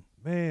do.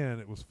 Man,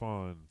 it was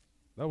fun.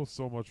 That was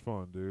so much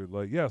fun, dude.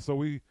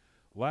 So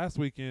last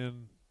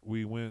weekend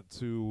we went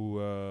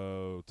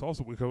to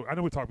Tulsa. I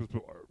know we talked about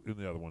this in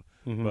the other one,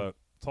 but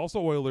Tulsa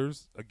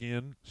Oilers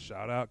again.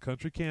 Shout out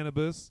Country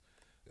Cannabis.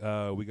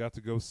 We got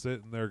to go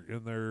sit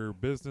in their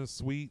business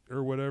suite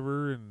or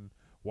whatever and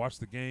watch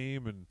the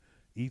game and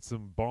eat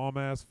some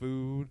bomb-ass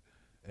food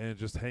and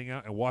just hang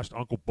out and watch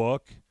Uncle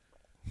Buck.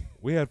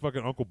 We had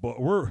fucking Uncle Buck.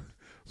 We're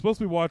supposed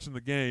to be watching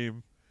the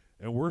game,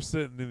 and we're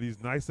sitting in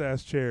these nice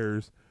ass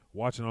chairs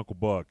watching Uncle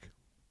Buck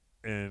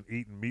and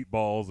eating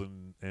meatballs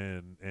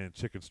and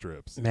chicken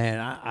strips. Man,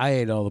 I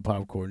ate all the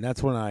popcorn.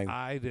 That's when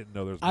I didn't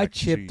know there was. I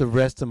chipped the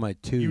rest of my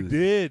tooth. You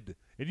did,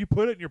 and you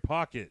put it in your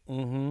pocket.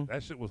 Mm-hmm.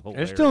 That shit was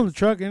hilarious. It's still in the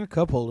truck in a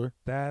cup holder.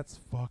 That's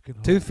fucking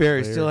Tooth Fairy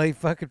hilarious. still ain't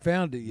fucking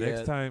found it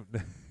yet.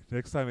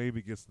 Next time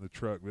Amy gets in the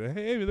truck, be like,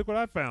 hey, Amy, look what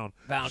I found.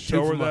 Found Show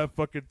tooth her for my- that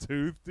fucking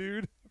tooth,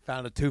 dude.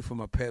 Found a tooth for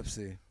my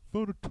Pepsi.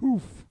 Found a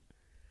tooth.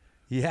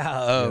 Yeah,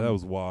 Yeah, that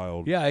was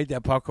wild. Yeah, I ate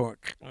that popcorn.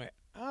 I went,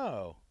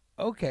 oh,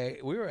 okay.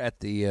 We were at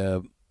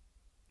the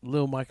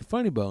Little Mike and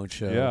Funny Bone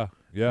show.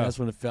 Yeah. That's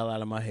when it fell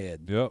out of my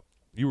head. Yep.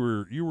 You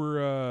were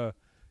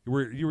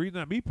eating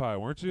that meat pie,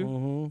 weren't you?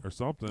 Mm-hmm. Or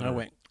something. I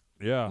went.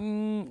 Yeah.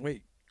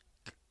 Wait.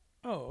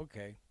 Oh,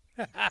 okay.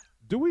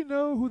 Do we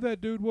know who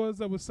that dude was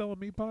that was selling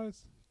meat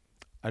pies?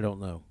 I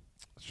don't know.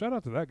 Shout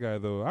out to that guy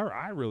though.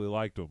 I really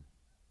liked him.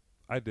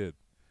 I did.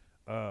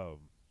 I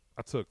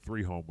took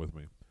 3 home with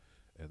me,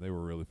 and they were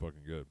really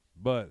fucking good.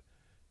 But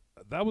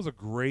that was a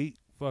great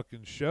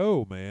fucking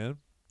show, man.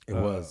 It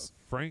was.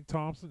 Frank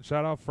Thompson.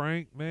 Shout out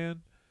Frank,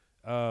 man.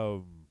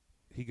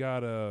 He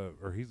got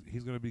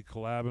he's gonna be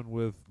collabing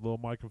with Lil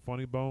Mike and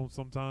Funny Bone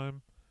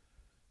sometime.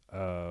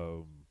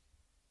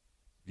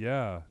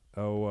 Yeah.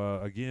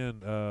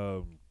 Again.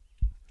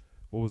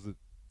 What was it?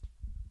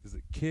 Is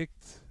it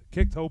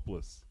Kicked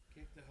Hopeless?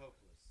 Kick the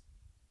hopeless.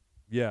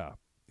 Yeah.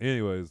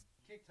 Anyways.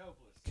 Kicked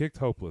hopeless. Kicked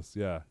Hopeless,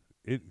 yeah.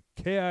 It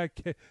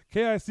Kickd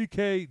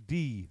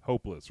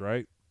Hopeless,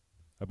 right?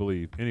 I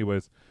believe.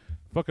 Anyways,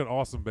 fucking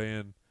awesome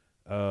band.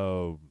 Heck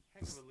of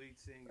a lead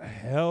singer.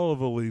 Hell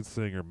of a lead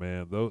singer,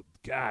 man. Though,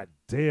 god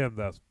damn,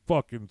 that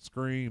fucking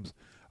screams.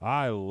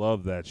 I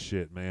love that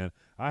shit, man.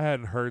 I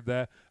hadn't heard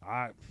that.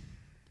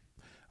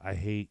 I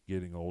hate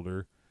getting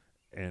older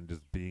and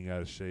just being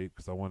out of shape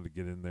because I wanted to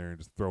get in there and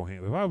just throw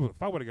hands.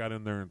 If I would have got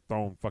in there and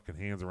thrown fucking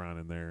hands around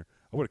in there,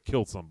 I would have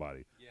killed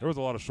somebody. Yeah. There was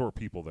a lot of short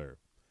people there,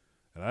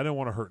 and I didn't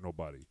want to hurt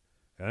nobody.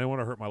 And I didn't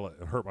want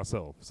to hurt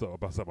myself. So I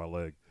busted my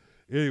leg.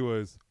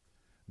 Anyways,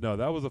 no,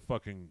 that was a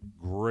fucking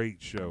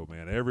great show,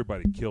 man.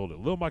 Everybody killed it.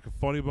 Lil Mike and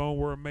Funny Bone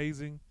were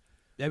amazing.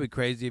 That'd be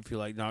crazy if you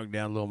like knocked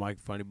down Little Mike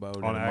Funny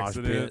Bone On in the mosh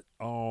accident. pit.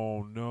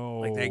 Oh no!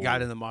 Like they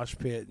got in the mosh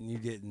pit and you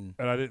didn't.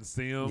 And I didn't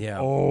see him. Yeah.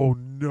 Oh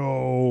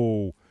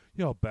no!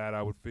 You know how bad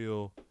I would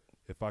feel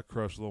if I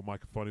crushed Little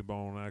Mike and Funny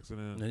Bone on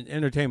accident. In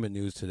entertainment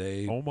news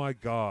today, Oh my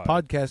god!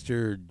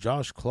 podcaster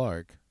Josh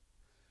Clark,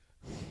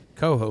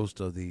 co-host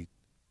of the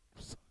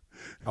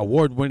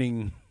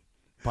award-winning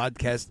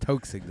podcast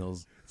Toke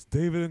Signals, It's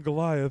David and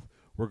Goliath.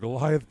 Where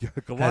Goliath's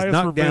has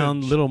knocked down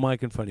revenge. Little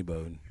Mike and Funny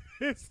Bone.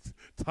 It's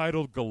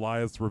titled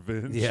Goliath's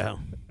Revenge. Yeah.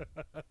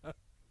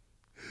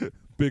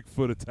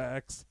 Bigfoot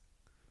attacks.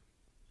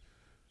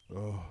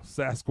 Oh,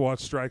 Sasquatch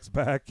strikes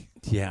back.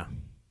 Yeah.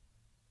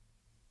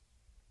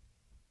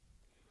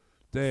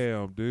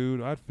 Damn,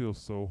 dude, I'd feel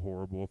so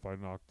horrible if I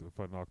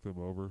knocked them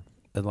over.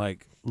 And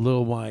like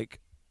Little Mike,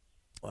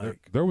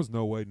 There was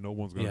no way no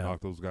one's gonna Yeah.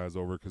 knock those guys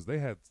over because they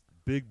had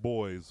big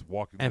boys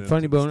walking And them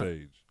Funny to the Bone-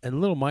 stage.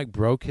 and Little Mike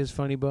broke his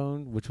funny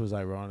bone, which was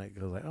ironic.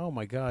 I was like, oh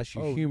my gosh,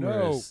 you're Oh,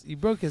 humorous. You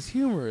broke his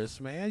humorous,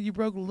 man. You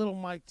broke Little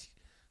Mike's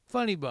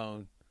funny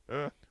bone.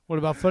 What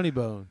about Funny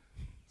Bone?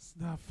 It's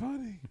not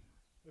funny.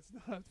 It's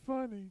not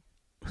funny.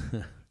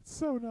 It's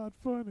so not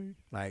funny.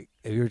 Like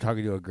if you were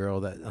talking to a girl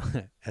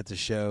that at the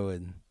show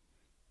and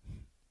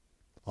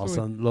all of a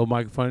So sudden Little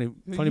Mike Funny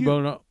you-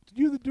 Bone.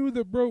 You the dude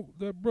that broke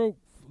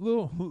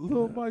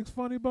little Mike's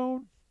funny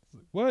bone?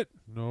 What?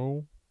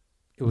 No,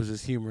 It was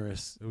just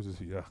humorous. it was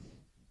just yeah.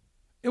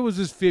 It was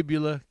his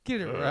fibula.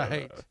 Get it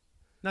right.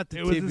 Not the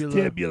tibula.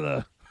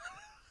 tibula.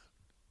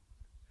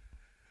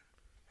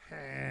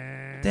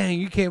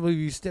 Dang, you can't believe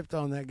you stepped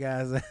on that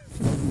guy's. I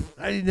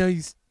didn't know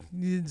you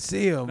didn't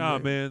see him. Nah,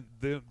 man,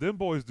 them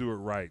boys do it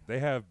right. They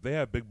have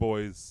big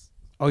boys.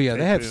 Oh yeah, they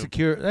Take have them.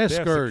 security. They have They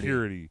have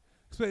security.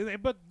 security.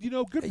 But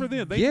good for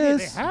them. They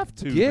yes, have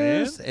to.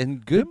 Yes, man.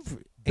 and good.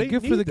 Them- And they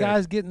good for the need that.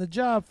 guys getting the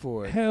job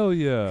for it. Hell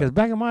yeah. Because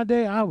back in my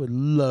day, I would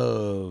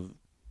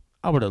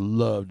have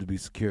loved to be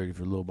security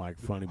for Little Mike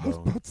Funny I was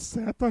Bone. about to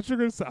say. I thought you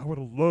were gonna say. I would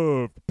have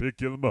loved to pick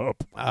him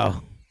up.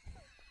 Oh,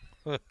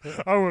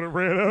 I would have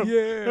ran up.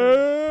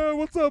 Yeah.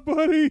 What's up,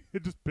 buddy?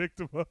 And just picked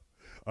him up.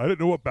 I didn't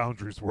know what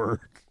boundaries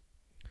were.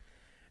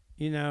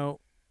 you know,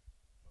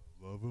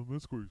 Love him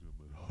and squeeze him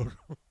and hug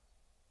him.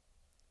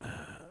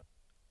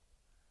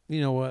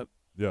 you know what?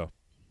 Yeah.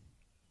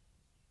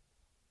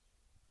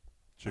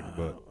 Chicken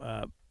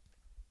butt.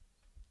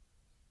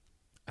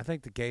 I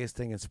think the gayest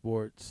thing in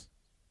sports,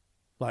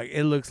 like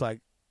it looks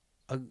like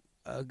a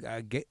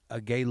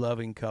gay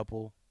loving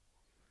couple,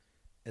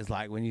 is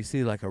like when you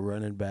see like a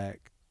running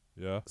back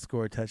Yeah.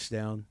 score a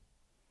touchdown,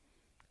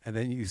 and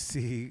then you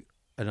see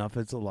an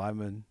offensive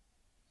lineman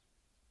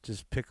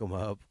just pick them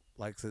up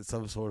like it's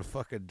some sort of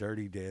fucking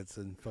dirty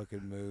dancing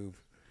fucking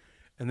move,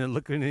 and then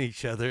looking at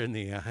each other in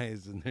the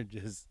eyes, and they're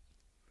just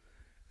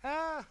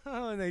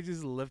and they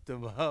just lift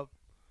them up.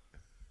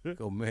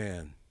 Go,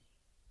 man.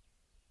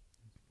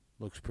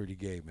 Looks pretty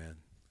gay, man.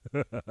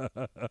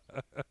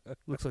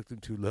 Looks like them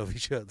two love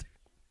each other.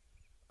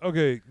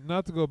 Okay,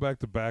 not to go back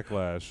to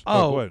Backlash.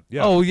 Oh, what?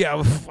 Yeah. Oh, yeah.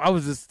 I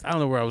don't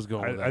know where I was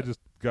going with that. I just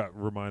got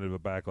reminded of a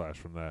Backlash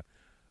from that.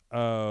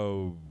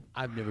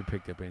 I've never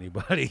picked up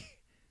anybody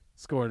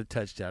scoring a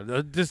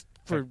touchdown. Just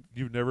for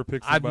you've never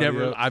picked somebody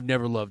up? I've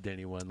never loved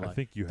anyone I like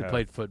think you that have.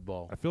 played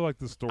football. I feel like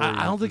the story.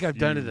 I don't think is I've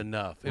done it you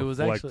enough. It was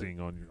reflecting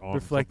actually on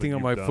reflecting on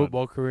something my you've done.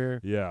 football career.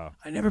 Yeah.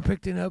 I never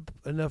picked up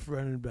enough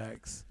running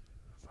backs.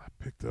 I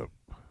picked up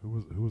who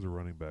was a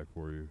running back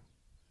for you?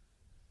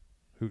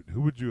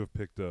 Who would you have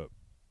picked up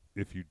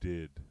if you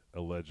did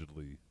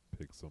allegedly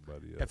pick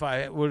somebody up? If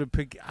I would have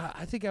picked,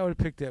 I think I would have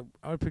picked up.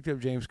 I would have picked up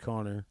James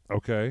Conner.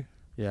 Okay.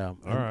 Yeah. All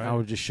and right. I would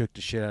have just shook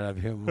the shit out of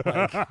him,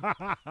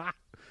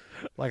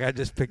 like I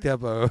just picked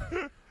up a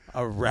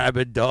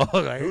rabid dog.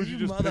 Like, Who would you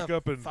just pick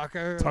up and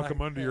fucker, tuck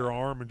him under your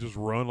arm and just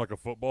run like a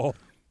football?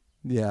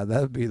 Yeah,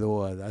 that would be the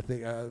one. I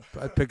think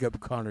I'd pick up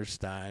Connor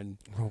Stein.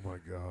 Oh my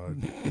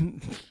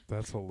god,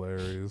 that's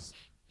hilarious.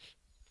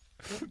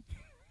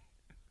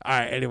 All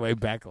right. Anyway,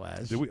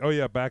 Backlash. Did we? Oh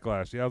yeah,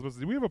 Backlash. Yeah, I was supposed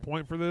to, do we have a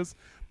point for this?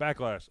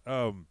 Backlash.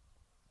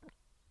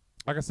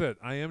 Like I said,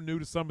 I am new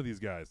to some of these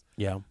guys.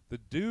 Yeah. The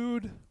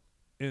dude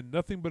in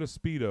Nothing But a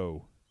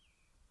Speedo.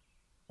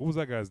 What was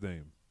that guy's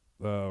name?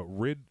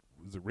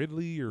 Was it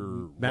Ridley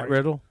or Matt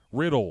Riddle?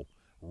 Riddle.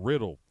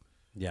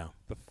 Yeah.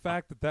 The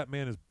fact that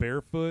man is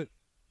barefoot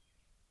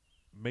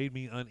made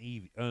me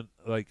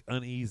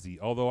uneasy.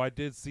 Although I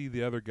did see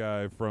the other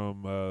guy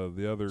from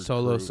the other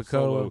Solo crew,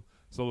 Sikoa.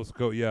 Solo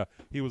Sikoa. Yeah,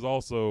 he was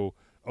also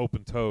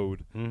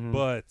open-toed, Mm-hmm.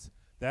 but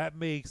that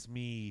makes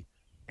me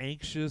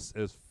anxious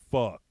as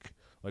fuck.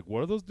 Like,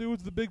 what are those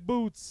dudes with the big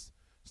boots?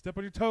 Step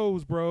on your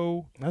toes,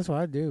 bro. That's what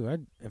I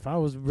do. If I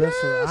was a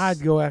wrestler, Yes! I'd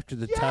go after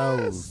the Yes!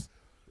 toes.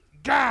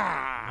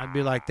 Gah! I'd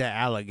be like that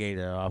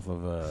alligator off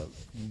of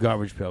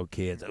Garbage Pail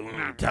Kids.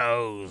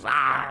 Toes.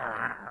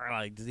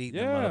 Like, just eating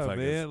the Yeah, motherfuckers.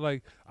 man.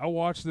 Like, I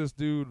watched this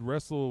dude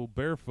wrestle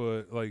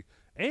barefoot. Like,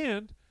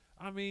 and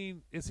I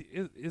mean, is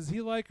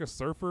he like a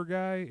surfer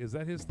guy? Is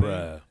that his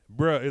Bruh. thing?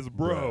 Bruh, it's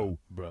bro.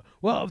 Bro.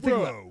 Well, I'm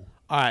thinking about, Bro.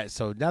 all right,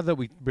 so now that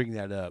we bring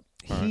that up,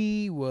 All right.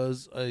 he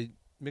was a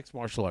mixed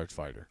martial arts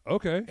fighter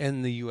Okay.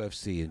 in the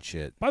UFC and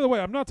shit. By the way,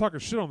 I'm not talking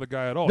shit on the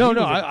guy at all. No, He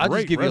no, was a I'll just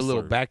great give you a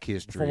little wrestler. back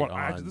history From what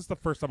on, this is the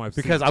first time I've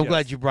because seen I'm it.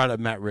 glad Yes. you brought up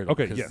Matt Riddle.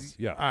 Okay, 'cause- yes,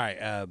 yeah. All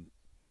right,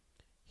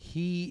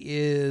 he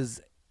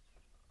is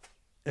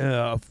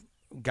a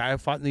guy who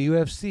fought in the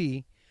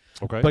UFC,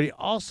 Okay. but he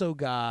also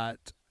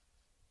got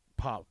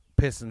popped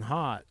pissing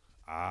hot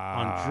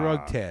on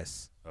drug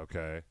tests.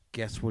 Okay.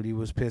 Guess what he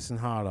was pissing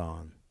hot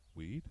on?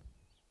 Weed?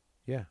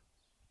 Yeah.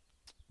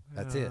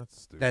 That's Ah, it.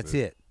 stupid. That's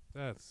it.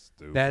 That's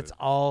stupid. That's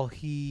all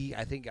he,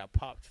 I think, got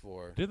popped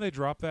for. Didn't they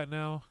drop that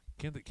now?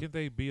 Can't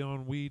they be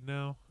on weed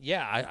now?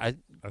 Yeah, I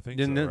think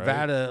the so, right?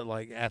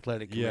 Nevada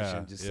athletic commission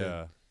Yeah, just yeah.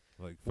 said.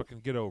 Like, fucking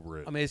get over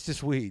it. I mean, it's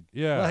just weed.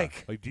 yeah.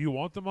 like- do you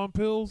want them on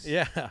pills?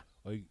 Yeah.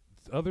 Like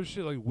other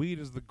shit, like weed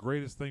is the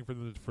greatest thing for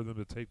them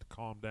to take to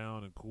calm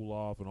down and cool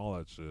off and all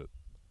that shit.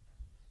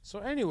 So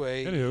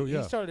anyway, Anywho, he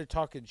yeah. started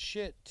talking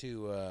shit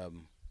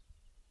to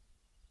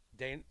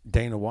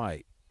Dana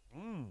White,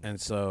 and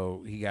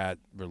so he got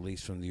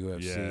released from the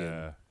UFC. And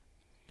Yeah.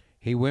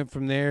 he went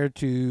from there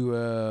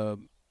to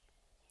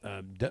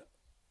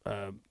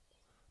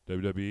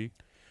WWE.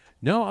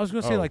 no, I was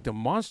going to say Oh. like the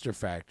Monster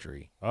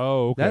Factory.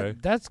 Oh, okay.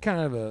 That's kind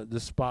of the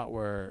spot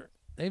where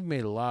they've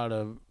made a lot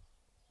of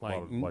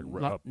like,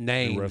 new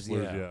names.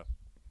 wrestlers. Yeah. Yeah.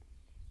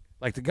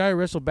 Like the guy who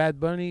wrestled Bad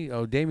Bunny,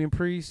 Damian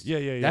Priest.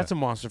 Yeah. That's a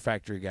Monster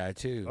Factory guy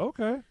too.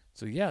 Okay.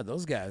 So yeah,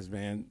 those guys,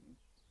 man.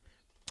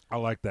 I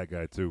like that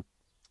guy too.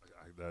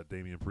 That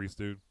Damian Priest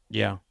dude.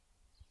 Yeah.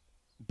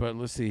 But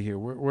let's see here.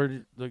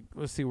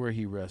 Let's see where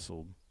he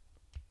wrestled.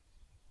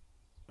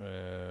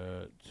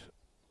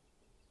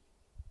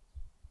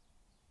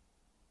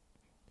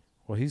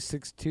 Well, he's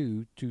 6'2",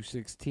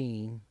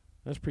 216.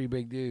 That's a pretty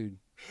big dude.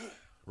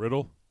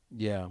 Riddle.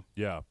 Yeah.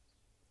 Yeah.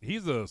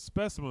 He's a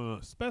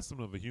specimen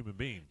of a human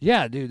being.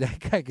 Yeah, dude, that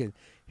guy can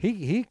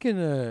he can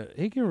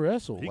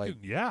wrestle. He like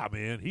can, yeah,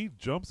 man. He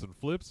jumps and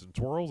flips and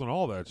twirls and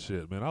all that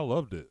shit, man. I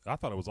loved it. I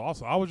thought it was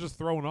awesome. I was just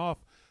thrown off.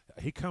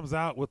 He comes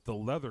out with the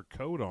leather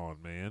coat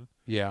on, man.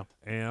 yeah.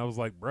 And I was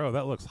like, bro,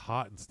 that looks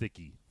hot and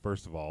sticky,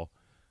 first of all.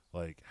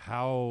 Like,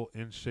 how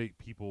in shape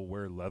people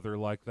wear leather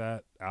like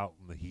that out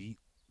in the heat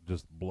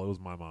just blows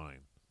my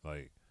mind.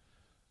 Like,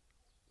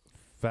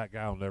 fat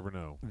guy will never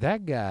know.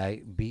 That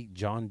guy beat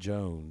John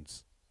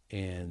Jones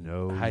in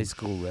high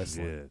school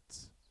wrestling. Shit.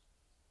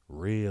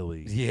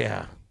 Really?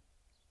 Yeah.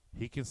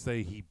 He can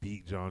say he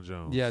beat John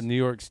Jones. Yeah, New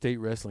York State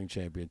Wrestling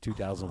Champion,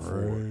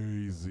 2004.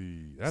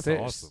 Crazy. That's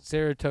awesome.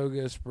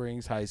 Saratoga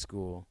Springs High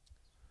School.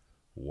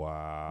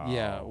 Wow.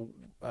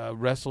 Yeah,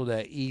 wrestled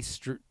at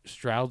East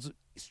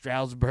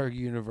Stroudsburg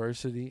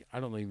University. I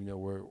don't even know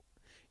where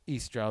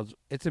East Strouds.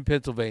 It's in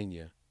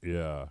Pennsylvania.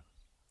 Yeah.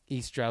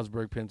 East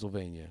Stroudsburg,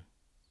 Pennsylvania.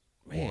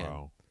 Man,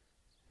 Wow.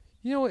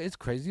 you know what? It's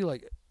crazy.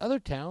 Like other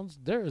towns,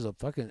 there is a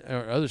fucking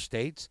or other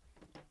states,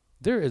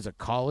 there is a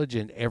college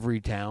in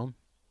every town.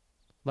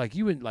 Like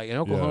you would, like in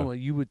Oklahoma,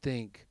 you would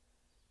think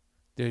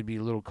there'd be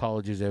little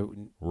colleges that,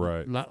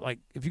 Right. not like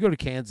if you go to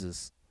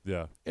Kansas,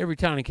 Yeah. Every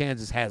town in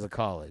Kansas has a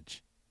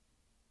college.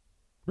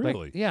 Like,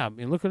 Really? yeah, I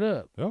mean, look it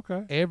up.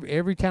 Okay.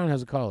 Every town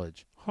has a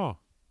college. Huh.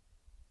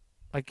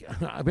 Like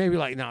maybe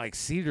like not like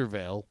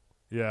Cedarville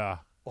Yeah.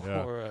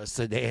 Yeah. or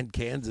Sedan,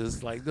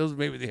 Kansas. Like those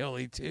may be the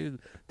only two.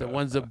 The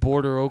ones that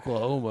border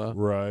Oklahoma.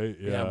 Right.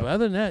 Yeah. But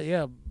other than that,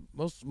 yeah,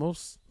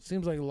 most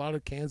seems like a lot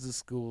of Kansas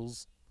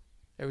schools.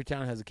 Every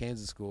town has a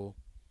Kansas school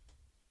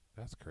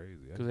That's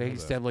crazy. I because didn't they know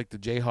used to that. have like the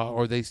Jayhawk,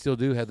 or they still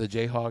do have the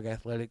Jayhawk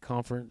Athletic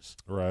Conference.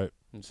 Right.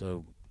 And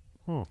so,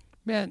 Huh.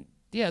 man,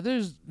 yeah,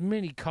 there's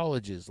many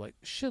colleges, like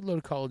shitload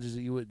of colleges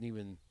that you wouldn't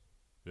even.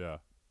 Yeah.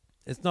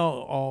 It's not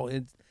all.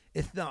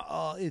 It's not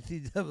all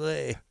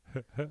NCAA.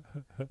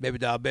 baby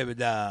doll, baby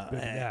doll.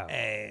 Baby doll.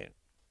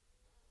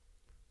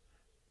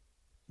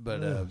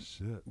 But Oh,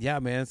 shit. yeah,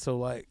 man. So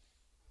like,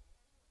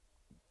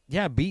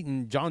 yeah,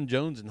 beating John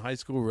Jones in high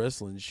school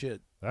wrestling,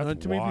 shit. That's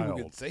Not too many people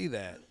wild. could say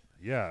that.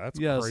 Yeah, that's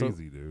Yeah, so-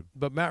 crazy, dude.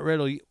 But Matt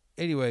Riddle,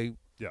 anyway.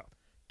 Yeah.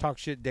 Talk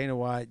shit. Dana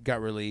White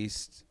got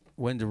released,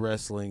 went to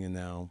wrestling, and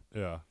now,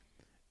 Yeah.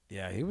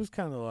 yeah, he was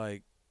kind of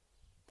like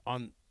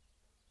on,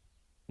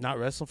 not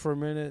wrestling for a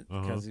minute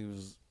Uh-huh. because he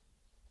was.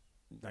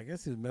 I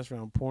guess he was messing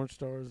around with porn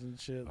stars and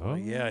shit.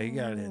 Like, yeah, he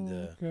got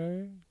into.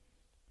 Okay.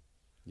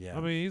 Yeah,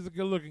 I mean, he's a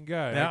good-looking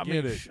guy. Yeah, I get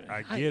mean, it. sh-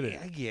 I get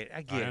it. I get I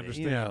it. understand,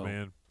 you know,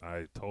 man.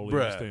 I totally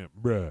Bruh. understand.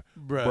 Bruh.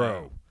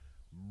 Bro.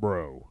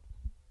 Bro.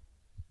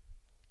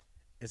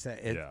 It's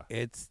that. Yeah.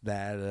 It's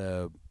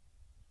that.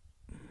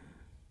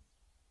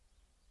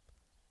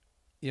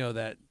 You know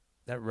that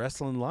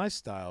wrestling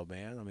lifestyle,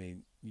 man. I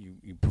mean,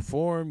 you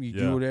perform, you Yeah.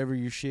 do whatever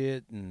your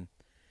shit, and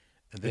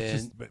then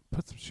It's just,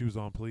 put some shoes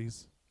on,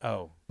 please.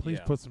 Please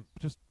yeah. put some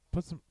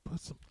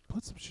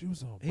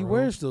shoes on. He bro.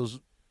 wears those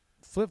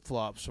flip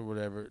flops or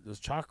whatever, those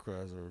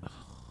chakras or.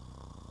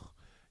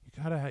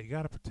 You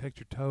gotta protect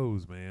your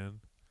toes, man.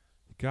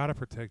 You gotta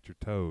protect your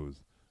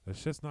toes. That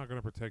shit's not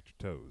gonna protect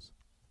your toes.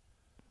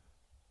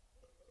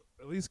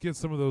 At least get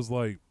some of those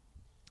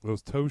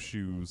those toe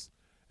shoes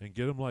and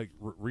get them like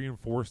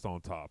reinforced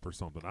on top or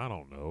something. I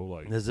don't know.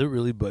 Like Does it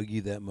really bug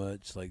you that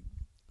much? Like,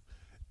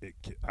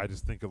 I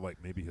just think of like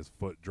maybe his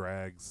foot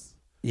drags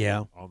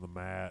yeah, on the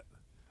mat,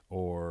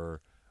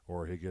 or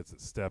he gets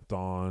it stepped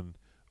on,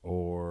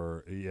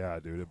 or yeah,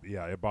 dude,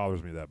 it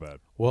bothers me that bad.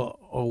 well,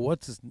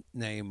 what's his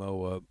name?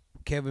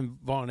 Kevin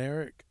Von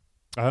Erich.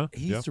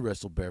 He used to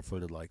wrestle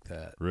barefooted like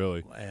that.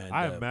 Really. And,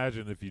 I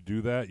imagine if you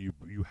do that, you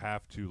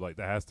have to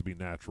that has to be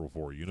natural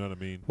for you. You know what I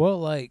mean? Well,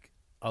 like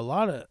a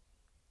lot of,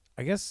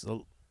 I guess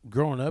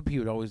growing up, he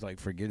would always like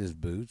forget his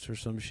boots or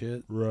some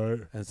shit,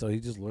 Right. and so he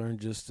just learned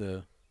just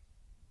to.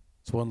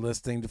 It's one less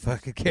thing to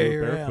fucking carry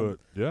around.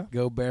 Barefoot. Yeah.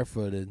 Go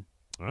barefooted.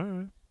 All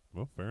right.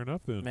 Well, fair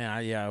enough then.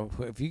 Man, yeah.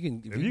 If you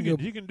can,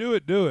 if you can do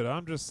it, do it.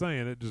 I'm just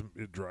saying,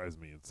 it drives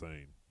me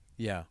insane.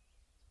 yeah.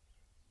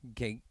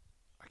 Okay.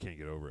 I can't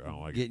get over it. I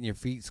don't like Getting your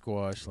feet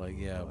squashed, like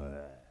yeah.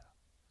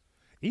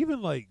 Even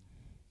like,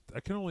 I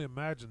can only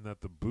imagine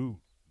that the boot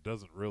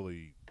doesn't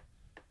really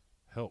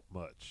help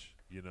much.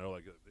 You know,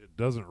 like it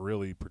doesn't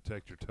really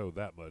protect your toe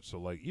that much. So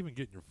like, even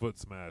getting your foot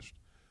smashed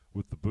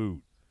with the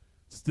boot,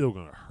 it's still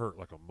gonna hurt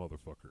like a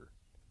motherfucker.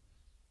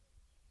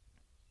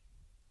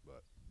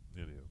 But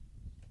anyway,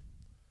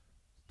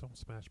 don't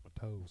smash my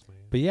toes, man.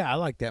 But yeah, I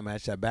like that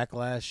match. That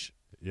Backlash.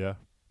 Yeah,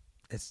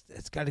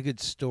 It's got a good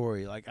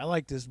story. Like I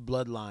like this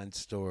bloodline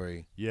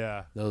story.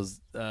 yeah. Those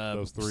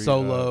three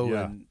Solo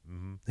yeah. and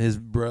Mhm. his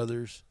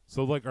brothers.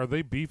 So like, are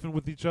they beefing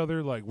with each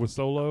other? Like with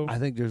Solo, I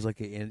think there's like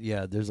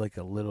there's like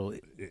a little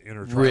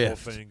intertribal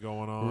rift. thing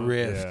going on.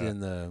 rift Yeah. in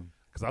the.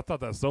 Because I thought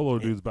that Solo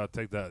dude's about to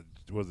take that.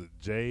 Was it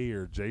Jay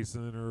or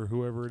Jason or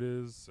whoever it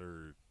is,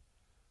 or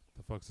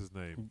the fuck's his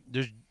name?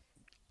 There's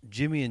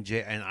Jimmy and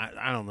Jay, and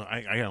I don't know.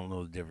 I don't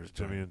know the difference.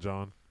 Jimmy and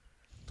John.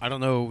 I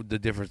don't know the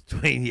difference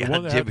between The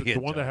one that had Jimmy the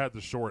and one that John. had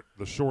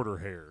the shorter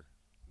hair,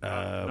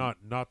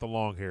 not the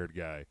long haired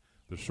guy,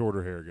 the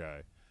shorter hair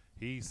guy.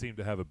 He seemed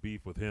to have a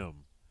beef with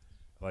him,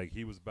 like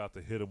he was about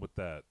to hit him with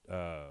that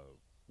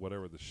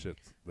whatever the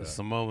shit's the that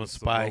Samoan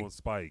Samoan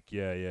Spike.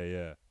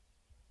 Spike.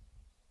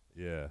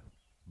 Yeah.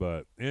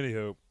 But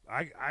anyhow,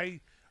 I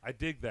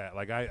dig that.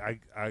 Like I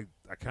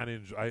kind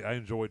of I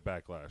enjoyed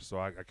Backlash, so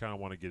I kind of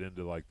want to get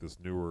into like this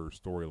newer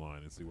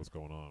storyline and see what's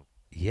going on.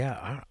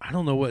 Yeah, I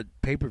don't know what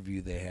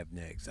pay-per-view they have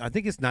next. I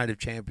think it's Night of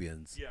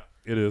Champions. Yeah,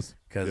 it is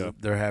Because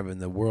they're having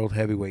the World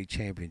Heavyweight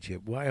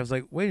Championship. Well, I was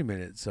like, wait a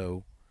minute.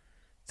 So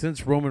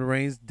since Roman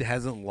Reigns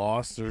hasn't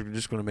lost, they're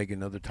just going to make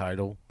another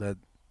title? That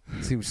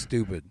seems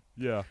stupid.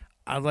 Yeah.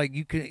 I was like,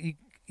 you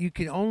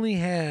can only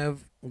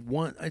have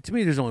one. To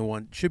me, there's only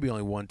one. Should be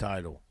only one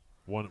title.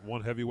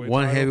 One heavyweight.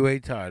 One title?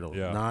 heavyweight title.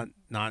 Yeah.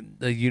 Not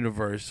the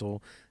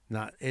Universal.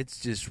 Not.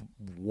 It's just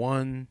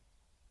one,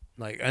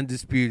 like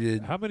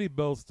undisputed. How many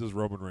belts does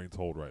Roman Reigns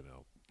hold right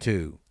now?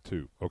 Two.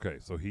 Okay,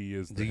 so he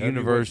is The heavyweight-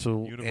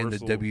 Universal and the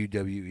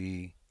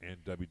WWE. and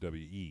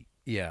WWE.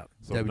 Yeah,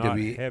 So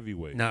WWE. not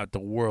heavyweight. Not the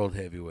World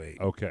Heavyweight.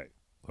 Okay.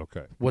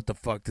 What the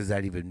fuck does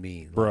that even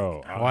mean,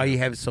 Bro, Like, why you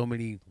have so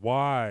many?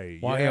 Why?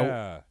 Why-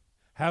 Yeah.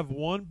 Have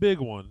one big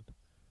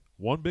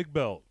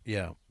belt,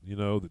 Yeah, You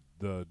know,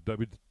 the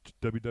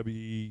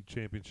WWE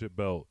Championship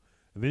belt,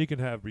 and then you can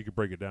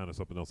break it down to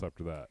something else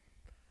after that.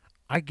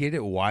 I get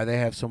it why they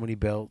have so many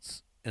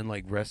belts in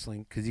like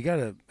wrestling because you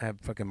gotta have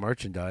fucking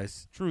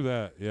merchandise. True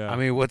that. Yeah. I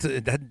mean,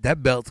 that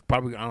belt's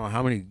probably I don't know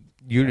how many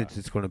units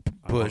it's going to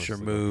I push or honestly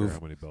don't care move. how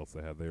many belts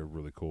they have? They are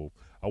really cool.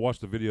 I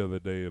watched a video the other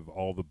day of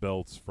all the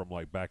belts from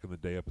like back in the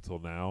day up until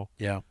now.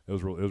 Yeah, It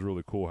was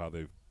really cool how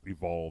they've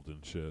evolved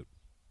and shit.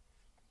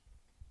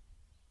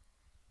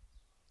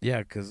 yeah.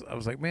 Because I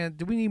was like, man,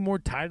 do we need more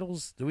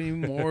titles? Do we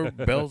need more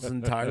belts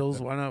and titles?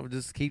 Why not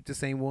just keep the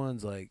same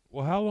ones? Like,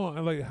 Well, how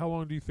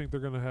long do you think they're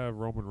gonna have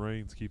Roman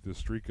Reigns keep this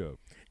streak up?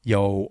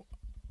 yo,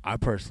 I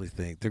personally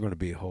think they're going to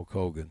be Hulk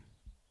Hogan.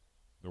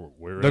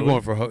 Where They're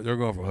going for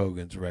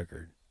Hogan's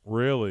record.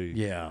 really?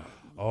 Yeah.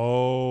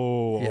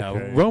 Oh, Yeah,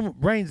 okay. Roman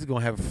Reigns is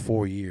gonna have it for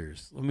 4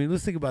 years. I mean,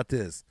 let's think about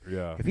this.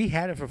 Yeah. If he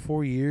had it for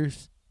 4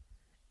 years,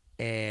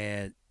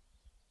 and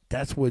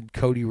that's when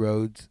Cody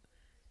Rhodes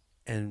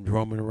and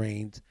Roman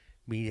Reigns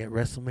meet at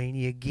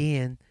WrestleMania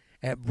again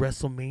at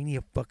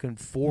WrestleMania fucking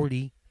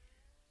 40,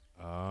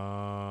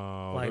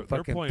 Oh, like they're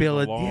fucking playing feel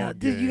the it. long Yeah,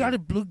 dude, you game.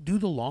 got to do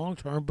the long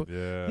term. But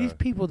Yeah. these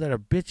people that are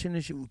bitching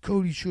and shit, well,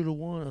 Cody should have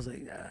won. I was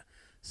like, nah,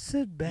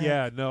 sit back.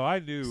 Yeah. No, I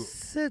knew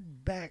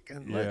Sit back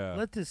and Yeah.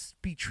 let this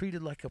be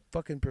treated like a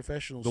fucking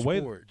professional the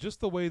sport. just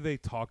the way they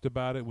talked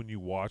about it when you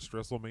watched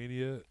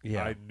WrestleMania.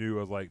 Yeah. I knew.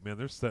 I was like, man,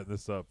 they're setting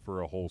this up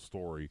for a whole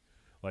story.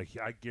 Like,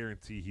 I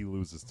guarantee he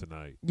loses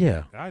tonight.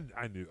 Yeah, I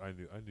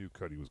knew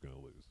Cody was going to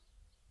lose.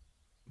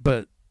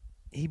 but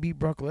he beat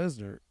Brock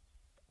Lesnar.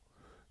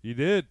 He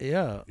did.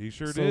 Yeah, He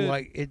sure so did.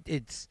 like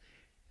it's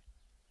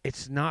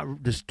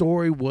not the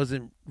story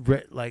wasn't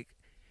like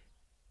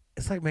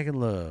it's like making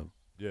love.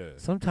 Yeah.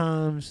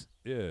 Sometimes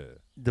Yeah.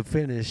 the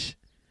finish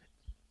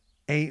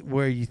ain't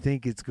where you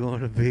think it's going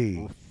to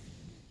be.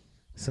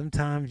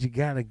 Sometimes you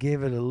gotta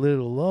give it a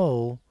little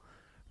lull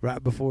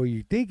right before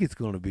you think it's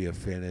going to be a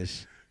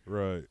finish,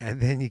 Right. and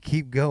then you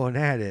keep going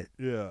at it,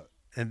 Yeah.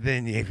 and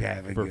then you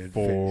have a For good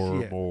 4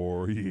 finish. Yeah.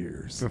 more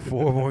years. For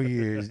 4 more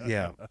years,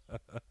 yeah.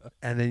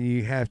 And then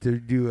you have to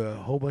do a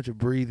whole bunch of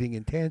breathing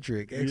and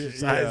tantric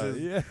exercises,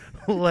 Yeah.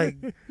 like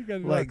You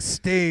gotta like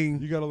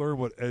Sting. you got to learn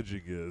what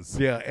edging is.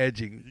 Yeah,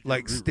 edging, You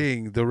like can re-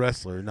 Sting, the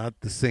wrestler, not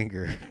the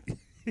singer.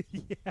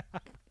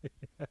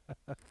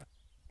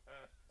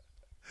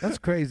 That's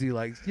crazy.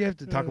 Like you have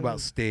to talk about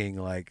Sting.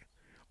 Like,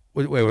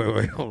 wait,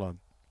 hold on.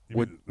 You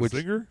What- mean the which-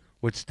 singer?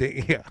 Which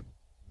Sting? Yeah,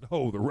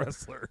 No, the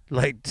wrestler.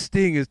 like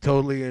Sting is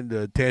totally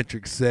into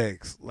tantric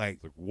sex. Like,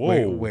 It's like,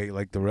 whoa. wait,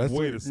 like the wrestler?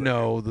 Wait a second.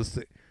 No,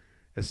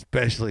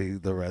 especially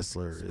the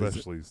wrestler.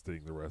 Especially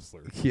Sting, the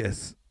wrestler.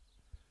 Yes,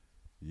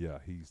 Yeah,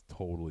 he's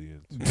totally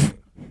into it.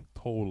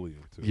 Totally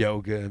into it.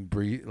 yoga and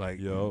breathe.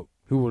 Like, Yup.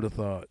 who would have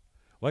thought?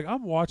 Like,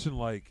 I'm watching,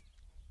 like,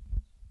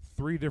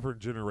 3 different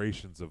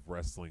generations of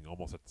wrestling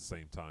almost at the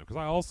same time. Because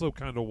I also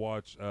kind of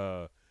watch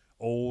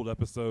old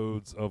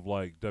episodes of,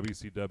 like,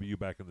 WCW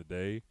back in the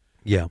day.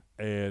 Yeah,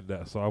 And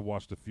so I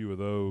watched a few of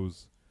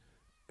those.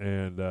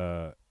 And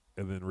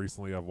then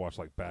recently I've watched,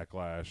 like,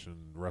 Backlash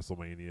and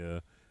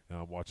WrestleMania. And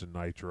I'm watching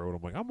Nitro. And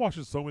I'm like, I'm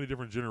watching so many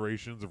different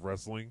generations of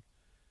wrestling.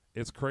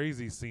 It's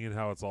crazy seeing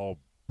how it's all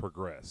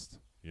progressed,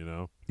 you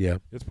know? yeah.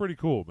 It's pretty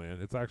cool, man.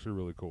 It's actually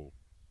really cool.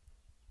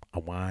 I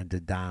wine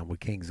to dine with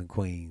kings and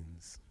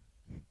queens.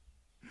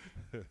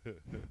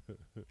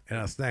 And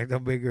I snacked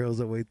on big girls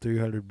that weigh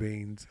 300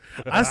 beans.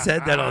 I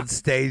said that on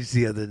stage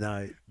the other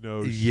night.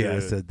 No Yeah, I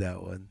shit. said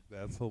that one.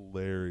 That's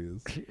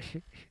hilarious.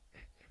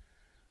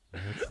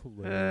 That's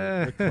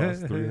hilarious. That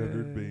costs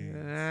 300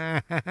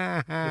 beans.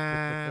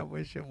 I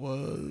wish it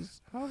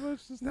was. How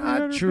much does Not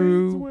 300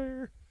 true. beans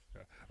weigh?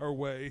 Or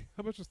weigh?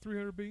 How much does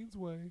 300 beans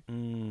weigh?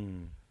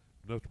 Mm.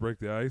 Enough to break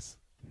the ice?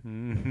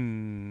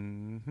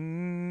 Mm-hmm.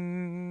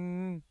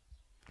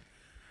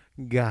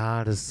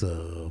 Got a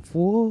sub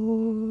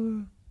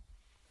war.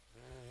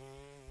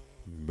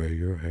 May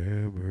your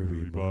hammer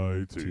be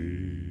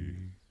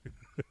mighty.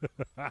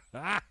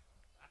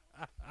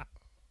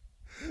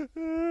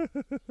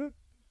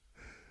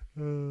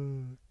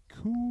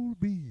 Cool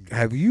beans.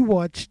 Have you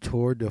watched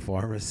Tour de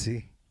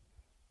Pharmacy?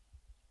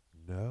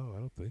 No, I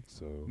don't think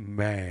so.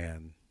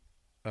 Man,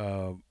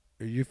 are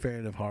you a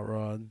fan of Hot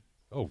Rod?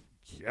 Oh,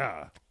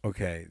 yeah.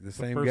 Okay, the It's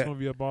the same first guy. one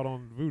you bought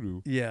on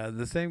Voodoo. Yeah,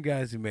 the same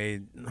guys who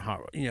made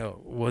Hot.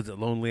 Was it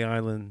Lonely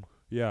Island?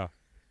 Yeah.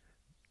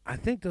 I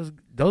think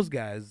those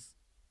guys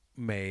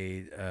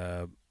made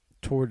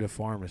Tour de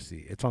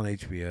Pharmacy. It's on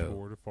HBO.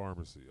 Tour de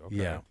Pharmacy. Okay.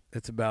 Yeah,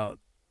 it's about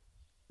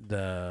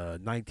the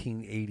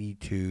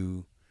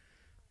 1982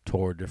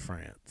 Tour de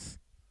France,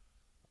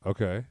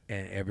 Okay.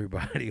 and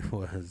everybody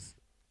was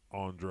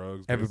On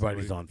drugs.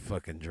 everybody's basically. on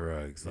fucking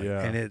drugs.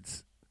 Yeah. And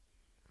it's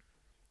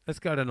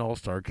got an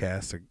all-star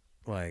cast of,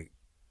 like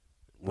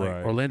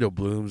Right. Orlando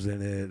Bloom's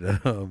in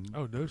it. Oh,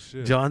 no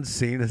shit. John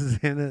Cena's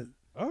in it.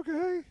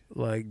 Okay.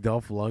 Like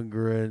Dolph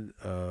Lundgren,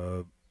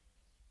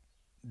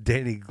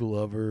 Danny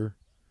Glover.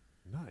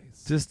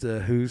 Nice. Just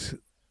who's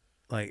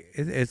like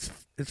it's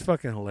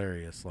fucking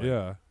hilarious. Like,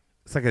 yeah.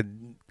 it's like a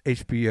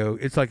HBO.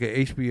 It's like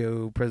a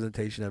HBO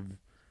presentation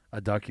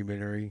a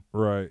documentary,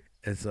 Right.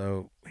 and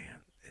so man,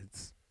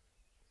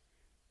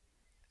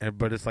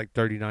 but it's like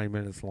 39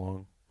 minutes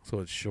long, so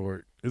it's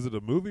short. Is it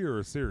a movie or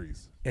a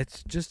series?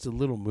 It's just a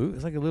little movie.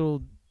 It's like a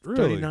little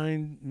Really?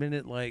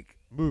 39-minute like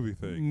Movie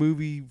thing.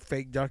 movie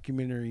fake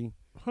documentary.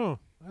 Huh.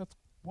 That's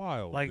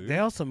wild. Like dude. they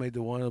also made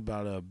the one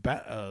about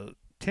a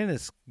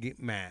tennis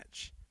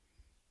match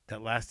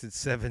that lasted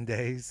 7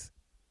 days.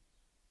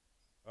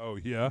 Oh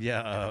yeah.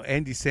 Yeah,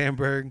 Andy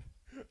Samberg.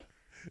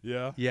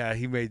 Yeah. Yeah,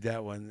 he made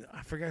that one.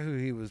 I forgot who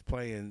he was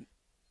playing,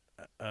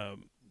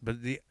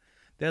 but they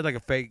had like a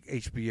fake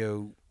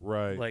HBO.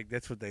 Right. Like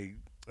that's what they.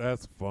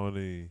 That's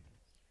funny.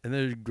 And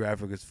they're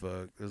graphic as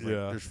fuck. There's like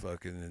Yeah. there's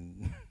fucking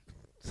and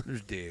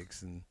there's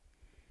dicks and.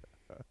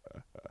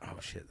 Oh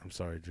shit! I'm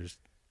sorry. There's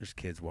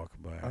kids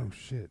walking by. Oh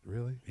shit!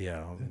 Really?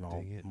 Yeah,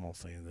 Dang it. I'm all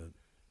saying that.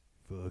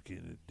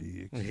 Fucking a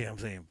dick. Yeah, I'm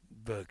saying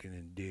fucking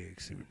and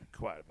dicks. Be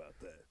quiet about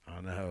that.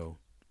 I know.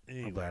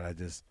 Anyway. I'm glad I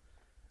just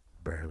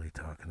barely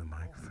talk in the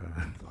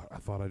microphone. God, I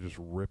thought I just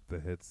ripped the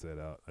headset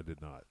out. I did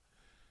not.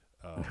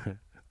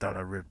 Thought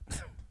I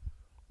ripped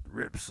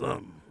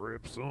something.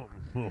 Rip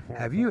something.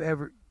 Have you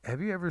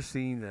ever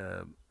seen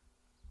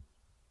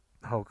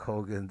Hulk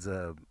Hogan's?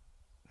 Are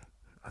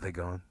they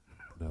gone?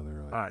 No,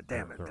 they're like. All right,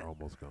 damn it. They're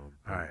almost gone.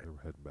 All right. They're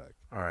heading back.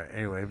 All right.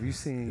 Anyway, have you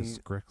seen? Is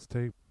Skrex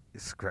tape?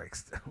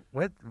 Skrex.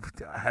 What?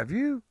 Have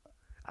you?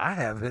 I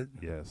haven't.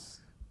 Yes.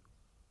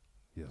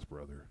 Yes,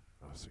 brother.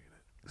 I've seen it.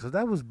 So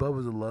that was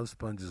Bubba the Love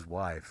Sponge's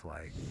wife.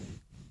 Like.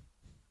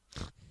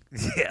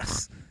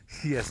 Yes.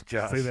 Yes,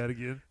 Josh. Say that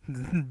again.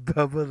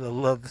 Bubba the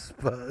Love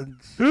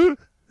Sponge.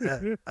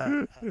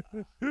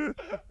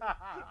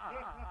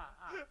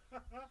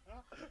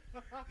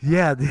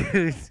 Yeah,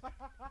 dude.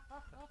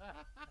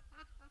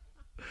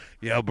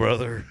 Yeah,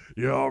 brother.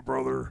 Yeah,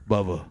 brother.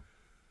 Bubba.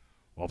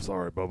 I'm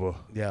sorry, Bubba.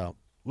 Yeah.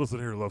 Listen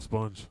here, Love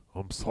Sponge.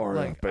 I'm sorry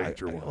I banged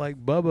your wife.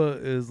 Like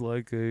Bubba is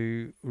like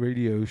a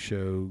radio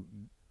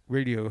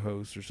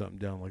host or something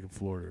down like in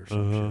Florida or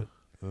some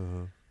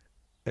shit.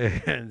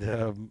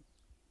 And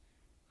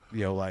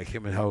like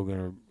him and Hogan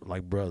are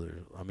like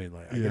brothers. I mean,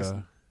 like I guess.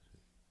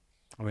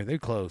 I mean, they're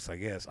close. I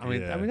guess. I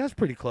mean, that's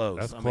pretty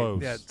close. That's I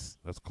close. Mean,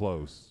 that's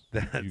close.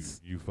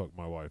 That's you fucked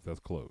my wife.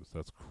 That's close.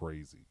 That's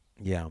crazy.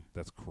 yeah.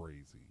 That's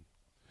crazy.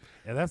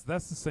 And that's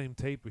the same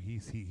tape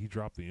he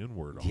dropped the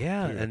N-word on.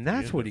 Yeah, too, and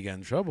that's what he got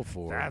in trouble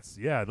for.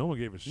 No one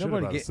gave a shit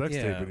about a sex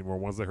tape anymore.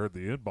 Once they heard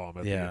the N-bomb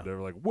at the end, they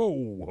were like,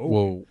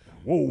 whoa,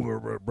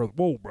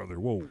 brother,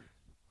 whoa.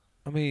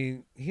 I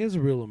mean, he is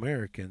a real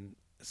American,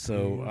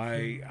 so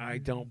I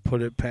don't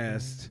put it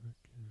past.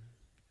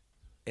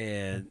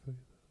 And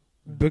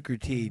Booker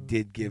T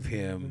did give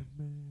him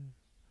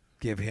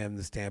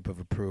the stamp of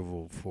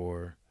approval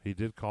for. He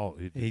did call.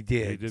 He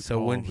did. So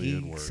call when him the he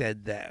N-word.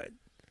 said that.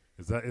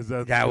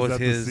 That was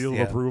his the seal of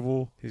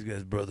approval? He's got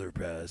his brother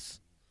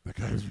pass. I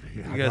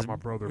got my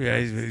brother pass. Yeah,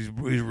 he's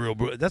real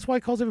brother. That's why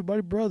he calls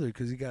everybody brother,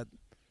 because he got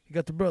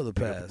the brother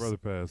pass. Got the brother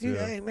pass,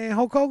 yeah. Hey, man,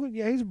 Hulk Hogan,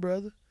 yeah, he's a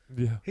brother.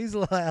 Yeah. He's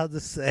allowed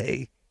to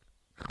say,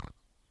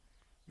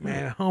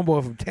 man,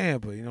 homeboy from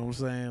Tampa, you know what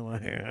I'm saying?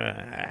 Like,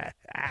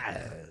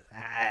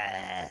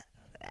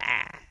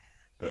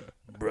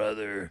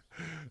 brother.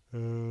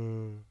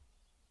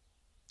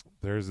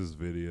 There's this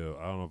video.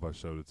 I don't know if I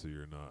showed it to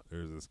you or not.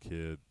 There's this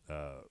kid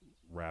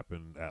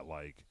rapping at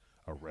like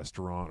a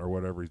restaurant or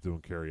whatever. He's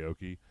doing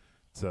karaoke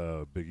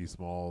to Biggie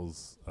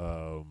Smalls'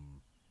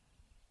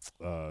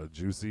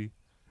 Juicy.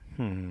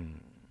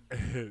 And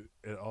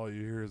all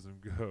you hear is him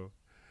go,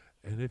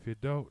 and if you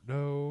don't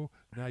know,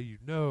 now you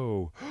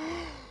know.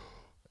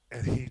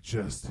 And he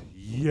just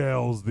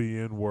yells the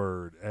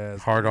N-word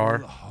as Hard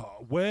R?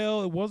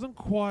 Well, it wasn't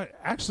quite.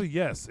 Actually,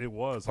 yes, it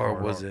was. Or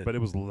hard was R, it? But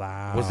it was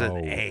loud. Was it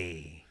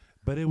A?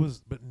 But it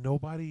was. But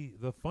nobody.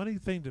 The funny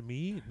thing to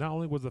me, not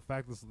only was the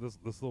fact this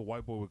little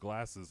white boy with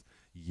glasses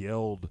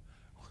yelled,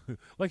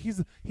 like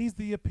he's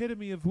the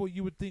epitome of what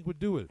you would think would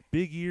do it.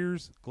 Big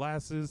ears,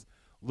 glasses,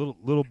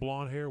 little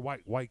blonde hair,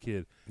 white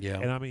kid. Yeah.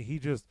 And I mean, he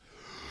just,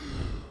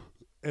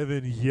 and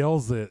then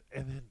yells it,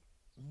 and then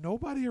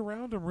nobody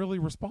around him really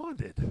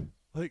responded.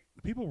 Like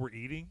people were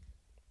eating,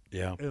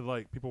 Yeah. and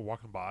like people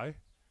walking by,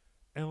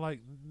 and like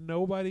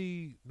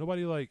nobody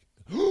like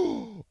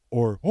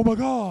or oh my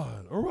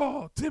god or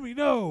oh Timmy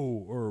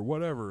no or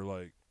whatever.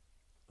 Like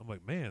I'm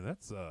like, man,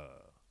 that's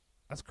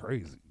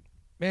crazy.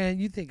 Man,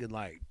 you thinking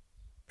like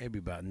maybe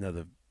about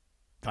another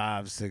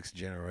 5-6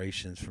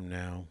 generations from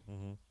now,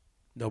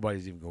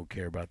 nobody's even gonna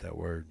care about that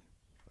word.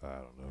 I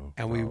don't know.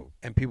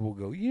 And people will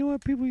go, you know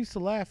what? People used to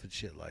laugh at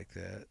shit like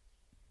that.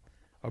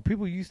 Or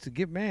people used to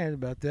get mad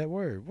about that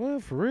word.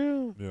 What, for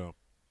real? Yeah.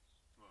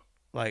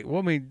 Like, well,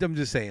 I mean, I'm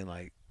just saying,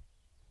 like,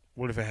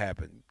 what if it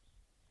happened?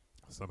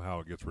 Somehow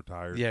it gets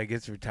retired. Yeah, it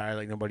gets retired.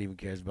 Like, nobody even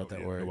cares about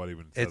that word. Nobody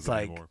even says It's it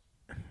like, anymore.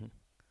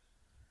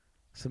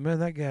 so, man,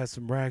 that guy has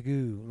some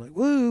ragu. I'm like,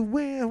 whoa,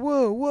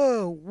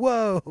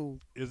 whoa.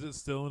 Is it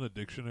still in a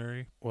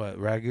dictionary? What,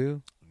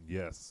 ragu?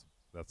 Yes.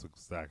 That's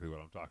exactly what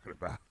I'm talking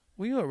about.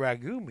 Well, you know what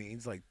ragu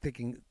means? Like,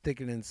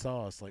 thickening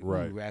sauce. Like,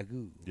 Right. ooh,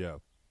 ragu. Yeah.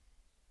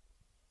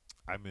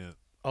 I meant.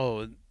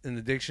 Oh, in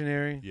the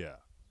dictionary? Yeah.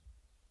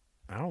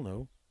 I don't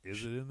know.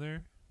 Is it in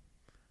there?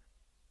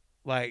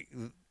 Like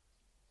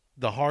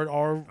the hard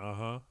R.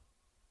 Uh-huh.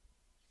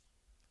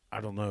 I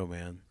don't know,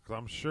 man. Because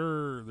I'm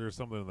sure there's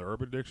something in the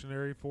Urban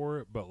Dictionary for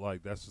it, but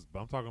like that's just.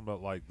 I'm talking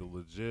about like the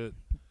legit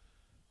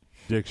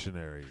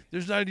dictionary.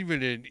 There's not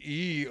even an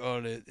E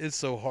on it. It's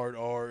so hard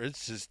R.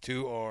 It's just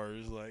 2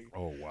 R's. Like,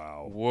 Oh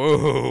wow.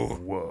 whoa.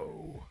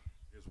 Whoa.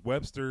 Is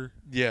Webster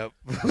Yep.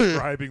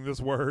 describing this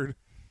word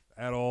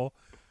at all?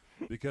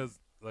 Because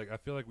like I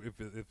feel like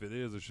if it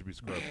is, it should be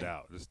scrubbed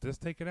out.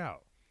 Just take it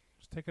out.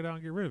 Just take it out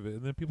and get rid of it,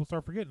 and then people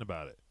start forgetting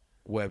about it.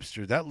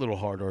 Webster, that little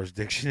hard R's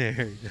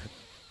dictionary.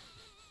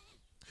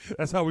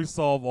 That's how we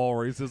solve all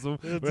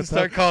racism. Just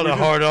start calling it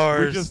hard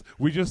R's.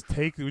 We just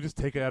take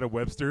it out of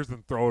Webster's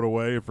and throw it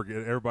away and forget.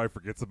 Everybody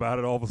forgets about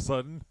it all of a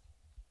sudden.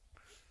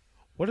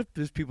 What if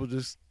these people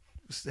just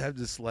have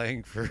this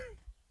slang for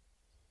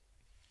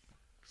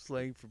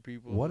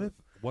people? What if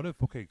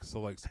okay,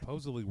 so like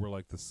supposedly we're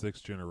like the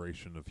 6th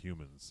generation of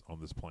humans on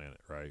this planet,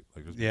 right?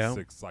 Like there's been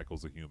 6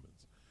 cycles of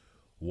humans.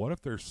 What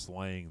if there's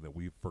slang that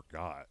we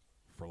forgot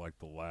for like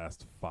the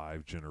last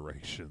 5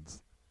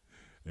 generations?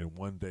 And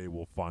one day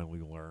we'll finally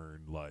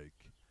learn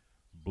like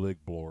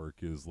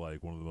Blickblork is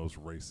like one of the most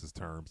racist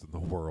terms in the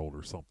world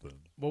or something.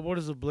 Well, what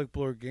does a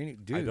Blickblork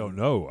do? I don't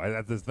know.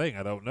 That's the thing.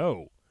 I don't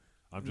know.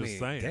 I'm just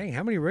saying. Dang,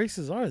 how many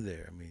races are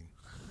there? I mean,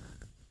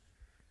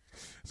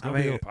 it's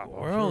gonna be able to pop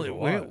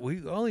off.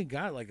 we only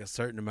got like a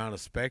certain amount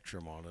of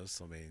spectrum on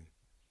us. I mean,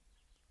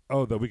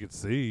 that we could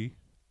see.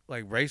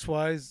 Like race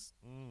wise,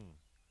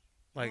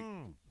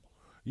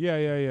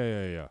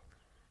 Yeah.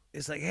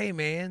 It's like, hey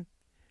man,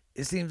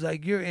 it seems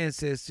like your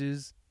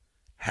ancestors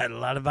had a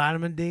lot of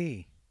vitamin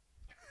D.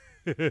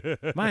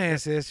 My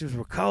ancestors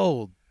were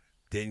cold,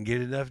 didn't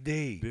get enough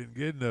D.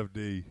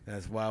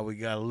 That's why we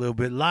got a little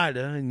bit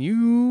lighter, and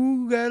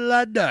you got a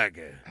lot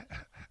darker.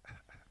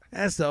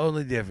 That's the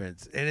only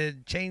difference, and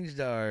it changed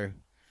it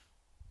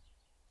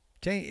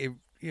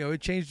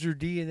changed their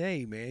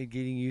DNA, man.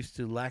 Getting used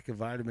to lack of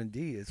vitamin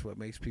D is what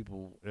makes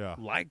people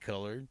light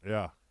colored.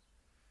 Yeah.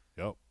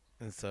 Yep.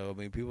 And so, I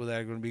mean, people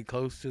that are going to be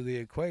close to the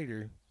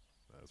equator.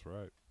 That's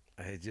right.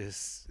 It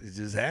just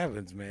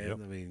happens, man. Yep.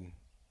 I mean,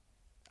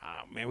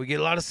 man, we get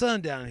a lot of sun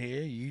down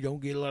here. You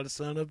don't get a lot of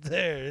sun up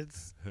there.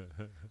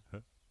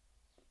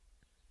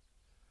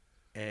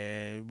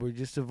 And we're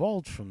just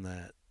evolved from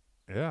that.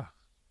 Yeah.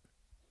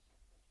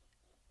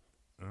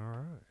 All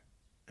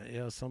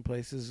right. Some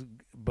places, a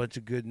bunch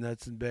of good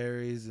nuts and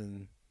berries,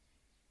 and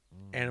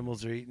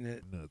animals are eating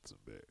it. Nuts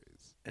and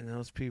berries. And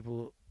those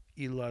people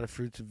eat a lot of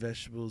fruits and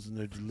vegetables, and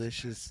they're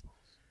delicious.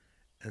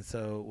 And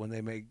so when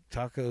they make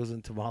tacos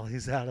and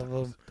tamales out of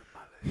them,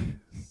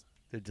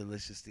 they're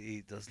delicious to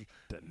eat. Those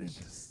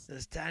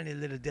tiny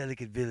little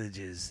delicate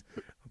villages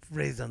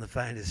raised on the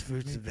finest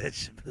fruits and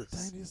vegetables.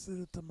 Tiniest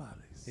little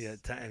tamales. Yeah,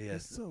 tiny.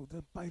 Yes. So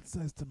the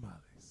bite-sized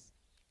tamales.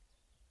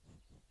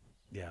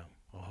 Yeah,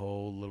 a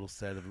whole little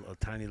set of a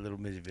tiny little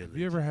midget village. Have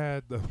you ever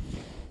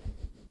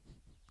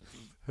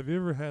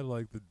had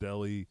like the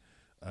deli?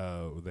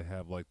 They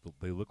have like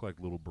they look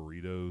like little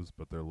burritos,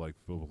 but they're like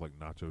filled with like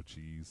nacho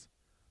cheese.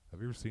 Have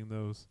you ever seen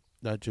those?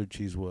 Nacho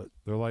cheese what?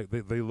 They're like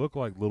they look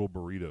like little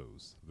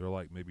burritos. They're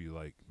like maybe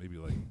like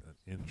an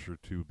inch or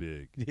 2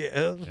 big.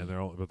 Yeah. And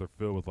they're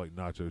filled with like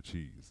nacho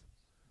cheese.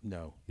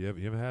 No. You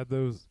haven't had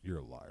those? You're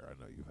a liar. I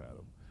know you've had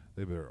them.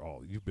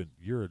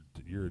 You're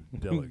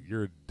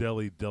a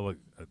deli.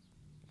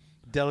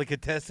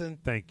 Delicatessen.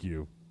 Thank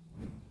you.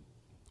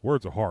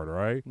 Words are hard, all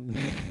right?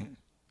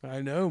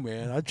 I know,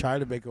 man. I tried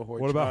to make a horchata.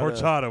 What about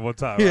horchata one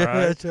time, Yeah, all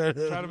right? I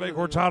tried to make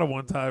horchata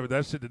one time, but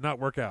that shit did not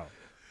work out.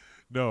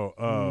 No.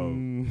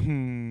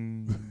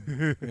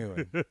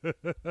 Anyway.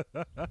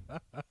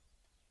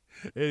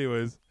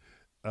 Anyways,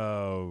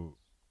 I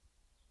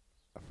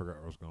forgot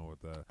where I was going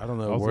with that. I don't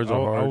know. Words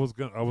are hard.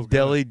 I was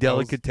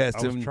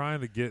delicatessen. I was trying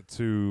to get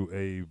to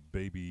a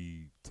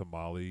baby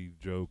tamale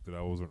joke that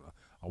I wasn't.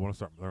 I want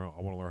to learn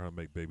how to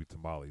make baby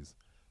tamales,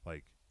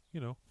 like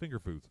finger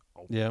foods.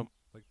 Yeah.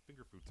 Like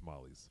finger food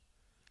tamales.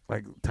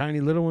 Like tiny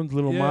little ones,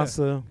 little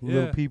masa,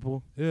 little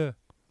people. Yeah.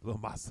 Little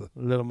masa.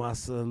 Little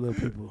masa, little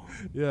people.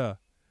 Yeah.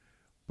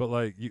 But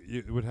like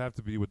it would have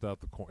to be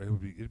without the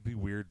corn. It'd be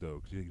weird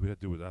though, because you would have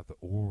to do it without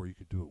or you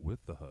could do it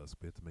with the husk.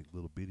 We have to make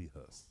little bitty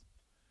husks,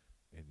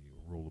 and you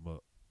roll them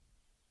up.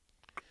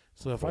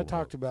 So if I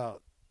talked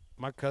about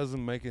my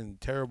cousin making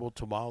terrible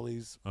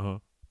tamales,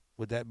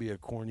 would that be a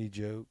corny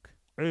joke?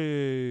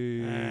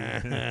 Hey.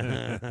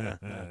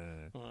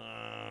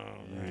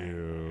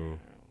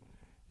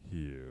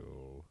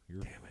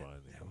 You're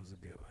funny. That was a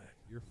good one.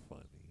 You're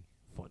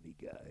funny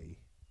guy.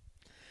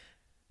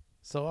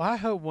 So I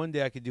hope one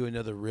day I could do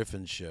another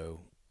riffing show.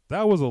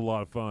 That was a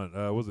lot of fun.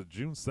 Was it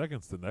June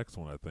 2nd's the next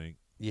one? I think.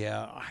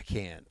 Yeah, I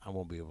can't. I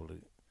won't be able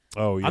to.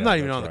 Oh yeah, I'm not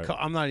even on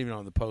I'm not even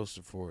on the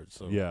poster for it.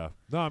 So yeah,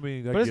 no, I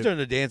mean, but it's during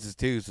the dances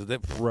too. So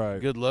that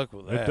good luck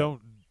with that.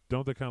 Don't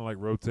they kind of like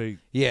rotate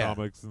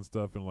comics and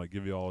stuff and like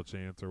give you all a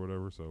chance or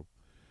whatever? So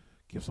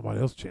give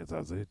somebody else a chance.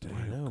 I say, damn,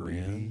 I know,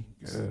 greedy. man.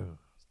 Yeah.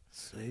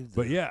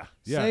 But yeah.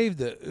 Save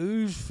the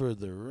ooze for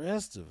the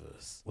rest of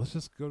us. Let's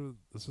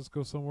just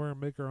go somewhere and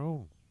make our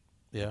own.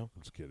 Yeah.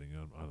 I'm just kidding.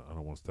 I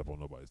don't want to step on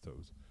nobody's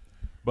toes.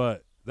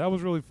 But that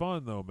was really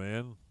fun, though,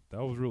 man.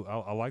 That was really.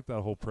 I like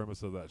that whole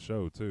premise of that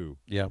show too.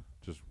 Yeah.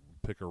 Just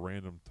pick a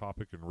random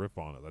topic and riff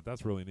on it.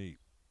 That's really neat.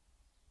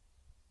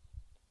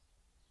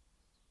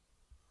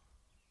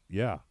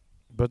 Yeah.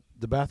 But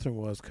the bathroom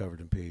was covered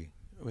in pee.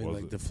 I mean, Was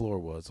like it? the floor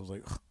was. I was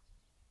like,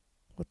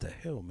 what the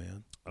hell,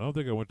 man? I don't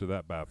think I went to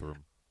that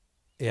bathroom.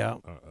 Yeah.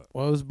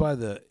 Well, it was by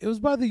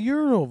the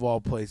urinal of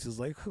all places.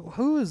 Like,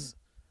 who's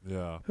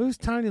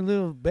tiny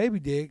little baby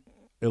dick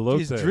Elote.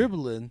 is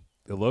dribbling?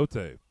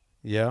 Elote.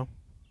 Yeah.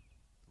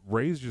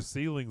 Raise your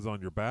ceilings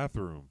on your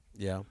bathroom.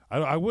 Yeah.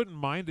 I wouldn't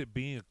mind it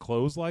being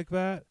closed like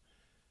that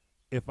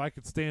if I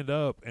could stand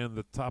up and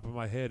the top of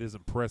my head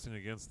isn't pressing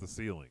against the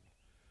ceiling.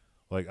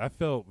 Like, I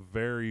felt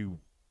very,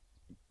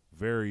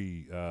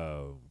 very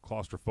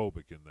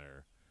claustrophobic in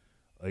there.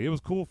 Like, it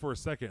was cool for a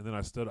second, and then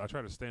I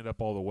tried to stand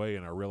up all the way,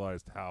 and I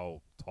realized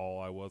how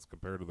tall I was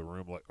compared to the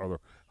room,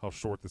 how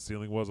short the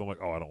ceiling was. I'm like,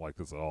 oh, I don't like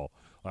this at all.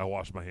 I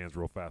washed my hands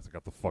real fast and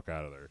got the fuck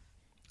out of there.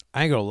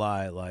 I ain't gonna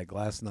lie. Like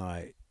last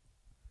night,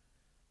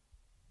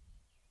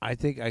 I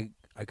think I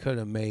could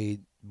have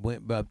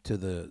went up to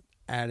the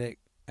attic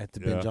at the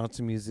Ben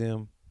Johnson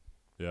Museum.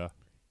 Yeah.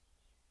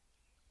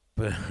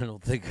 But I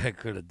don't think I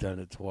could have done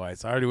it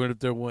twice. I already went up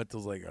there once. I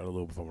was like, I don't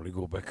know if I'm going to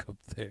go back up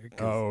there.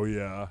 Oh,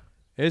 yeah.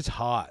 It's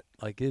hot.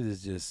 Like, it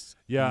is just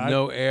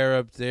no air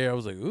up there. I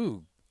was like,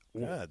 ooh,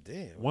 god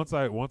damn. Once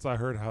I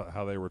heard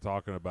how they were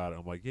talking about it,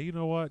 I'm like, yeah, you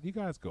know what? You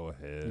guys go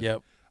ahead.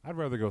 Yep. I'd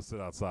rather go sit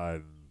outside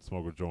and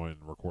smoke a joint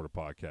and record a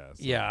podcast.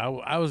 So. Yeah,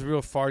 I was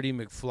real farty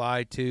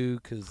McFly, too,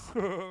 because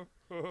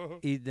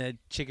eating that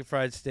chicken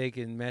fried steak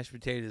and mashed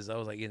potatoes, I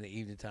was like, in the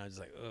evening time, just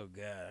like, oh,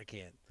 God,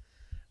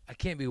 I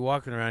can't be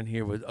walking around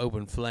here with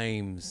open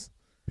flames.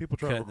 People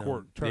try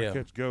to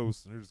catch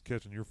ghosts, and they're just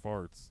catching your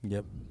farts.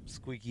 Yep.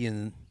 Squeaky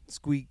and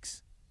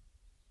squeaks.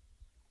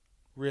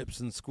 Rips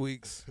and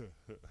squeaks.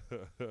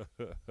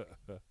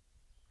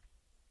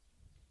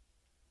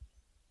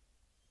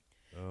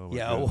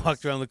 I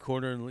walked around the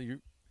corner,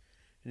 and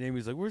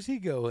Amy's like, where's he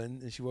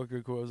going? And she walked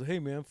around the corner. I was like, hey,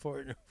 man, I'm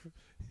farting.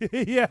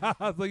 Yeah, I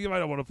was like, you might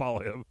not want to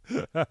follow him.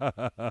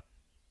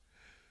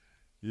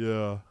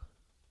 Yeah.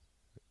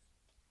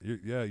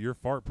 Your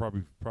fart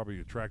probably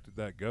attracted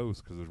that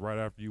ghost, because it was right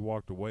after you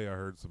walked away. I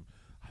heard some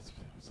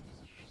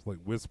like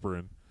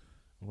whispering.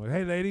 I'm like,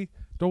 hey, lady,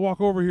 don't walk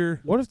over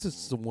here. What if this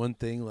is the one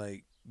thing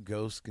like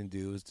ghosts can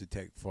do is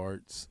detect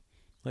farts?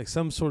 Like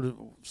some sort of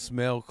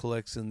smell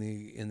collects in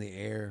the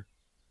air.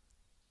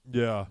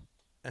 Yeah.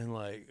 And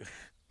like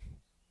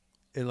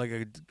in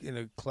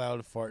a cloud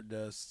of fart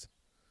dust,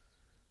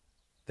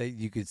 that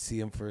you could see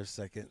them for a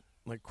second.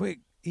 Like, quick,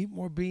 eat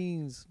more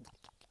beans.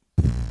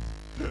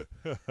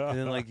 And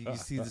then like you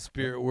see the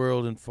spirit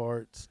world in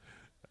farts.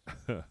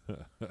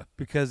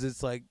 Because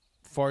it's like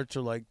farts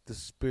are like the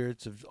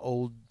spirits of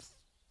old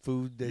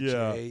food that you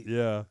ate.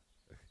 Yeah.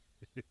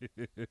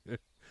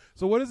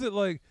 So what is it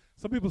like?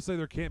 Some people say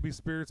there can't be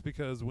spirits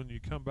because when you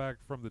come back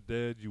from the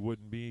dead, you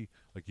wouldn't be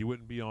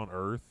on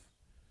Earth.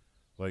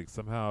 Like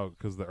somehow,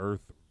 because the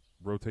Earth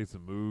rotates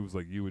and moves,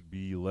 like you would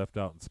be left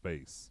out in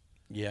space.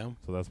 Yeah.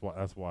 So that's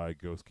why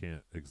ghosts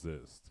can't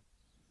exist.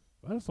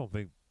 I just don't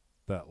think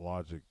that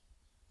logic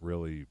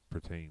really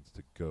pertains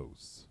to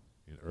ghosts,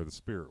 or the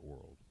spirit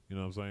world. You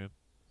know what I'm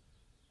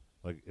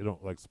saying?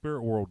 Like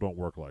spirit world don't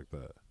work like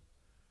that.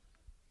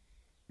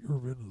 You ever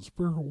been to the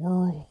spirit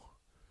world?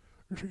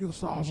 You should get the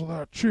size of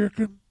that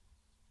chicken.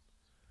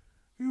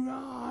 You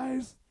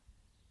guys.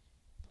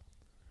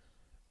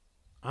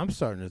 I'm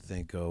starting to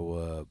think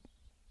of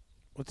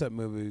what's that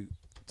movie?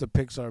 It's a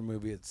Pixar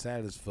movie. It's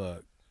sad as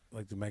fuck.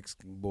 Like the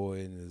Mexican boy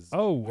and his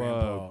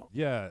grandpa.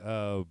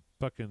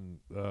 Fucking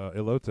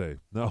elote.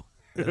 No.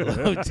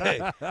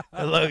 Elote.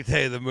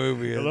 Elote, the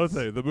movie.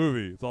 Elote, the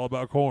movie. It's all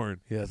about corn.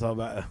 Yeah, it's all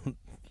about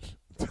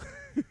the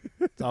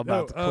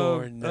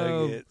corn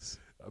nuggets.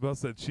 I about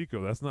said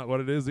Chico. That's not what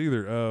it is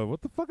either.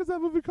 What the fuck is that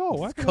movie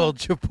called? It's called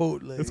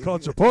Chipotle. It's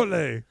called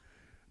Chipotle.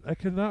 I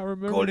cannot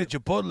remember. Call it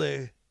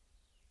Chipotle.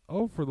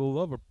 Oh, for the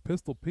love of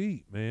Pistol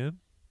Pete, man.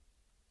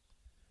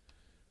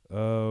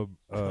 We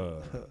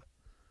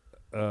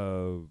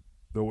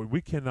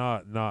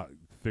cannot not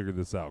figure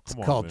this out. Come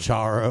on, it's called man.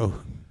 Charo.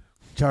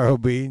 Charo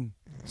bean.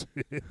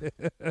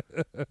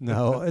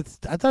 No, I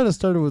thought it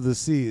started with a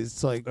C.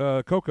 It's like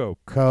Coco.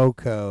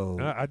 Coco.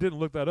 I didn't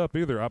look that up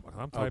either. I'm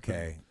typing.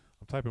 Okay.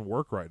 I'm typing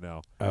work right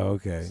now. Oh,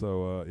 okay.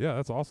 So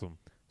that's awesome.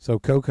 So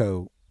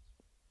Coco.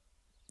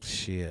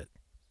 Shit.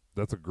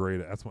 That's a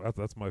great.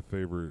 That's my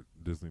favorite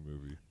Disney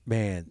movie.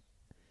 Man,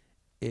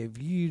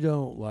 if you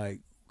don't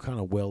like kind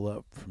of well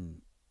up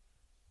from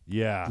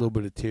a little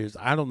bit of tears,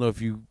 I don't know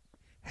if you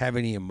have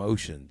any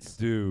emotions,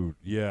 dude.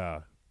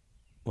 Yeah.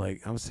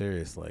 Like, I'm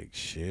serious. Like,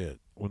 shit.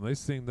 When they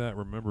sing that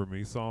 "Remember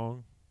Me"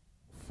 song,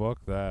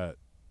 fuck that.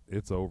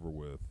 It's over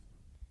with.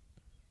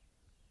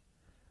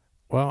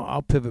 Well,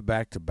 I'll pivot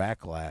back to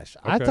Backlash.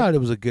 Okay. I thought it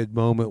was a good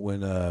moment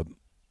when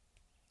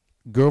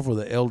girl for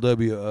the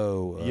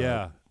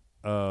LWO.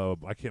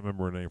 I can't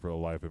remember her name for the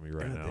life of me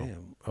right now.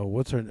 Damn. Oh,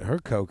 what's her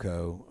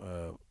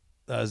Coco?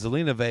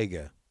 Zelina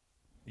Vega.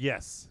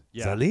 Yes.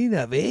 Yeah.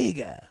 Zelina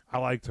Vega. I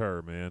liked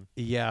her, man.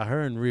 Yeah,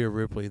 her and Rhea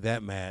Ripley,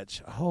 that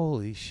match.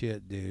 Holy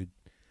shit, dude.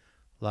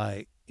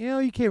 Like,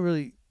 you can't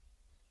really,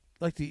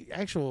 like, the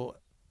actual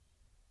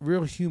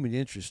real human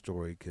interest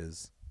story,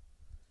 because,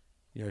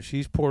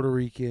 she's Puerto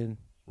Rican.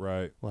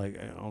 Right. Like,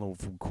 I don't know,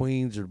 from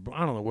Queens or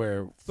I don't know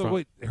where. So,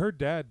 wait, her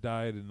dad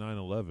died in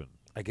 9/11.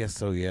 I guess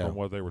so, yeah. From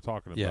what they were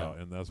talking Yeah. about.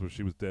 And that's what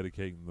she was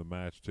dedicating the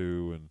match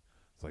to. And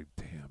it's like,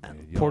 damn,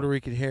 man. Puerto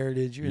Rican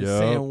heritage. You're in Yup,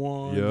 San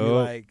Juan. You're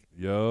yup. like,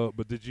 Yeah,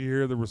 but did you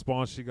hear the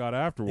response she got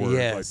afterwards?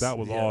 yes. Like, that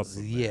was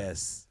awesome. Man.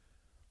 Yes.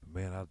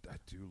 Man, I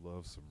do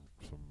love some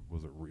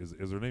was it,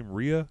 is her name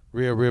Rhea?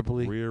 Rhea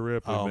Ripley. Rhea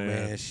Ripley, Oh,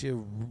 man. she.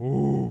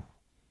 Ooh.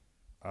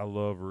 I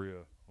love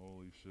Rhea.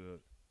 Holy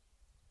shit.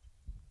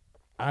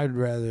 I'd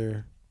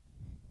rather.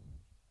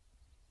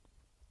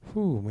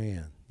 Whew,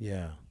 man.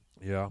 Yeah.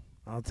 Yeah.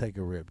 I'll take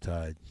a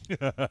Riptide.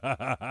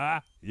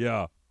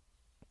 Yeah.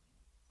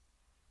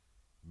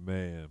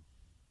 Man.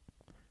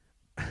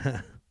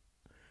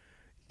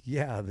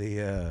 Yeah, I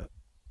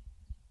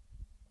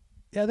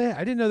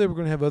didn't know they were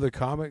going to have other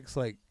comics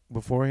like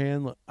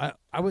beforehand. I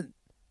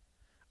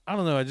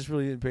don't know. I just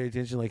really didn't pay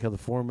attention, like how the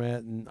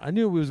format, and I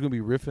knew it was going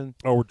to be riffing.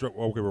 Oh,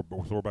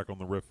 we're back on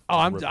the riff. Oh,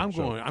 I'm riff going.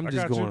 show. I'm I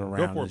just got you. going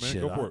around Go for this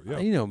it, man. shit. Go for it. Yeah.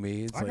 You know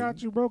me. It's I like,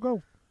 got you, bro.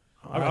 Go.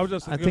 I was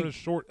just giving a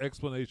short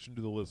explanation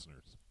to the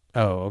listeners,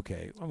 Oh,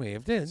 okay. I mean,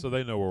 if then so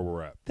they know where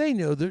we're at. they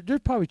know they're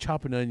probably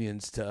chopping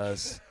onions to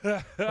us,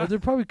 or they're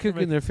probably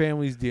cooking their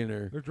family's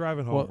dinner. They're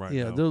driving home right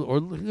now.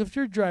 Or if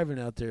you're driving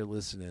out there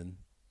listening,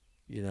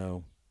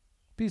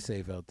 be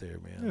safe out there,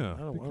 man. Yeah, I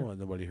don't want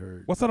nobody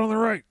hurt. What's that on the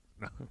right?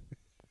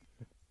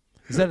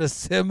 Is that a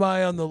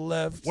semi on the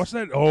left? What's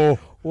that? Oh,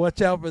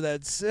 Watch out for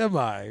that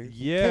semi.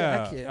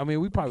 yeah. I mean,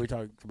 we probably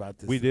talked about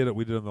this. We did it.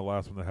 We did it in the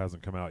last one that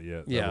hasn't come out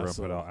yet. Yeah, we're gonna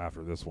so- put out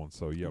after this one.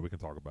 So yeah, we can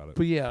talk about it.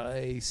 But yeah,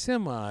 a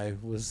semi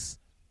was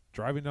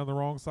Driving down the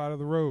wrong side of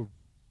the road,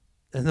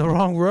 in the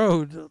wrong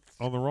road.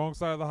 on the wrong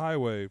side of the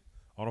highway,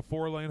 on a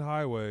 4-lane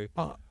highway.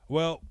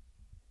 Well,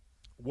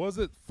 was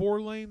it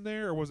 4-lane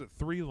there or was it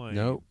 3-lane?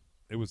 Nope.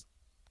 It was,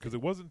 because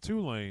it wasn't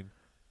 2-lane.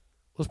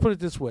 Let's put it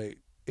this way.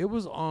 It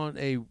was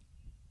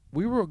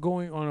we were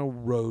going on a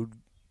road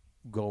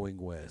going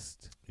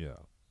west. Yeah.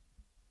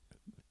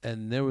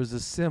 And there was a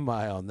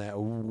semi on that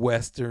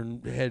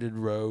western headed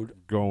road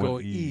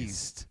Going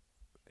east.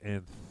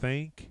 And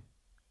thank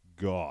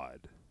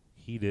God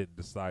he didn't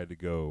decide to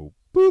go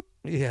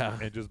Yeah.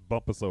 and just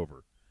bump us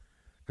over,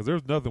 because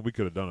there's nothing we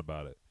could have done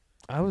about it.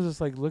 I was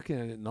just like looking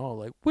at it and all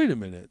like, wait a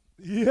minute.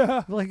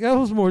 Yeah. Like I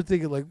was more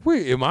thinking like,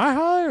 wait, am I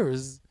high or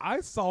is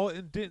I saw it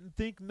and didn't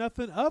think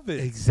nothing of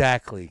it.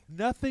 exactly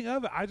Nothing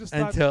of it. I just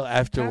thought until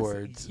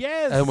afterwards.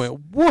 Yes. I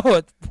went,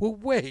 what?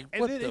 Wait,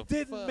 And what then the it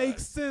didn't fuck? make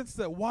sense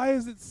that why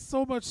is it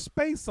so much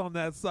space on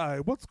that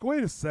side?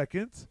 Wait a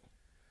second.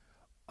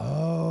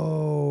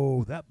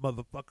 Oh, that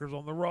motherfucker's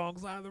on the wrong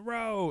side of the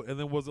road. And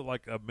then was it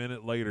like a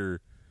minute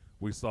later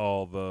we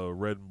saw the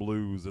red and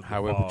blues and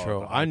Highway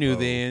Patrol. I knew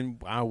then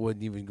I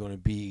wasn't even going to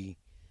be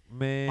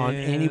on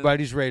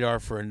anybody's radar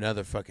for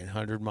another fucking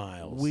 100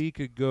 miles. We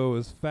could go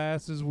as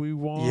fast as we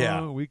want.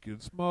 Yeah. We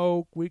could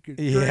smoke. We could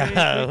drink.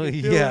 Yeah, We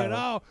could do yeah. it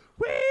all.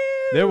 Woo!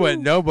 There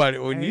wasn't nobody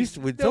Ain't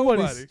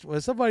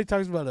when somebody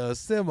talks about a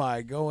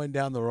semi going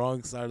down the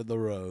wrong side of the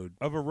road,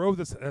 Of a road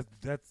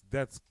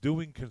that's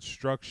doing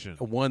construction.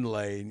 one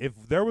lane. If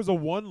there was a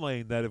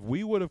 1-lane that if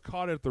we would have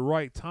caught it at the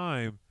right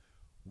time,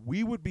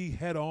 we would be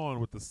head on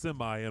with the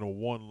semi in a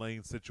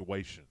 1-lane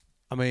situation.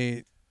 I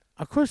mean,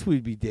 of course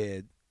we'd be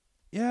dead.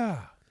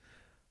 Yeah.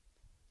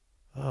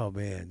 Oh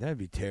man, that'd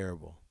be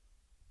terrible.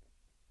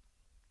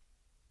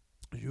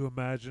 You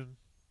imagine?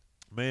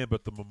 Man,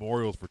 but the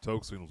memorials for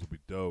Toke signals would be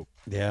dope.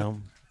 Yeah.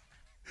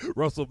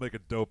 Russell make a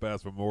dope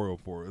ass memorial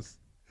for us.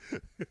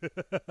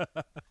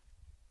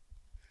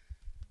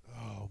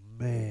 Oh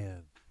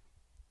man.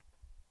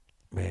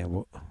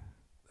 Man,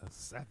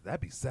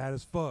 That'd be sad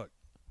as fuck.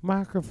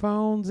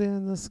 microphones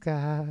in the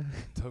sky.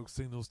 Toke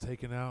signals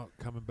taken out,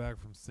 coming back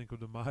from Cinco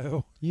de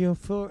Mayo. You'll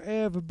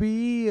forever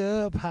be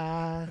up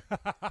high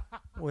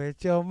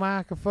with your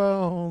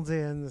microphones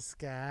in the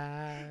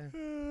sky.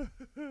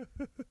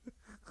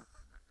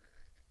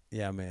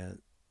 Yeah, man.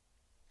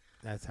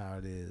 That's how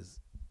it is.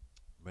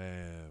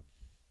 Man.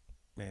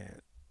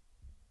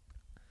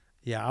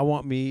 Yeah, I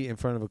want me in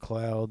front of a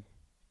cloud.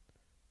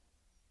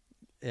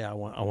 Yeah, I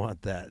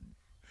want that.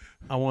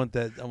 I want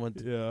that. I want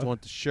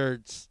the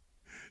shirts.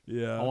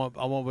 Yeah. I want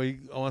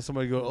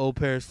somebody to go to Old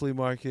Paris Flea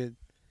Market.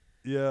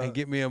 Yeah. And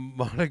get me a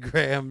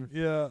monogram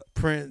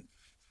print.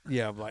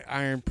 Yeah, like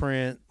iron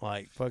print,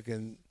 like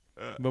fucking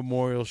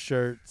memorial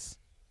shirts.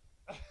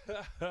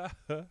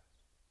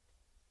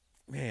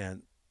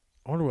 Man,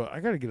 I wonder what I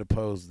gotta get a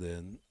pose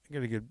then. I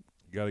gotta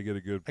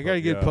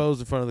get a pose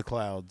in front of the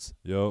clouds.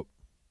 Yup.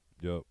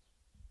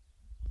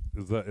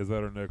 Is that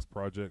our next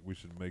project? We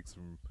should make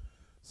some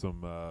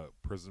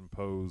prison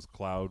pose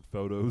cloud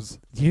photos.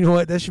 You know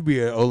what? That should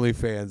be an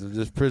OnlyFans of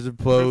just prison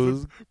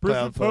pose,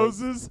 Prison cloud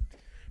pose. poses.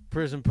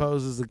 Prison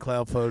poses and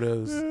cloud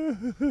photos.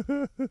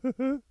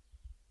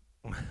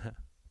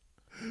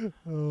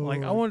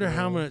 Like, I wonder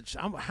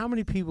how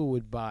many people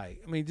would buy.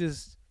 I mean,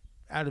 just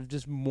out of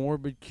just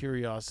morbid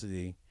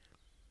curiosity.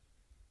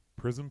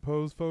 Prison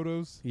pose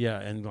photos? Yeah,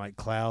 and like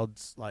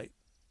clouds, like.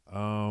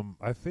 I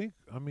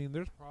mean,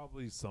 there's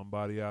probably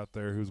somebody out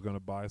there who's going to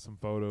buy some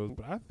photos,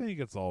 but I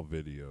think it's all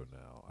video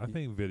now. I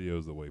think video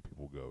is the way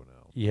people go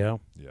now. Yeah.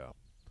 Yeah.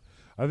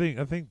 I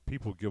think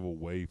people give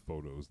away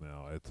photos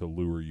now to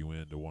lure you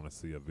in to want to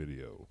see a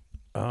video.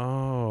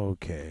 Oh,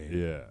 okay.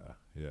 Yeah,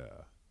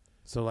 yeah.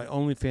 So like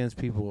OnlyFans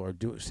people are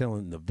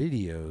selling the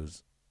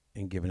videos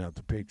and giving out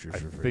the pictures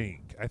for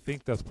free. I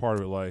think that's part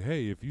of it. Like,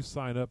 hey, if you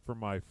sign up for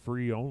my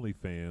free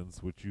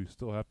OnlyFans, which you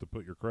still have to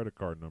put your credit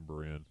card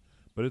number in,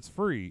 but it's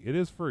free. It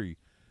is free.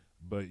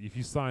 But if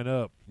you sign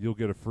up, you'll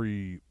get a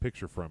free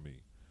picture from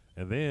me.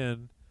 And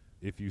then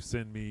if you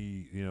send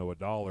me,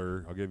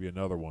 $1, I'll give you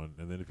another one.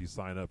 And then if you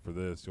sign up for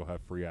this, you'll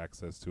have free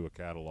access to a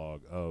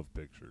catalog of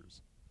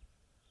pictures.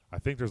 I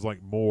think there's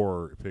like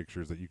more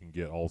pictures that you can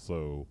get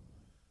also,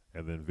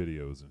 and then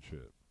videos and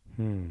shit.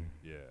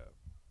 Yeah.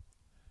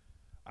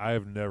 I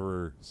have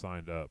never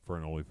signed up for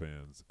an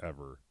OnlyFans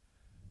ever,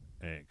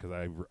 and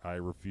because I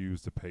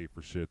refuse to pay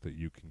for shit that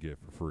you can get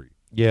for free.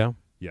 Yeah.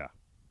 Yeah.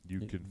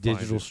 You can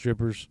digital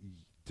strippers,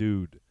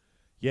 dude.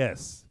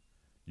 Yes,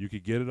 you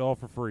could get it all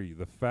for free.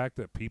 The fact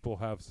that people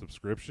have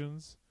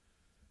subscriptions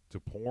to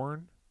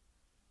porn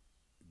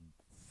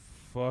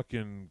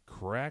fucking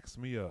cracks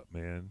me up,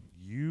 man.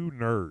 You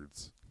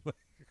nerds.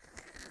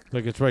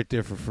 like it's right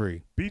there for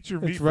free. Beat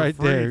your meat right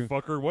for free, there.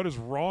 fucker. What is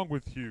wrong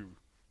with you?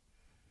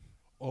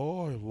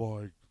 I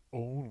like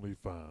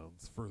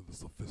OnlyFans for the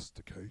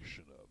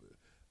sophistication of it,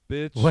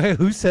 bitch. Wait,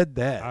 who said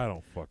that? I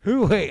don't fucking.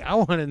 Who? Wait, I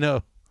want to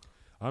know.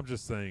 I'm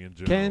just saying in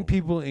general. Can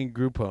people in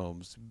group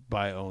homes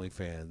buy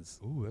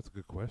OnlyFans? Ooh, that's a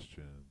good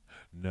question.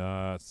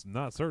 No, it's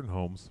not certain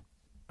homes.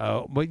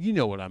 Oh, but you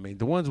know what I mean.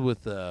 The ones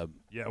with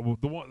Yeah, well,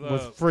 the one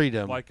with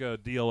freedom, like a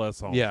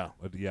DLS home. Yeah.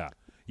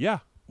 Yeah.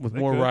 with they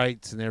more could.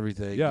 rights and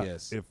everything. Yeah,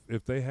 Yes.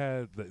 if they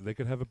had, they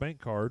could have a bank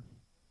card,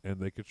 and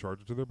they could charge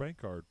it to their bank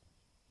card.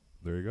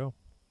 There you go.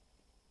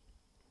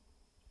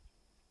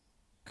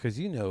 Because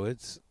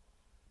it's,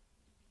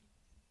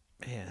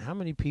 man, how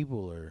many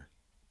people are?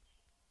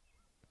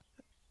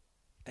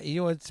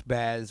 You know what's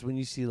bad is when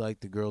you see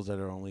like the girls that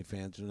are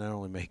OnlyFans, they're not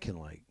only making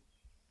like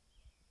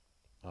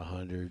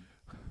 100.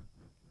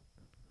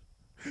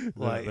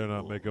 Like they're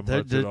not making the,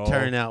 much the at all.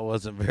 turnout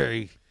wasn't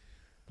very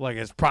like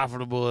as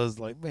profitable as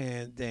like,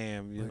 man,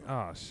 damn. Like,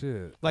 oh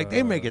shit. Like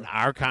they making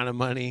our kind of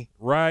money,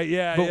 right?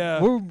 Yeah, but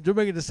yeah. they're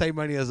making the same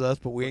money as us,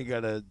 but we ain't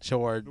gotta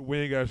show our. We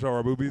ain't gotta show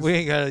our boobies. We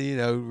ain't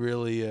gotta,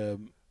 really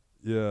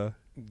yeah.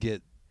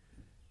 get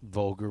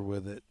vulgar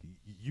with it.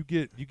 You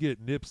get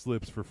nip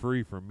slips for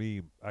free from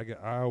me.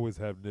 I always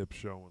have nips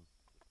showing.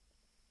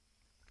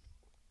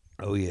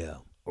 Oh yeah.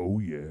 Oh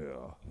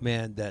yeah.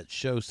 Man, that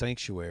show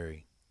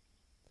Sanctuary.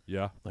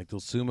 Yeah. Like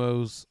those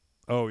sumos.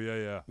 Oh yeah,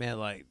 yeah. Man,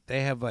 like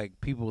they have like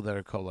people that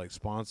are called like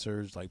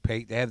sponsors, like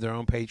they have their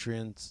own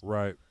patrons.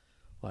 Right.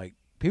 Like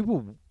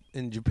people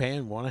in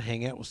Japan want to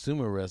hang out with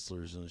sumo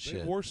wrestlers and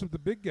shit. They worship the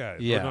big guys.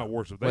 Yeah. Or not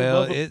worship. They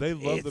well,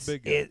 love the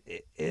big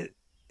guys.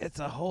 It's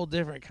a whole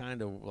different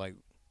kind of like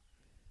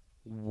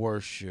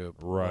worship.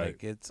 Right.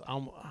 Like it's I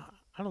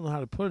don't know how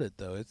to put it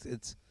though.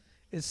 It's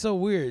so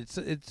weird.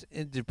 It's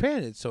in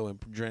Japan. It's so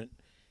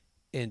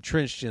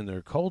entrenched in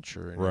their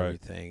culture and Right.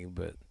 everything.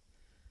 But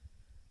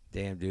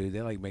damn, dude,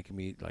 they like making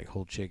me eat like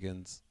whole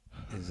chickens.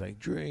 It's like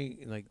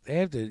drink, like they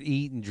have to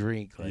eat and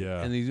drink. Like,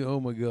 Yeah. And these, oh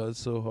my god, it's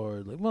so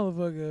hard. Like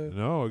motherfucker.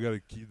 No, I gotta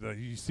keep that.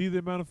 You see the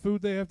amount of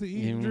food they have to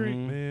eat and drink,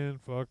 Mhm. man.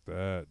 Fuck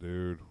that,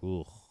 dude.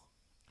 Ugh.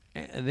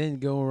 And then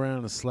go around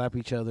and slap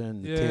each other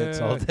in the tits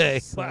all day.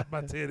 Slap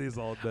my titties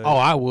all day. Oh,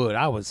 I would.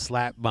 I would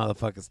slap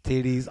motherfuckers'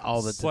 titties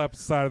all the time. Slap the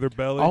side of their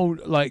belly. Oh,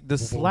 like the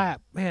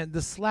slap, man.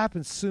 The slap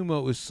in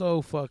sumo is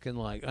so fucking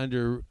like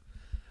under,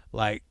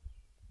 like.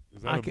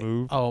 Is that a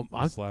move? Oh,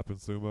 I'm slapping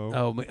sumo.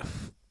 Oh man,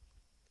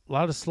 a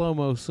lot of slow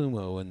mo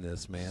sumo in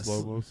this, man.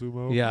 Slow mo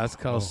sumo. Yeah, it's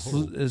called it's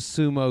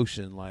sumo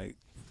motion, like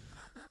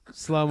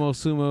slow mo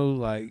sumo,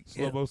 like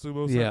Slow mo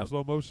sumo. Yeah.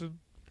 Slow motion.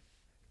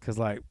 Cause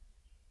like,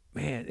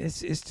 man,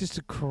 it's just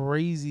a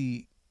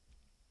crazy.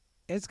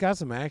 It's got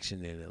some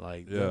action in it,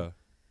 like Yeah.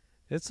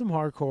 it's some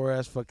hardcore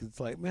ass fucking. It's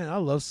like, man, I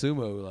love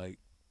sumo, like.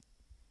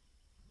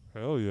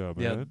 Hell yeah,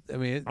 man. Yeah, I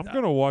mean, I'm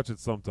gonna watch it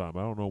sometime.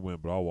 I don't know when,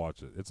 but I'll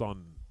watch it. It's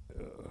on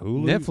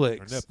Hulu,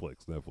 Netflix. Or Netflix.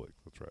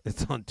 That's right.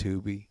 It's on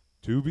Tubi.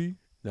 Tubi.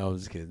 No, I'm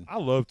just kidding. I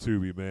love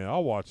Tubi, man.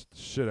 I'll watch the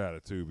shit out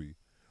of Tubi.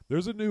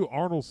 There's a new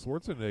Arnold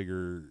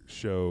Schwarzenegger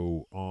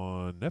show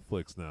on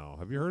Netflix now.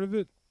 Have you heard of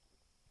it?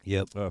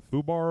 Yep.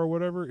 Fubar or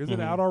whatever. Is it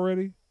Mhm. out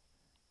already?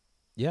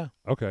 Yeah.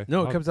 Okay.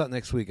 No, it comes out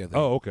next week, I think.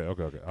 Oh, okay.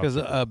 Because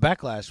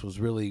Backlash was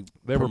really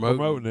They were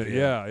promoting it.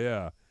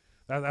 Yeah.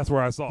 That's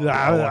where I saw it.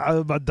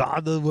 My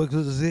daughter works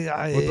with the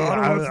CIA. My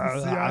daughter works for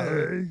the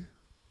CIA.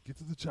 Get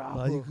to the chopper.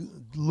 Like,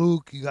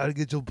 Luke, you got to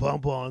get your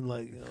pump on.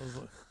 Like, I was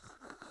like,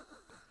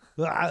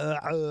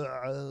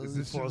 Is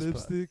this your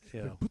lipstick?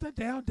 Yeah. Put that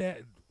down,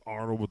 Dad.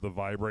 Arnold with the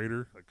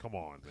vibrator. Like, come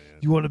on, man.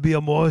 You want to be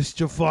a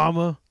moisture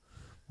farmer?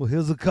 Well,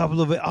 here's a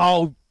couple of it.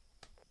 Oh,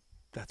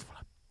 that's what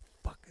I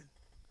fucking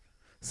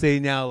see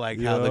now.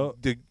 Like how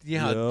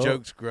how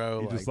jokes grow.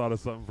 You like, just thought of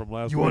something from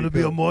last you week. want to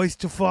be a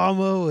moisture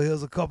farmer? Well,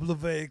 here's a couple of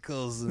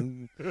vehicles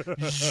and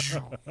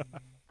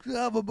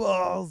have a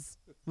balls.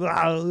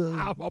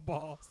 I'm a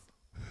boss.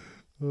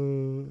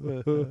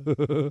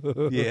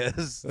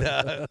 Yes,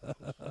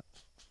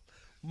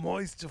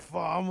 moisture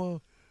farmer.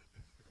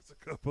 It's a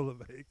couple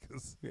of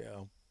acres.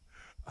 Yeah,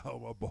 Oh,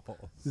 my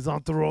balls. these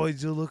aren't the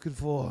roids you're looking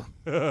for.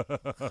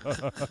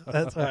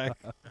 That's right.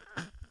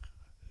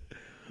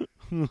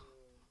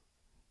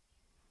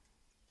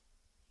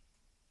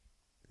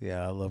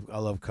 Yeah, I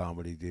love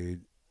comedy,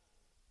 dude.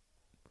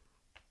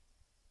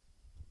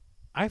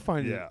 I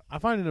find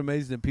it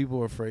amazing that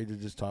people are afraid to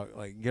just talk,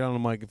 like get on the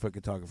mic and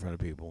fucking talk in front of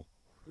people.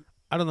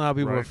 I don't know how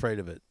people are afraid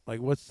of it. Like,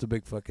 what's the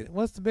big fucking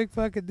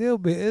deal,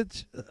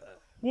 bitch?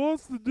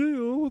 What's the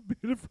deal with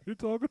being afraid to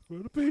talk in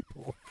front of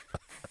people?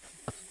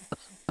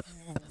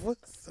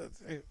 What's the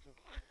deal?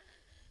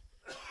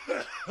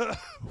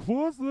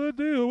 What's the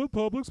deal with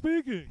public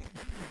speaking?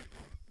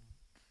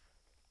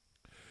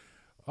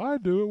 I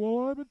do it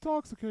while I'm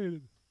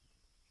intoxicated.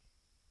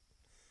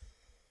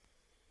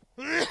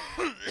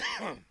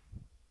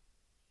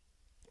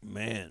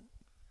 Man,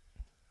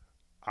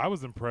 I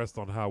was impressed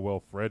on how well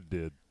Fred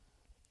did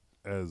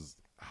as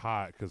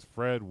high, because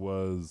Fred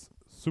was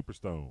super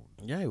stoned.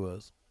 yeah, he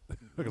was.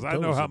 Because I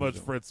know how much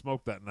Fred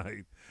smoked that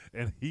night,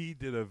 and he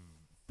did a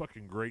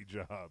fucking great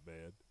job,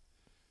 man.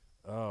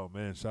 Oh,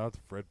 man, shout out to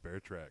Fred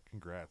Beartrack.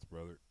 Congrats,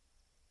 brother.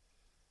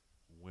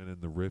 Winning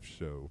the Riff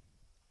Show.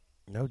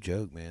 No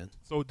joke, man.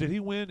 So did he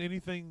win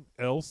anything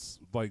else,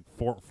 like,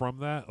 from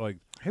that? Like,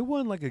 He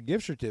won like a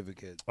gift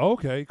certificate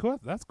okay, cool.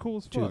 That's cool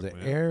as to fuck, the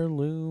man.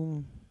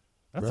 Heirloom.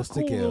 That's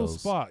Rustic a cool little Ales.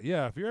 spot.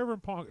 Yeah, if you're ever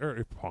in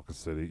Ponca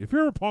City, if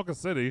you're in Ponca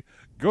City,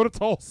 go to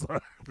Tulsa.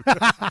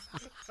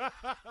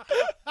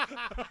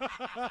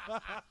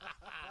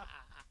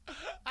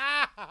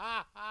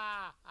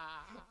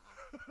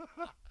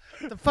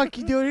 The fuck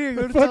you doing here?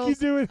 Go What the fuck you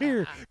doing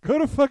here? Go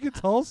to fucking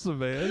Tulsa,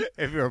 man.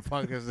 If you're a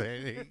punk of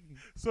City.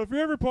 So if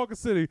you're ever in Ponca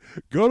City,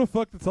 go to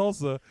fuck the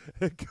Tulsa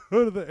and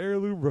go to the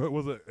Heirloom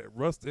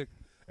Rustic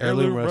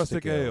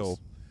Ale.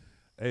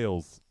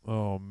 Ales.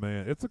 Oh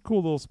man, it's a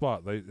cool little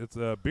spot. It's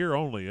beer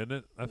only, isn't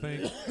it? I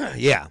think.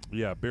 Yeah.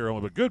 Yeah, beer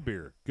only, but good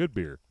beer. Good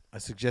beer. I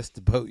suggest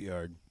the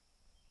Boatyard.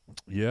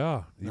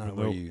 Yeah, Not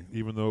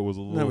even though it was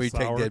a little No, where you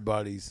sour. take dead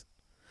bodies.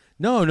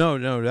 No.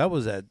 That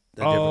was at a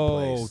different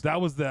place. that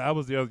was the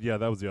other. Yeah,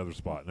 that was the other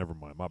spot. Never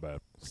mind. My bad.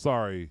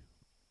 Sorry,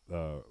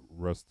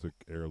 Rustic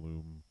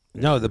Heirloom.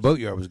 No, the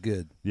Boatyard was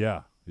good.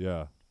 Yeah.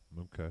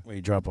 Okay. Where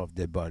you drop off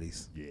dead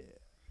bodies. Yeah.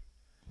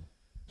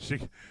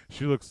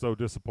 She looks so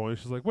disappointed.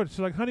 She's like, "What?" She's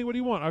like, "Honey, what do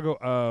you want?" I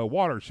go,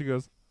 water." She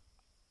goes,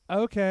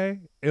 "Okay."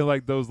 And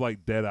like those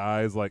like dead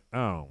eyes, like,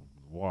 "Oh,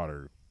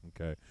 water."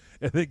 Okay.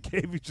 And then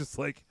gave you just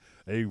like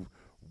a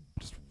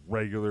just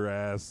regular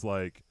ass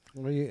like.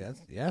 Well, yeah,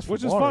 asked for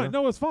Which is water. fine.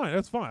 No, it's fine.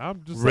 That's fine.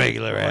 I'm just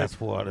Regular like, ass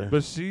water.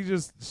 But she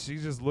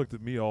just looked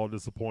at me all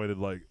disappointed,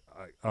 like,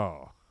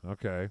 oh,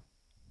 okay.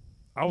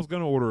 I was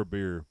gonna order a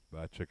beer,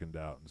 but I chickened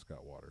out and just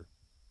got water.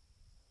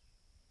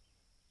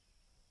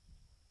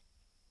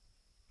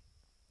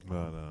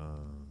 But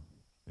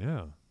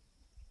yeah,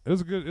 it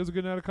was a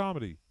good night of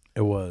comedy.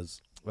 It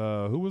was.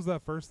 Who was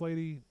that first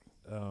lady?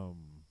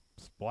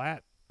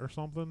 Splat or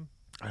something?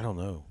 I don't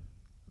know.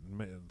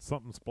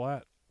 Something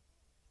Splat.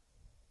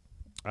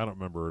 I don't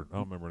remember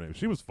her name.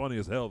 She was funny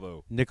as hell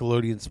though.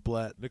 Nickelodeon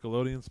Splat.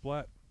 Nickelodeon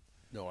Splat.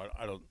 No,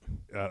 I don't.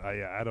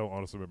 I don't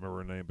honestly remember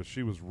her name, but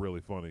she was really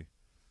funny.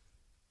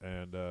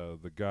 And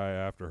the guy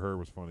after her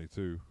was funny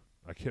too.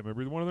 I can't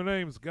remember either one of their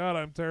names. God,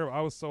 I'm terrible. I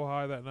was so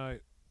high that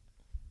night.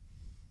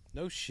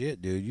 No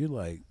shit, dude. You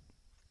like.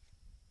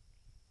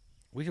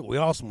 We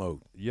all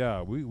smoked.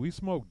 Yeah, we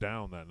smoked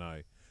down that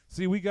night.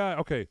 See,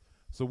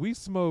 so we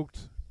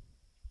smoked.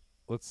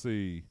 Let's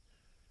see.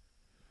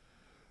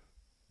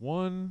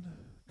 One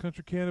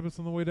country cannabis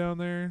on the way down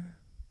there.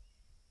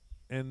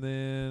 And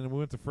then we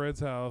went to Fred's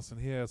house, and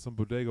he had some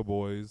Bodega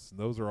Boys. And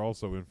those are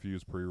also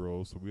infused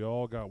pre-rolls. So we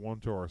all got one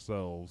to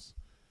ourselves.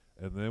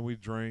 And then we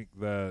drank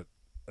that,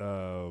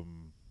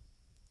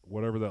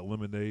 whatever that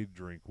lemonade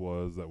drink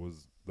was that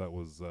was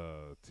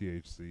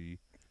THC.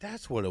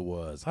 That's what it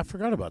was. I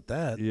forgot about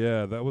that.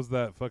 Yeah, that was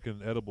that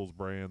fucking edibles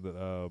brand that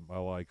I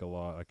like a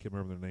lot. I can't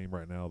remember their name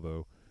right now,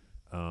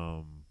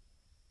 though.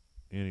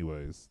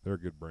 Anyways, they're a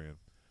good brand.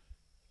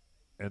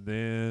 And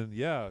then,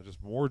 yeah,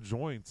 just more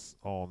joints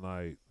all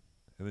night.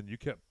 And then you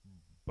kept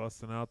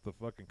busting out the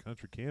fucking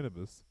country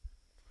cannabis.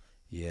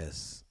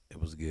 Yes,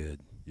 it was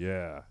good.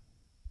 Yeah.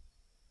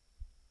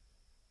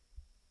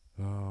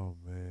 Oh,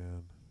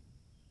 man.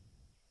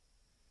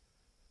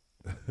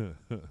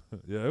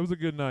 Yeah, it was a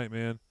good night,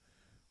 man.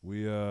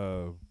 We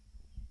went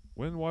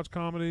and watched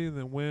comedy and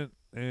then went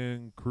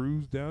and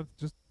cruised down,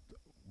 just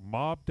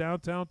mobbed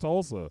downtown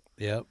Tulsa.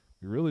 Yep.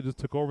 We really just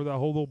took over that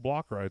whole little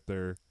block right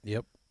there.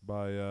 Yep.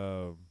 By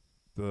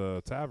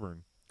the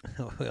tavern.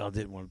 We all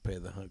didn't want to pay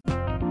the hunt.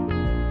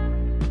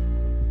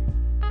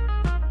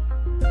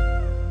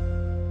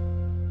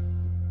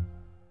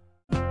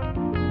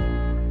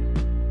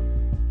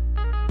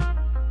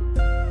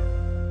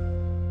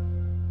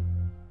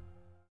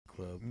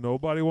 Club.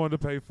 Nobody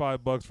wanted to pay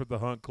 $5 for the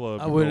hunt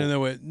club. I went in there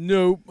and went,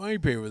 nope, I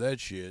ain't paying for that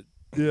shit.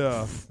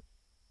 Yeah.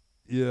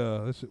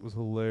 Yeah, that shit was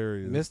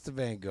hilarious. Missed the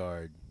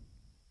Vanguard.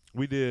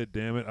 We did,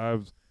 damn it. I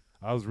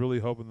was really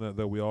hoping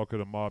that we all could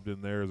have mobbed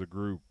in there as a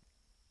group.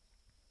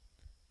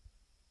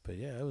 But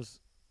yeah, it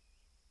was.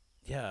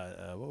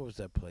 Yeah, what was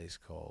that place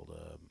called?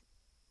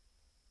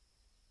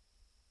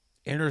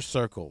 Inner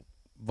Circle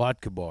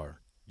Vodka Bar.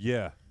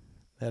 Yeah.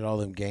 Had all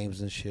them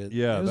games and shit.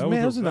 Yeah,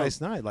 it was a nice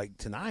night. Like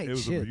tonight, it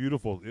was shit. a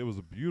beautiful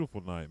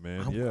night,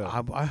 man.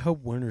 I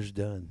hope winter's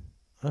done.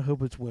 I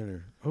hope it's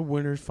winter. I hope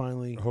winter's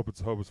finally. I hope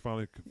it's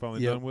finally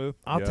done with.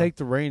 I'll take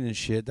the rain and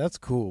shit. That's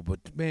cool,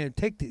 but man,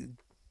 take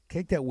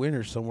that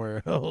winter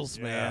somewhere else,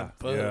 man.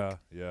 Fuck.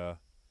 Yeah.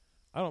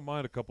 I don't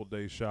mind a couple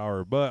days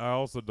shower, but I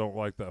also don't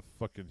like that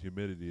fucking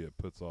humidity it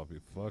puts off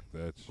you. Fuck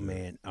that shit.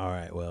 Man, all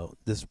right. Well,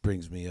 this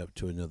brings me up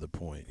to another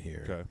point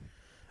here. Okay.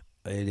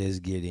 It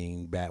is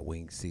getting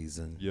batwing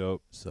season. Yep.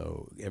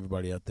 So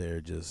everybody out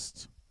there,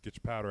 just get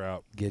your powder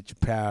out. Get your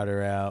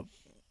powder out.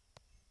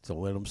 So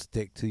let them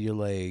stick to your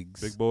legs.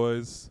 Big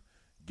boys,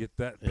 get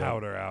that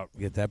powder out.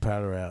 Get that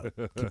powder out.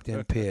 Keep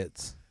them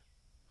pits.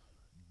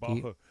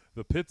 The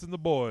pits and the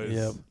boys.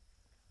 Yep.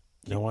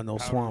 Don't want no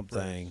swamp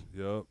fresh. thing.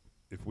 Yep.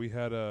 If we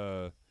had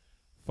a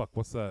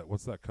what's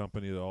that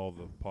company that all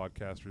the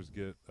podcasters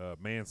get?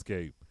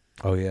 Manscaped.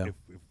 Oh yeah.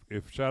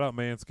 If shout out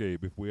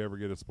Manscaped. If we ever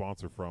get a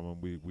sponsor from them,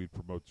 we'd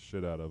promote the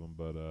shit out of them.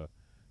 But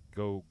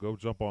go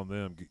jump on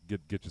them.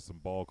 Get you some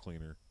ball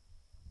cleaner.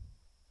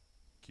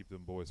 Keep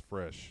them boys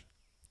fresh.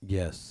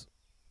 Yes.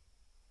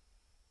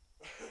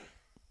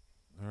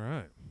 All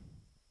right.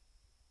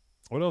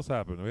 What else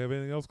happened? Do we have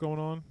anything else going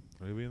on?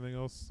 Do we have anything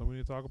else that we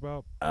need to talk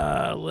about?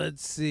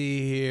 Let's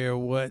see here.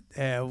 What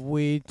have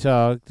we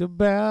talked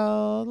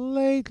about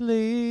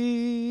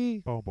lately?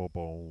 Boom, boom,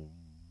 boom.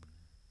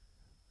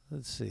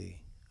 Let's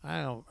see.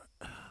 I don't.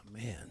 Oh,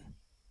 man.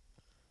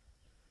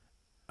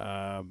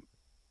 I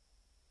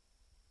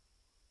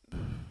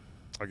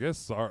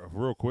guess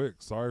real quick.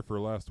 Sorry for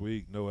last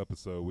week. No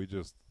episode. We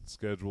just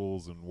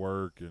schedules and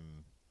work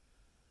and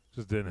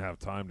just didn't have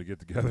time to get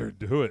together and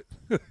do it.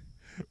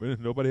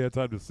 Nobody had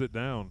time to sit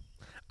down.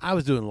 I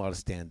was doing a lot of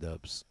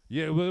stand-ups.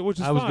 Yeah, which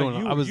is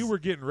fine. You were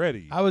getting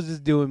ready. I was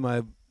just doing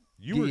my.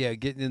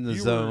 Getting in the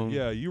zone.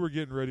 You were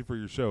getting ready for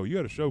your show. You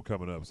had a show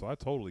coming up, so I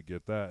totally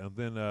get that. And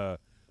then a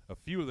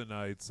few of the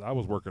nights I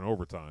was working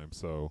overtime,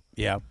 so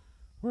yeah,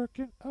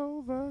 working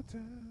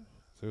overtime.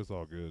 So it was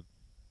all good.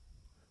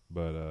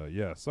 But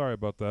yeah, sorry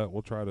about that.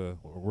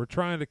 We're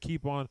trying to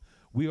keep on.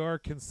 We are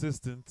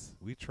consistent.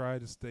 We try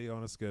to stay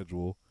on a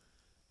schedule.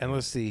 And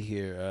let's see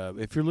here.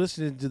 If you're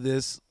listening to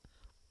this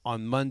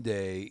on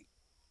Monday,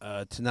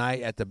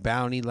 tonight at the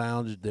Bounty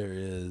Lounge, there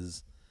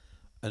is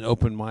an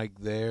open mic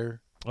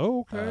there.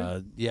 Oh,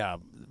 okay. Yeah.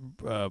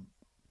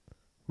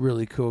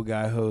 Really cool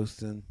guy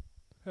hosting.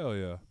 Hell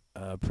yeah.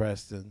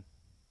 Preston.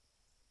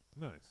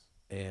 Nice.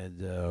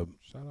 And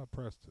shout out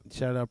Preston.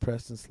 Shout out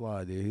Preston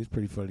Sly, dude. He's a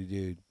pretty funny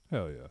dude.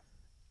 Hell yeah.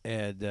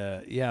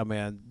 And yeah,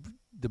 man,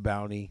 the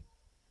Bounty.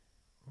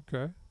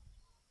 Okay.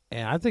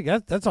 And I think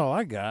that's all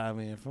I got. I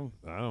mean,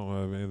 I don't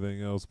have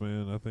anything else,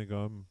 man. I think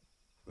I'm,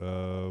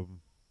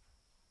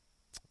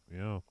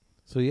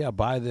 So yeah,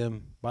 buy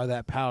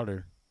that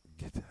powder.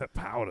 Get that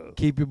powder.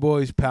 Keep your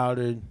boys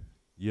powdered.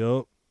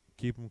 Yup.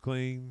 Keep them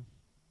clean.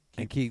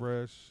 Keep them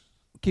fresh.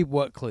 Keep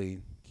what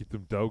clean? Keep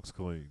them dokes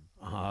clean.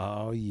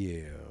 Oh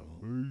yeah.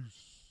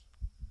 Peace.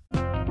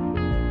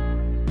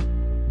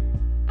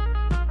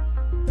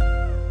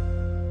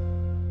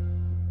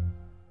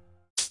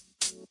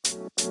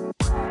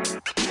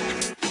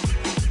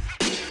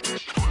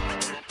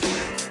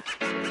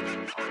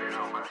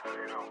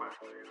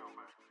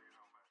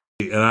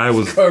 And I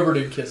was covered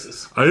in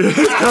kisses. I was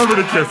covered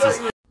in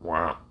kisses.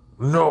 Wow.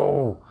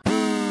 No.